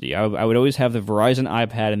diversity. I would always have the Verizon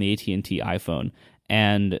iPad and the AT&T iPhone,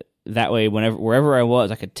 and that way, wherever I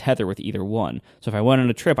was, I could tether with either one. So if I went on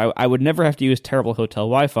a trip, I would never have to use terrible hotel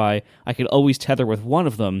Wi-Fi. I could always tether with one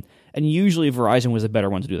of them, and usually Verizon was the better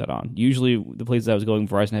one to do that on. Usually the places I was going,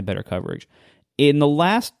 Verizon had better coverage. In the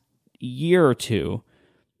last year or two,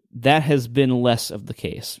 that has been less of the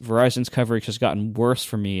case. Verizon's coverage has gotten worse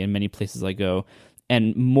for me in many places I go,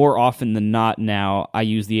 and more often than not now, I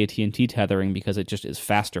use the AT&T tethering because it just is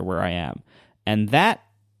faster where I am. And that,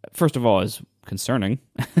 first of all, is concerning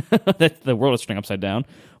that the world is turning upside down,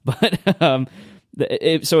 but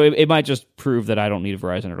it might just prove that I don't need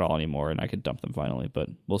Verizon at all anymore, and I could dump them finally. But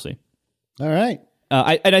we'll see. All right.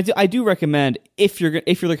 I do recommend if you're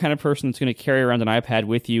the kind of person that's going to carry around an iPad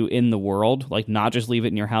with you in the world, like not just leave it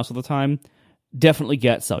in your house all the time, definitely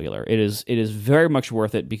get cellular. It is very much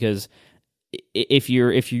worth it because if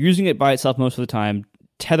you're using it by itself most of the time,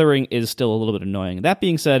 tethering is still a little bit annoying. That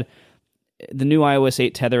being said, the new iOS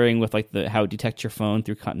 8 tethering with like how it detects your phone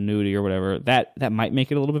through continuity or whatever, that might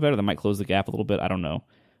make it a little bit better. That might close the gap a little bit. I don't know.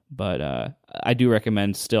 But I do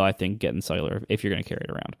recommend still, I think, getting cellular if you're going to carry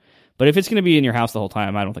it around. But if it's going to be in your house the whole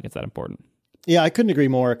time, I don't think it's that important. Yeah, I couldn't agree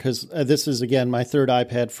more because this is, again, my third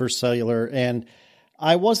iPad for cellular. And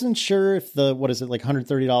I wasn't sure if the,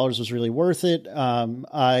 $130 was really worth it.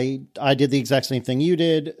 I did the exact same thing you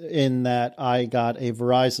did in that I got a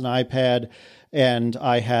Verizon iPad and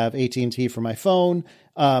I have AT&T for my phone.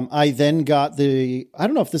 I then got I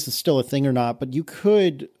don't know if this is still a thing or not, but you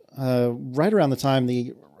could, right around the time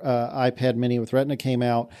the iPad mini with Retina came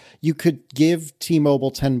out, you could give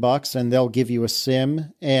T-Mobile $10 and they'll give you a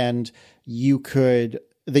SIM, and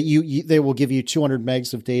they will give you 200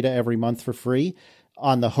 megs of data every month for free,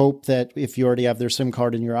 on the hope that if you already have their SIM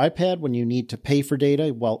card in your iPad, when you need to pay for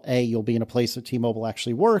data, well, A, you'll be in a place that T-Mobile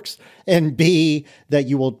actually works, and B, that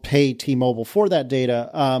you will pay T-Mobile for that data.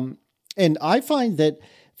 And I find that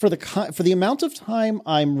for the amount of time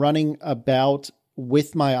I'm running about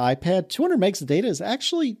with my iPad, 200 megs of data is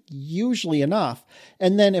actually usually enough.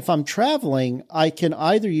 And then if I'm traveling, I can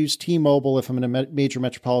either use T-Mobile if I'm in a major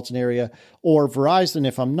metropolitan area, or Verizon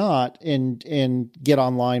if I'm not, and get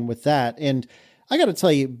online with that. And I got to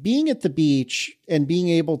tell you, being at the beach and being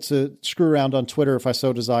able to screw around on Twitter if I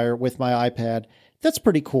so desire with my iPad That's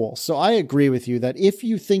pretty cool. So I agree with you that if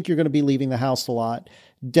you think you're going to be leaving the house a lot,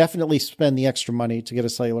 definitely spend the extra money to get a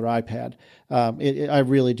cellular iPad. I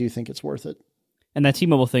really do think it's worth it. And that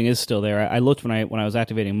T-Mobile thing is still there. I looked when I was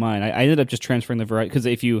activating mine. I ended up just transferring the Verizon, because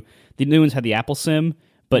the new ones had the Apple SIM,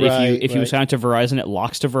 but if you sign up to Verizon, it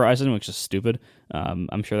locks to Verizon, which is stupid.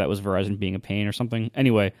 I'm sure that was Verizon being a pain or something.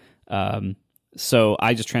 Anyway, so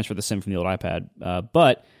I just transferred the SIM from the old iPad.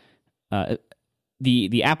 But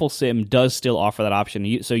the Apple SIM does still offer that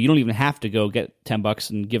option, so you don't even have to go get $10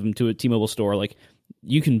 and give them to a T-Mobile store. Like,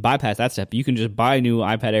 you can bypass that step. You can just buy a new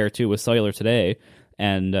iPad Air 2 with cellular today,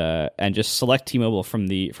 and just select T-Mobile from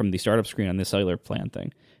the startup screen on the cellular plan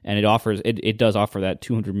thing, and it does offer that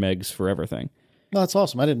 200 megs for everything. No, that's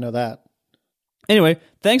awesome. I didn't know that. Anyway,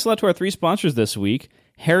 thanks a lot to our 3 sponsors this week: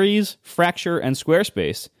 Harry's, Fracture, and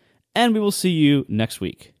Squarespace. And we will see you next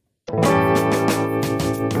week.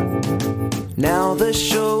 Now the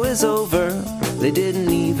show is over. They didn't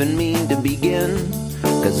even mean to begin,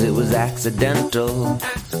 'cause it was accidental.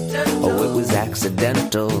 Oh, it was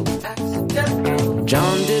accidental.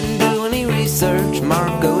 John didn't do any research.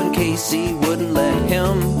 Marco and Casey wouldn't let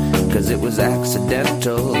him, 'cause it was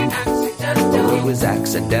accidental. Oh, it was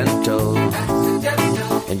accidental.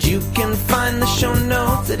 And you can find the show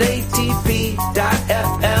notes at atp.fm.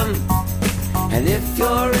 And if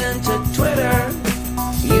you're into Twitter,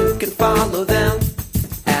 you can follow them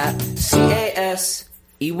at CASEYLISS.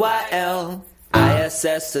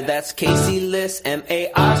 So that's Casey Liss,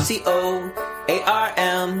 MARCOARMENT,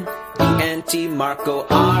 Marco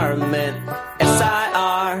Arment,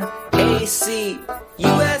 SIRAC,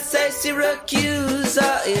 USA Syracuse.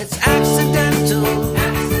 It's accidental.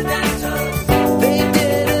 They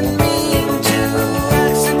didn't mean to.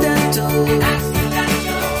 Accidental.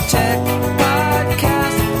 Tech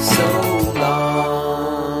podcast so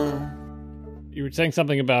long. You were saying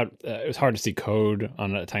something about it was hard to see code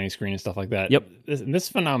on a tiny screen and stuff like that. Yep. This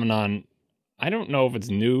phenomenon, I don't know if it's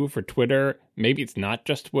new for Twitter. Maybe it's not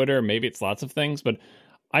just Twitter. Maybe it's lots of things. But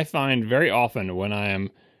I find very often when I am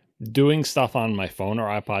doing stuff on my phone or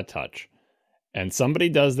iPod Touch, and somebody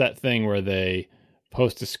does that thing where they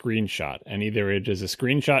post a screenshot, and either it is a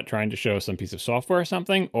screenshot trying to show some piece of software or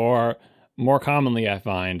something, or more commonly I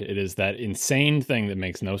find it is that insane thing that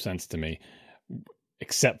makes no sense to me,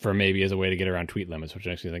 except for maybe as a way to get around tweet limits, which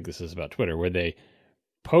I actually think this is about Twitter, where they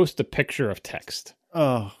post a picture of text.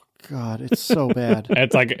 Oh God, it's so bad.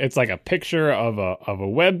 It's like a picture of a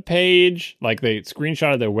web page, like they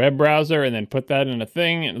screenshotted their web browser and then put that in a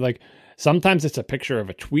thing. And like sometimes it's a picture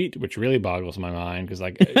of a tweet, which really boggles my mind, because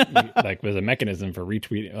like there's a mechanism for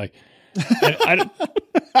retweeting. Like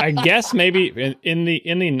I guess maybe in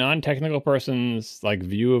the non-technical person's like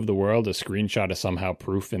view of the world, a screenshot is somehow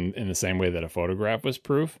proof in the same way that a photograph was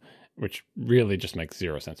proof, which really just makes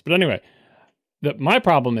zero sense. But anyway, my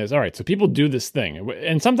problem is, all right, so people do this thing,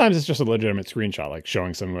 and sometimes it's just a legitimate screenshot, like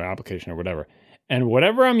showing some application or whatever. And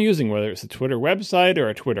whatever I'm using, whether it's a Twitter website or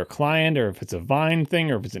a Twitter client, or if it's a Vine thing,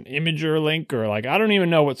 or if it's an Imager link, or like, I don't even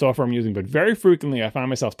know what software I'm using, but very frequently I find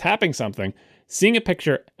myself tapping something, seeing a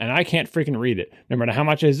picture, and I can't freaking read it, no matter how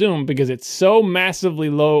much I zoom, because it's so massively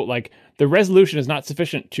low. Like, the resolution is not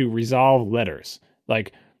sufficient to resolve letters.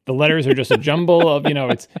 Like, the letters are just a jumble of,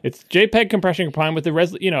 it's JPEG compression combined with the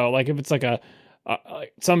like if it's like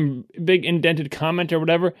some big indented comment or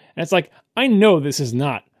whatever, and it's like, I know this is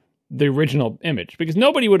not the original image, because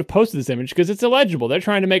nobody would have posted this image because it's illegible. They're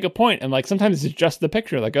trying to make a point, and like sometimes it's just the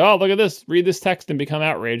picture, like, oh, look at this, read this text and become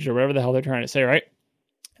outraged, or whatever the hell they're trying to say, right?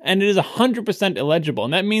 And it is 100% illegible,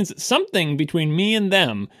 and that means that something between me and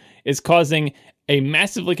them is causing a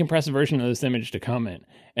massively compressed version of this image to come in,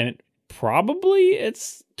 and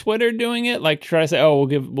it's Twitter doing it, like try to say, oh,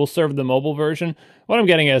 we'll serve the mobile version. What I'm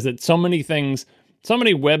getting at is that so many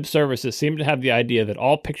web services seem to have the idea that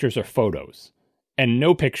all pictures are photos and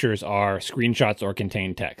no pictures are screenshots or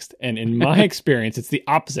contain text. And in my experience, it's the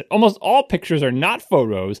opposite. Almost all pictures are not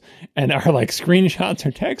photos and are like screenshots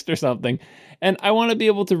or text or something. And I want to be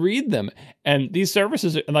able to read them. And these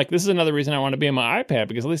services, like, this is another reason I want to be on my iPad,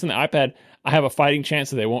 because at least on the iPad, I have a fighting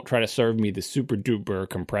chance that they won't try to serve me the super duper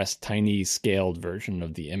compressed, tiny scaled version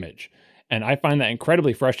of the image. And I find that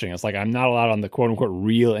incredibly frustrating. It's like I'm not allowed on the quote unquote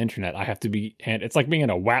real internet. I have to be it's like being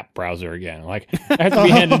in a WAP browser again. Like, I have to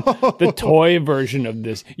be handed the toy version of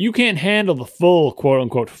this. You can't handle the full quote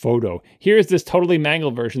unquote photo. Here's this totally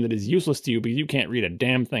mangled version that is useless to you because you can't read a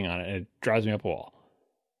damn thing on it. It drives me up a wall.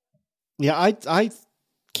 Yeah, I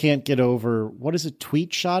can't get over, what is it,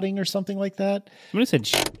 tweet shotting or something like that? Somebody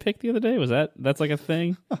said pick the other day. That's like a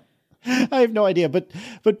thing? I have no idea, but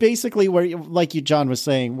basically, like John was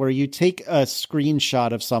saying, where you take a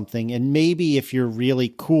screenshot of something, and maybe if you're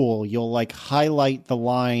really cool, you'll like highlight the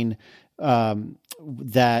line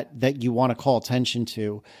that you want to call attention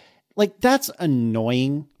to. Like, that's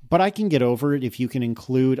annoying, but I can get over it if you can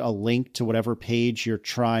include a link to whatever page you're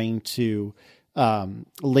trying to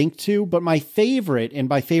link to. But my favorite, and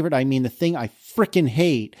by favorite I mean the thing I freaking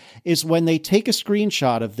hate, is when they take a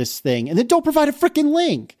screenshot of this thing and then don't provide a freaking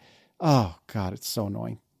link. Oh God, it's so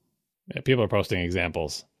annoying. Yeah, people are posting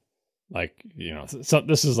examples. Like, you know, so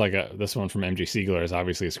this is like this one from MG Siegler is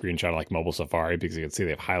obviously a screenshot of like mobile Safari because you can see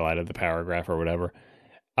they've highlighted the paragraph or whatever.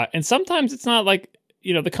 And sometimes it's not like,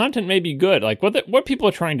 you know, the content may be good. Like what people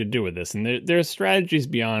are trying to do with this. And there's strategies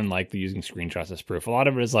beyond like the using screenshots as proof. A lot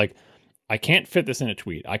of it is like, I can't fit this in a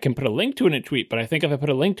tweet. I can put a link to it in a tweet, but I think if I put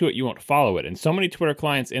a link to it, you won't follow it. And so many Twitter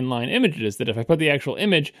clients inline images that if I put the actual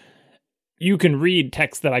image, you can read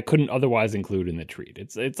text that I couldn't otherwise include in the tweet.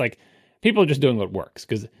 It's like people are just doing what works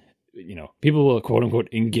because, you know, people will quote unquote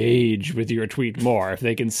engage with your tweet more if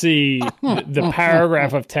they can see the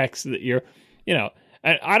paragraph of text that you're, you know.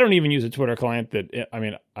 I don't even use a Twitter client that, I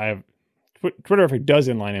mean, I have Twitter if it does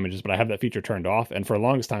inline images, but I have that feature turned off. And for the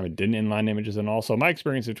longest time, it didn't inline images and all. So my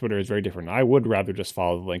experience with Twitter is very different. I would rather just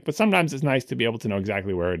follow the link, but sometimes it's nice to be able to know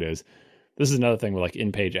exactly where it is. This is another thing with like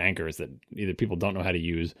in-page anchors that either people don't know how to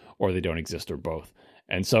use or they don't exist or both.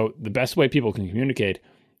 And so the best way people can communicate,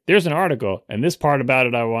 there's an article and this part about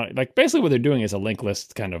it I want, like basically what they're doing is a link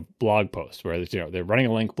list kind of blog post where you know, they're running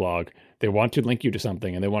a link blog. They want to link you to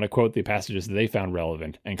something and they want to quote the passages that they found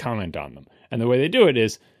relevant and comment on them. And the way they do it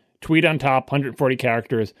is tweet on top, 140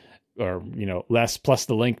 characters or, you know, less plus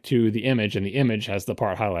the link to the image, and the image has the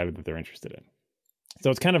part highlighted that they're interested in.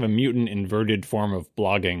 So it's kind of a mutant inverted form of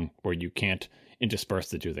blogging where you can't intersperse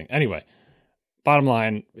the two things. Anyway, bottom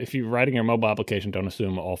line, if you're writing your mobile application, don't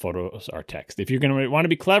assume all photos are text. If you're going to want to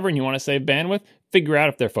be clever and you want to save bandwidth, figure out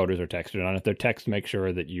if their photos are text or not. If they're text, make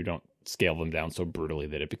sure that you don't scale them down so brutally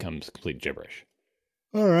that it becomes complete gibberish.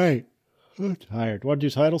 All right. I'm tired. Want to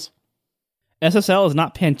do titles? SSL is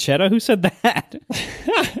not pancetta? Who said that?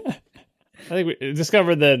 I think we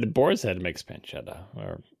discovered that Boar's Head makes pancetta,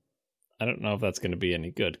 or I don't know if that's going to be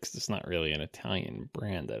any good because it's not really an Italian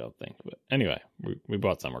brand, I don't think. But anyway, we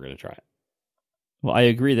bought some. We're going to try it. Well, I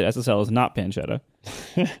agree that SSL is not pancetta.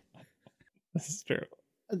 This is true.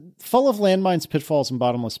 Full of Landmines, Pitfalls, and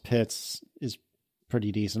Bottomless Pits is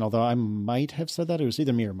pretty decent, although I might have said that. It was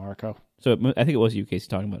either me or Marco. So I think it was you, Casey,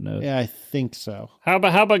 talking about notes. Yeah, I think so. How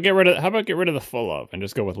about get rid of the full of and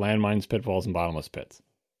just go with Landmines, Pitfalls, and Bottomless Pits?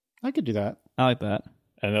 I could do that. I like that.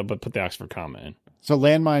 And but put the Oxford comma in. So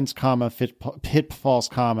Landmines, comma, Pitfalls,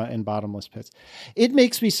 comma, and Bottomless Pits. It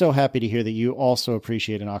makes me so happy to hear that you also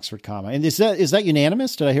appreciate an Oxford comma. And is that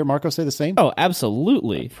unanimous? Did I hear Marco say the same? Oh,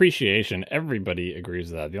 absolutely. Appreciation. Everybody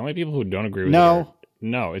agrees with that. The only people who don't agree with it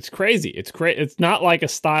no, it's crazy. It's not like a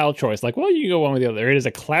style choice. Like, well, you can go one with the other. It is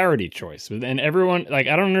a clarity choice. And everyone, like,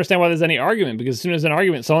 I don't understand why there's any argument, because as soon as an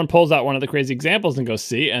argument, someone pulls out one of the crazy examples and goes,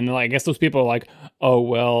 see, and like, I guess those people are like, oh,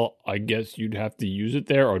 well, I guess you'd have to use it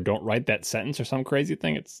there, or don't write that sentence or some crazy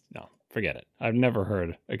thing. No, forget it. I've never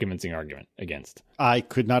heard a convincing argument against. I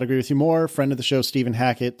could not agree with you more. Friend of the show, Stephen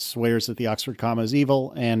Hackett, swears that the Oxford comma is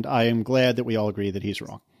evil, and I am glad that we all agree that he's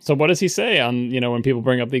wrong. So what does he say on, when people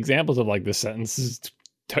bring up the examples of like this sentence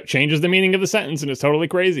changes the meaning of the sentence and it's totally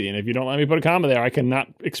crazy, and if you don't let me put a comma there, I cannot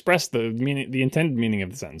express the intended meaning of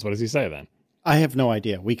the sentence? What does he say then? I have no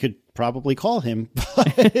idea. We could probably call him,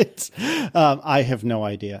 but I have no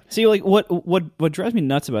idea. See, like what drives me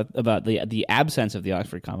nuts about the absence of the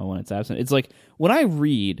Oxford comma when it's absent, it's like when I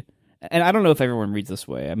read, and I don't know if everyone reads this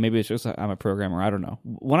way. Maybe it's just I'm a programmer. I don't know.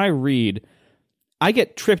 When I read, I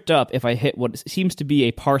get tripped up if I hit what seems to be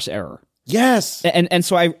a parse error. Yes. And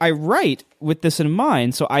so I write with this in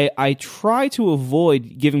mind. So I try to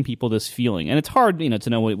avoid giving people this feeling. And it's hard, to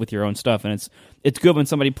know with your own stuff. And it's good when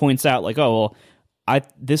somebody points out like, oh, well,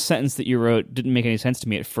 this sentence that you wrote didn't make any sense to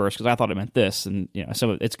me at first because I thought it meant this. And,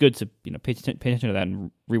 so it's good to, pay attention to that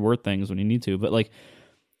and reword things when you need to. But like,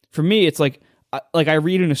 for me, it's like I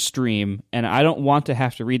read in a stream and I don't want to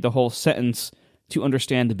have to read the whole sentence to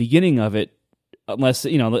understand the beginning of it. Unless,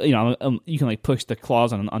 you can like push the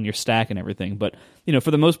clause on your stack and everything. But,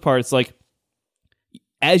 for the most part, it's like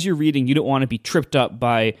as you're reading, you don't want to be tripped up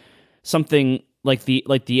by something like the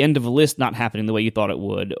end of a list not happening the way you thought it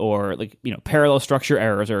would, or like, parallel structure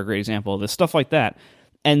errors are a great example of this, stuff like that.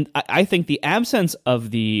 And I think the absence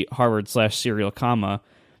of the Harvard/serial comma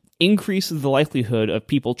increases the likelihood of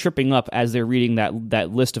people tripping up as they're reading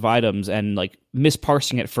that list of items and like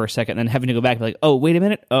misparsing it for a second and then having to go back and be like, oh, wait a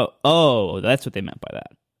minute. Oh, that's what they meant by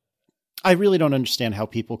that. I really don't understand how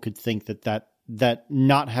people could think that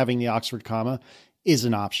not having the Oxford comma is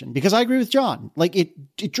an option, because I agree with John. Like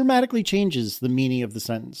it dramatically changes the meaning of the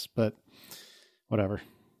sentence, but whatever.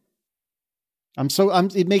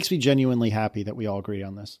 It makes me genuinely happy that we all agree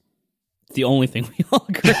on this. The only thing we all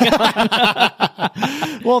agree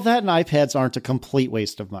on. Well, that and iPads aren't a complete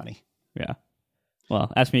waste of money. Yeah.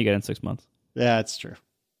 Well, ask me again in 6 months. Yeah, that's true.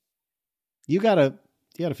 You gotta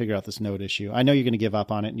figure out this Node issue. I know you're going to give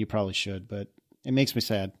up on it, and you probably should, but it makes me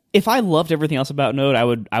sad. If I loved everything else about Node,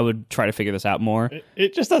 I would try to figure this out more.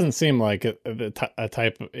 It just doesn't seem like a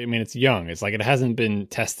type of, I mean, it's young. It's like it hasn't been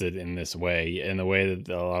tested in this way, in the way that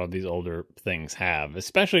a lot of these older things have,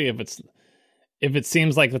 especially if it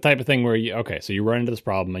seems like the type of thing where so you run into this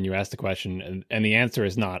problem and you ask the question and the answer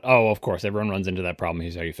is not, oh, of course, everyone runs into that problem.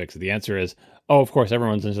 Here's how you fix it. The answer is, oh, of course,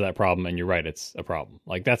 everyone runs into that problem. And you're right. It's a problem.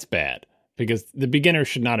 Like, that's bad, because the beginner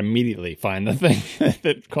should not immediately find the thing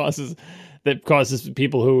that causes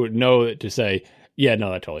people who know to say, yeah,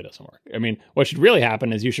 no, that totally doesn't work. I mean, what should really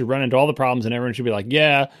happen is you should run into all the problems and everyone should be like,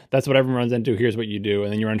 yeah, that's what everyone runs into. Here's what you do.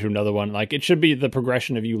 And then you run into another one. Like, it should be the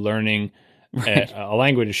progression of you learning a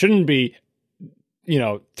language. It shouldn't be,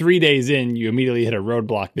 3 days in, you immediately hit a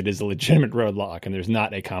roadblock that is a legitimate roadblock and there's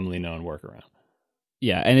not a commonly known workaround.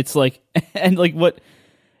 Yeah. And it's like, what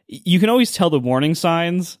you can always tell the warning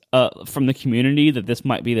signs from the community that this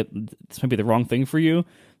might be the wrong thing for you.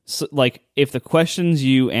 So, like, if the questions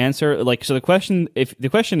you answer, if the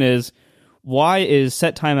question is, why is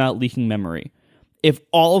set timeout leaking memory? If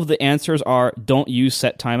all of the answers are don't use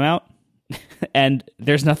set timeout and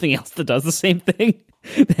there's nothing else that does the same thing,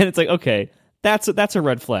 then it's like, okay, that's a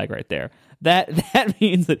red flag right there. That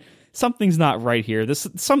means that something's not right here.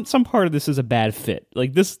 Some part of this is a bad fit.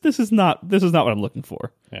 Like this is not what I'm looking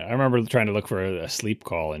for. Yeah, I remember trying to look for a sleep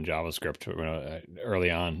call in JavaScript early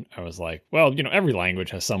on. I was like, well, every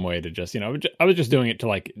language has some way to just, I was just doing it to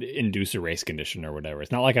like induce a race condition or whatever.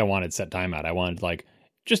 It's not like I wanted set timeout. I wanted like,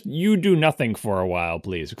 just you do nothing for a while,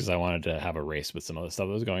 please, because I wanted to have a race with some other stuff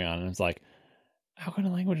that was going on. And it's like, how can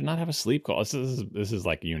a language not have a sleep call? This is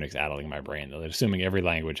like Unix addling my brain. They're assuming every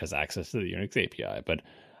language has access to the Unix API. But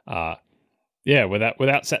yeah,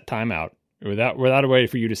 without set timeout, without a way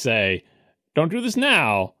for you to say, don't do this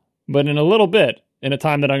now, but in a little bit, in a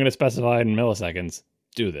time that I'm going to specify in milliseconds,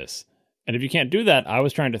 do this. And if you can't do that, I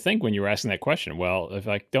was trying to think when you were asking that question, well, if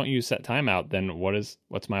I don't use set timeout, then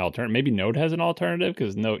what's my alternative? Maybe Node has an alternative,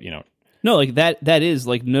 because Node, No, like that is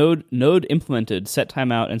like Node implemented set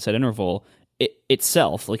timeout and set interval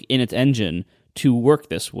itself, like in its engine, to work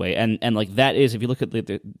this way. And like that is, if you look at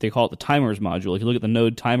they call it the timers module. If you look at the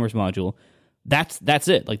Node timers module, that's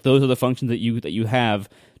it. Like those are the functions that you have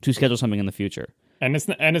to schedule something in the future. And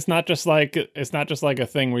it's not just like a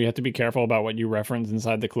thing where you have to be careful about what you reference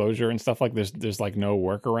inside the closure and stuff. Like there's like no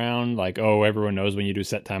workaround. Like, oh, everyone knows when you do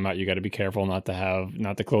set timeout, you got to be careful not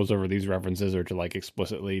to close over these references or to like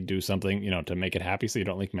explicitly do something, to make it happy so you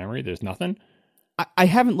don't leak memory. There's nothing. I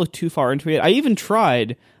haven't looked too far into it. I even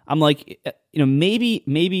tried. I'm like,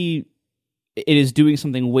 maybe it is doing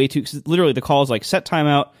something way too. Cause literally, the call is like set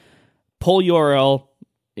timeout, pull URL,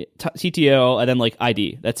 CTL, and then like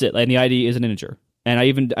ID. That's it. And the ID is an integer. And I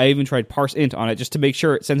even tried parse int on it just to make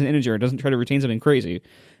sure it sends an integer and doesn't try to retain something crazy.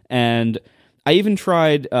 And I even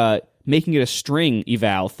tried making it a string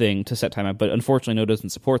eval thing to set timeout, but unfortunately, Node doesn't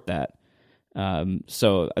support that.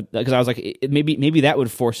 So because I was like, maybe that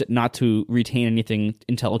would force it not to retain anything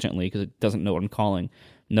intelligently because it doesn't know what I'm calling.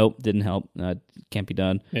 Nope, didn't help. Can't be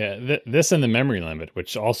done. Yeah, this and the memory limit,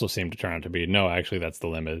 which also seemed to turn out to be no. Actually, that's the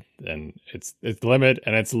limit, and it's the limit,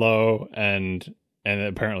 and it's low, and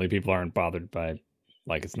apparently people aren't bothered by,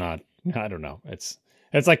 like, it's not. I don't know. It's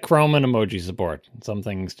like Chrome and emoji support. Some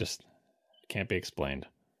things just can't be explained.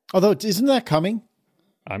 Although, isn't that coming?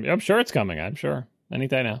 I'm sure it's coming. I'm sure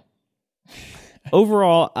anytime now.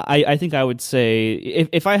 Overall, I think I would say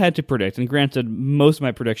if I had to predict, and granted, most of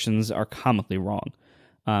my predictions are comically wrong,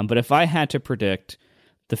 but if I had to predict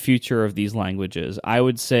the future of these languages, I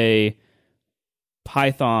would say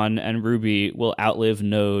Python and Ruby will outlive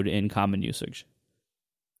Node in common usage.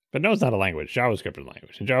 But Node's not a language. JavaScript is a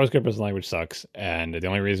language. And JavaScript as a language sucks. And the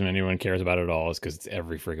only reason anyone cares about it at all is because it's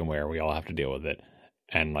every freaking where. We all have to deal with it.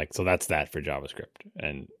 And like, so that's that for JavaScript.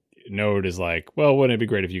 And Node is like, well, wouldn't it be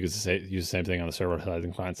great if you could use the same thing on the server side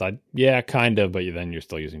and client side? Yeah, kind of, but then you're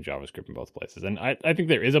still using JavaScript in both places. And I think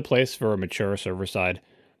there is a place for a mature server side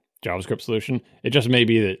JavaScript solution. It just may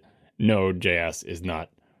be that Node.js is not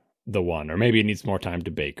the one, or maybe it needs more time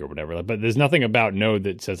to bake or whatever. But there's nothing about Node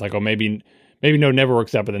that says like, oh, maybe maybe Node never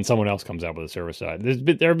works out, but then someone else comes out with a server side.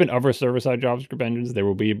 There have been other server side JavaScript engines. There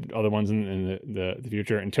will be other ones in the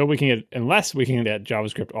future. Unless we can get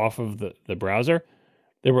JavaScript off of the browser,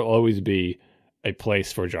 there will always be a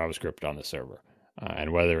place for JavaScript on the server. And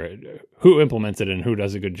who implements it and who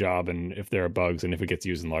does a good job, and if there are bugs and if it gets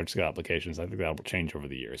used in large scale applications, I think that will change over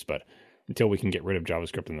the years. But until we can get rid of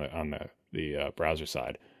JavaScript on the browser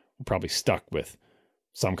side, we're probably stuck with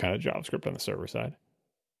some kind of JavaScript on the server side.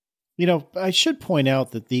 I should point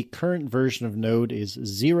out that the current version of Node is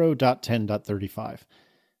 0.10.35,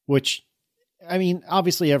 which, I mean,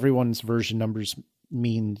 obviously everyone's version numbers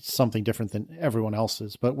mean something different than everyone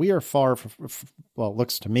else's, but we are far from, well, it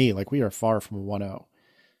looks to me like we are far from 1.0.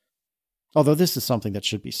 Although this is something that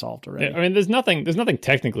should be solved already. Yeah, I mean, there's nothing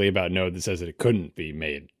technically about Node that says that it couldn't be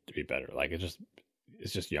made to be better. Like it's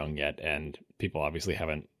just young yet, and people obviously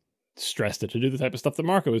haven't stressed it to do the type of stuff that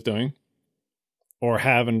Marco is doing, or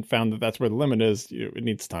haven't found that that's where the limit is. It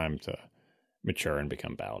needs time to mature and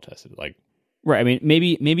become battle tested. Like, right. I mean,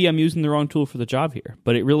 maybe I'm using the wrong tool for the job here,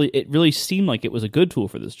 but it really seemed like it was a good tool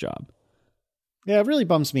for this job. Yeah, it really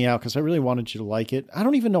bums me out because I really wanted you to like it. I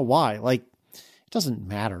don't even know why. Like, it doesn't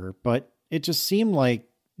matter, but it just seemed like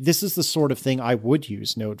this is the sort of thing I would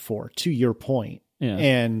use Node for, to your point. Yeah.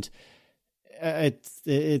 And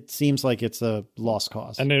it seems like it's a lost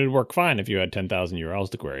cause. And it would work fine if you had 10,000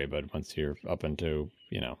 URLs to query, but once you're up into,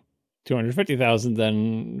 250,000,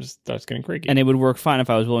 then it starts getting creaky. And it would work fine if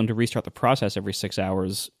I was willing to restart the process every 6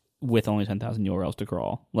 hours with only 10,000 URLs to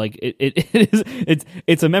crawl. Like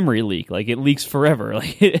it's a memory leak. Like it leaks forever.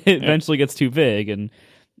 Like it eventually gets too big. And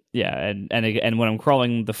yeah, and when I'm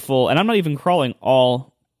crawling the full, and I'm not even crawling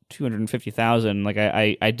all 250,000. Like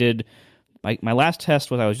I did my last test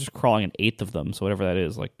was I was just crawling an eighth of them. So whatever that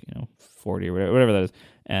is, like 40 or whatever that is,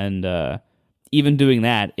 and even doing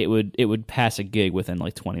that, it would pass a gig within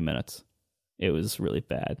like 20 minutes. It was really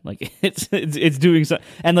bad. Like it's doing so,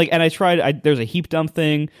 and I tried. There's a heap dump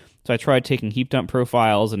thing, so I tried taking heap dump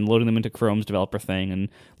profiles and loading them into Chrome's developer thing and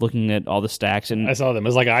looking at all the stacks. And I saw them. It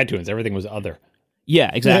was like iTunes. Everything was other.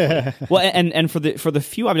 Yeah, exactly. Well, and for the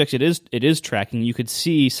few objects it is tracking, you could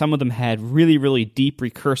see some of them had really, really deep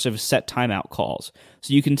recursive set timeout calls.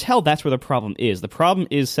 So you can tell that's where the problem is. The problem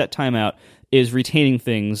is set timeout is retaining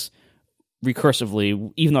things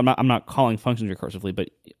recursively, even though I'm not calling functions recursively, but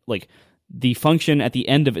like the function at the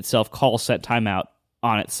end of itself calls set timeout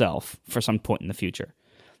on itself for some point in the future.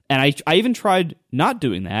 And I even tried not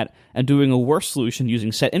doing that and doing a worse solution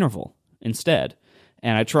using set interval instead.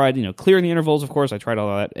 And I tried, clearing the intervals, of course. I tried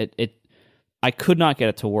all that. I could not get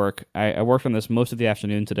it to work. I worked on this most of the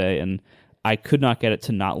afternoon today, and I could not get it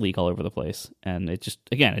to not leak all over the place. And it just,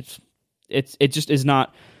 again, it just is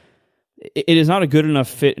not. It is not a good enough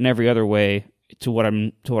fit in every other way to what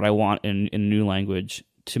I want in a new language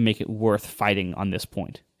to make it worth fighting on this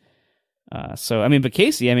point. So I mean, but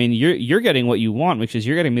Casey, I mean, you're getting what you want, which is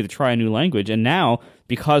you're getting me to try a new language, and now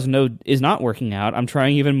because Node is not working out, I'm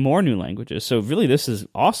trying even more new languages. So really, this is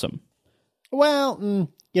awesome. Well,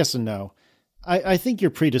 yes and no. I think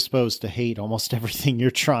you're predisposed to hate almost everything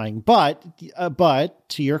you're trying, but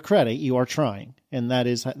to your credit, you are trying, and that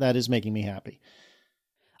is making me happy.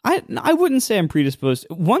 I wouldn't say I'm predisposed.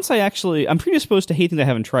 I'm predisposed to hate things I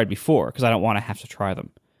haven't tried before because I don't want to have to try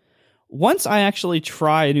them. Once I actually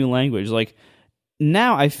try a new language, like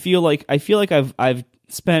now I feel like I've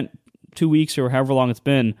spent 2 weeks or however long it's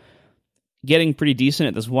been getting pretty decent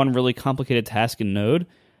at this one really complicated task in Node,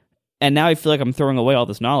 and now I feel like I'm throwing away all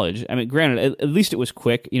this knowledge. I mean, granted, at least it was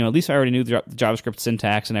quick. At least I already knew the JavaScript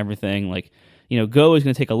syntax and everything. Like, Go is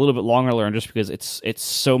going to take a little bit longer to learn just because it's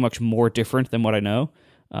so much more different than what I know.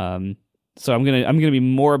 So I'm gonna be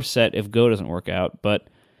more upset if Go doesn't work out. But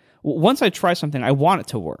once I try something, I want it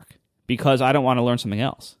to work because I don't want to learn something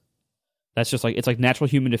else. That's just like, it's like natural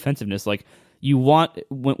human defensiveness. Like you want,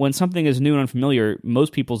 when something is new and unfamiliar,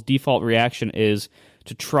 most people's default reaction is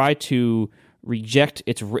to try to reject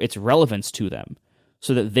its relevance to them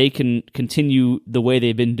so that they can continue the way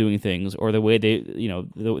they've been doing things or the way they,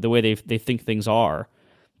 the way they think things are.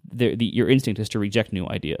 Your instinct is to reject new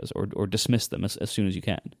ideas or dismiss them as soon as you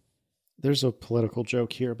can. There's a political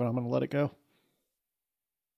joke here, but I'm going to let it go.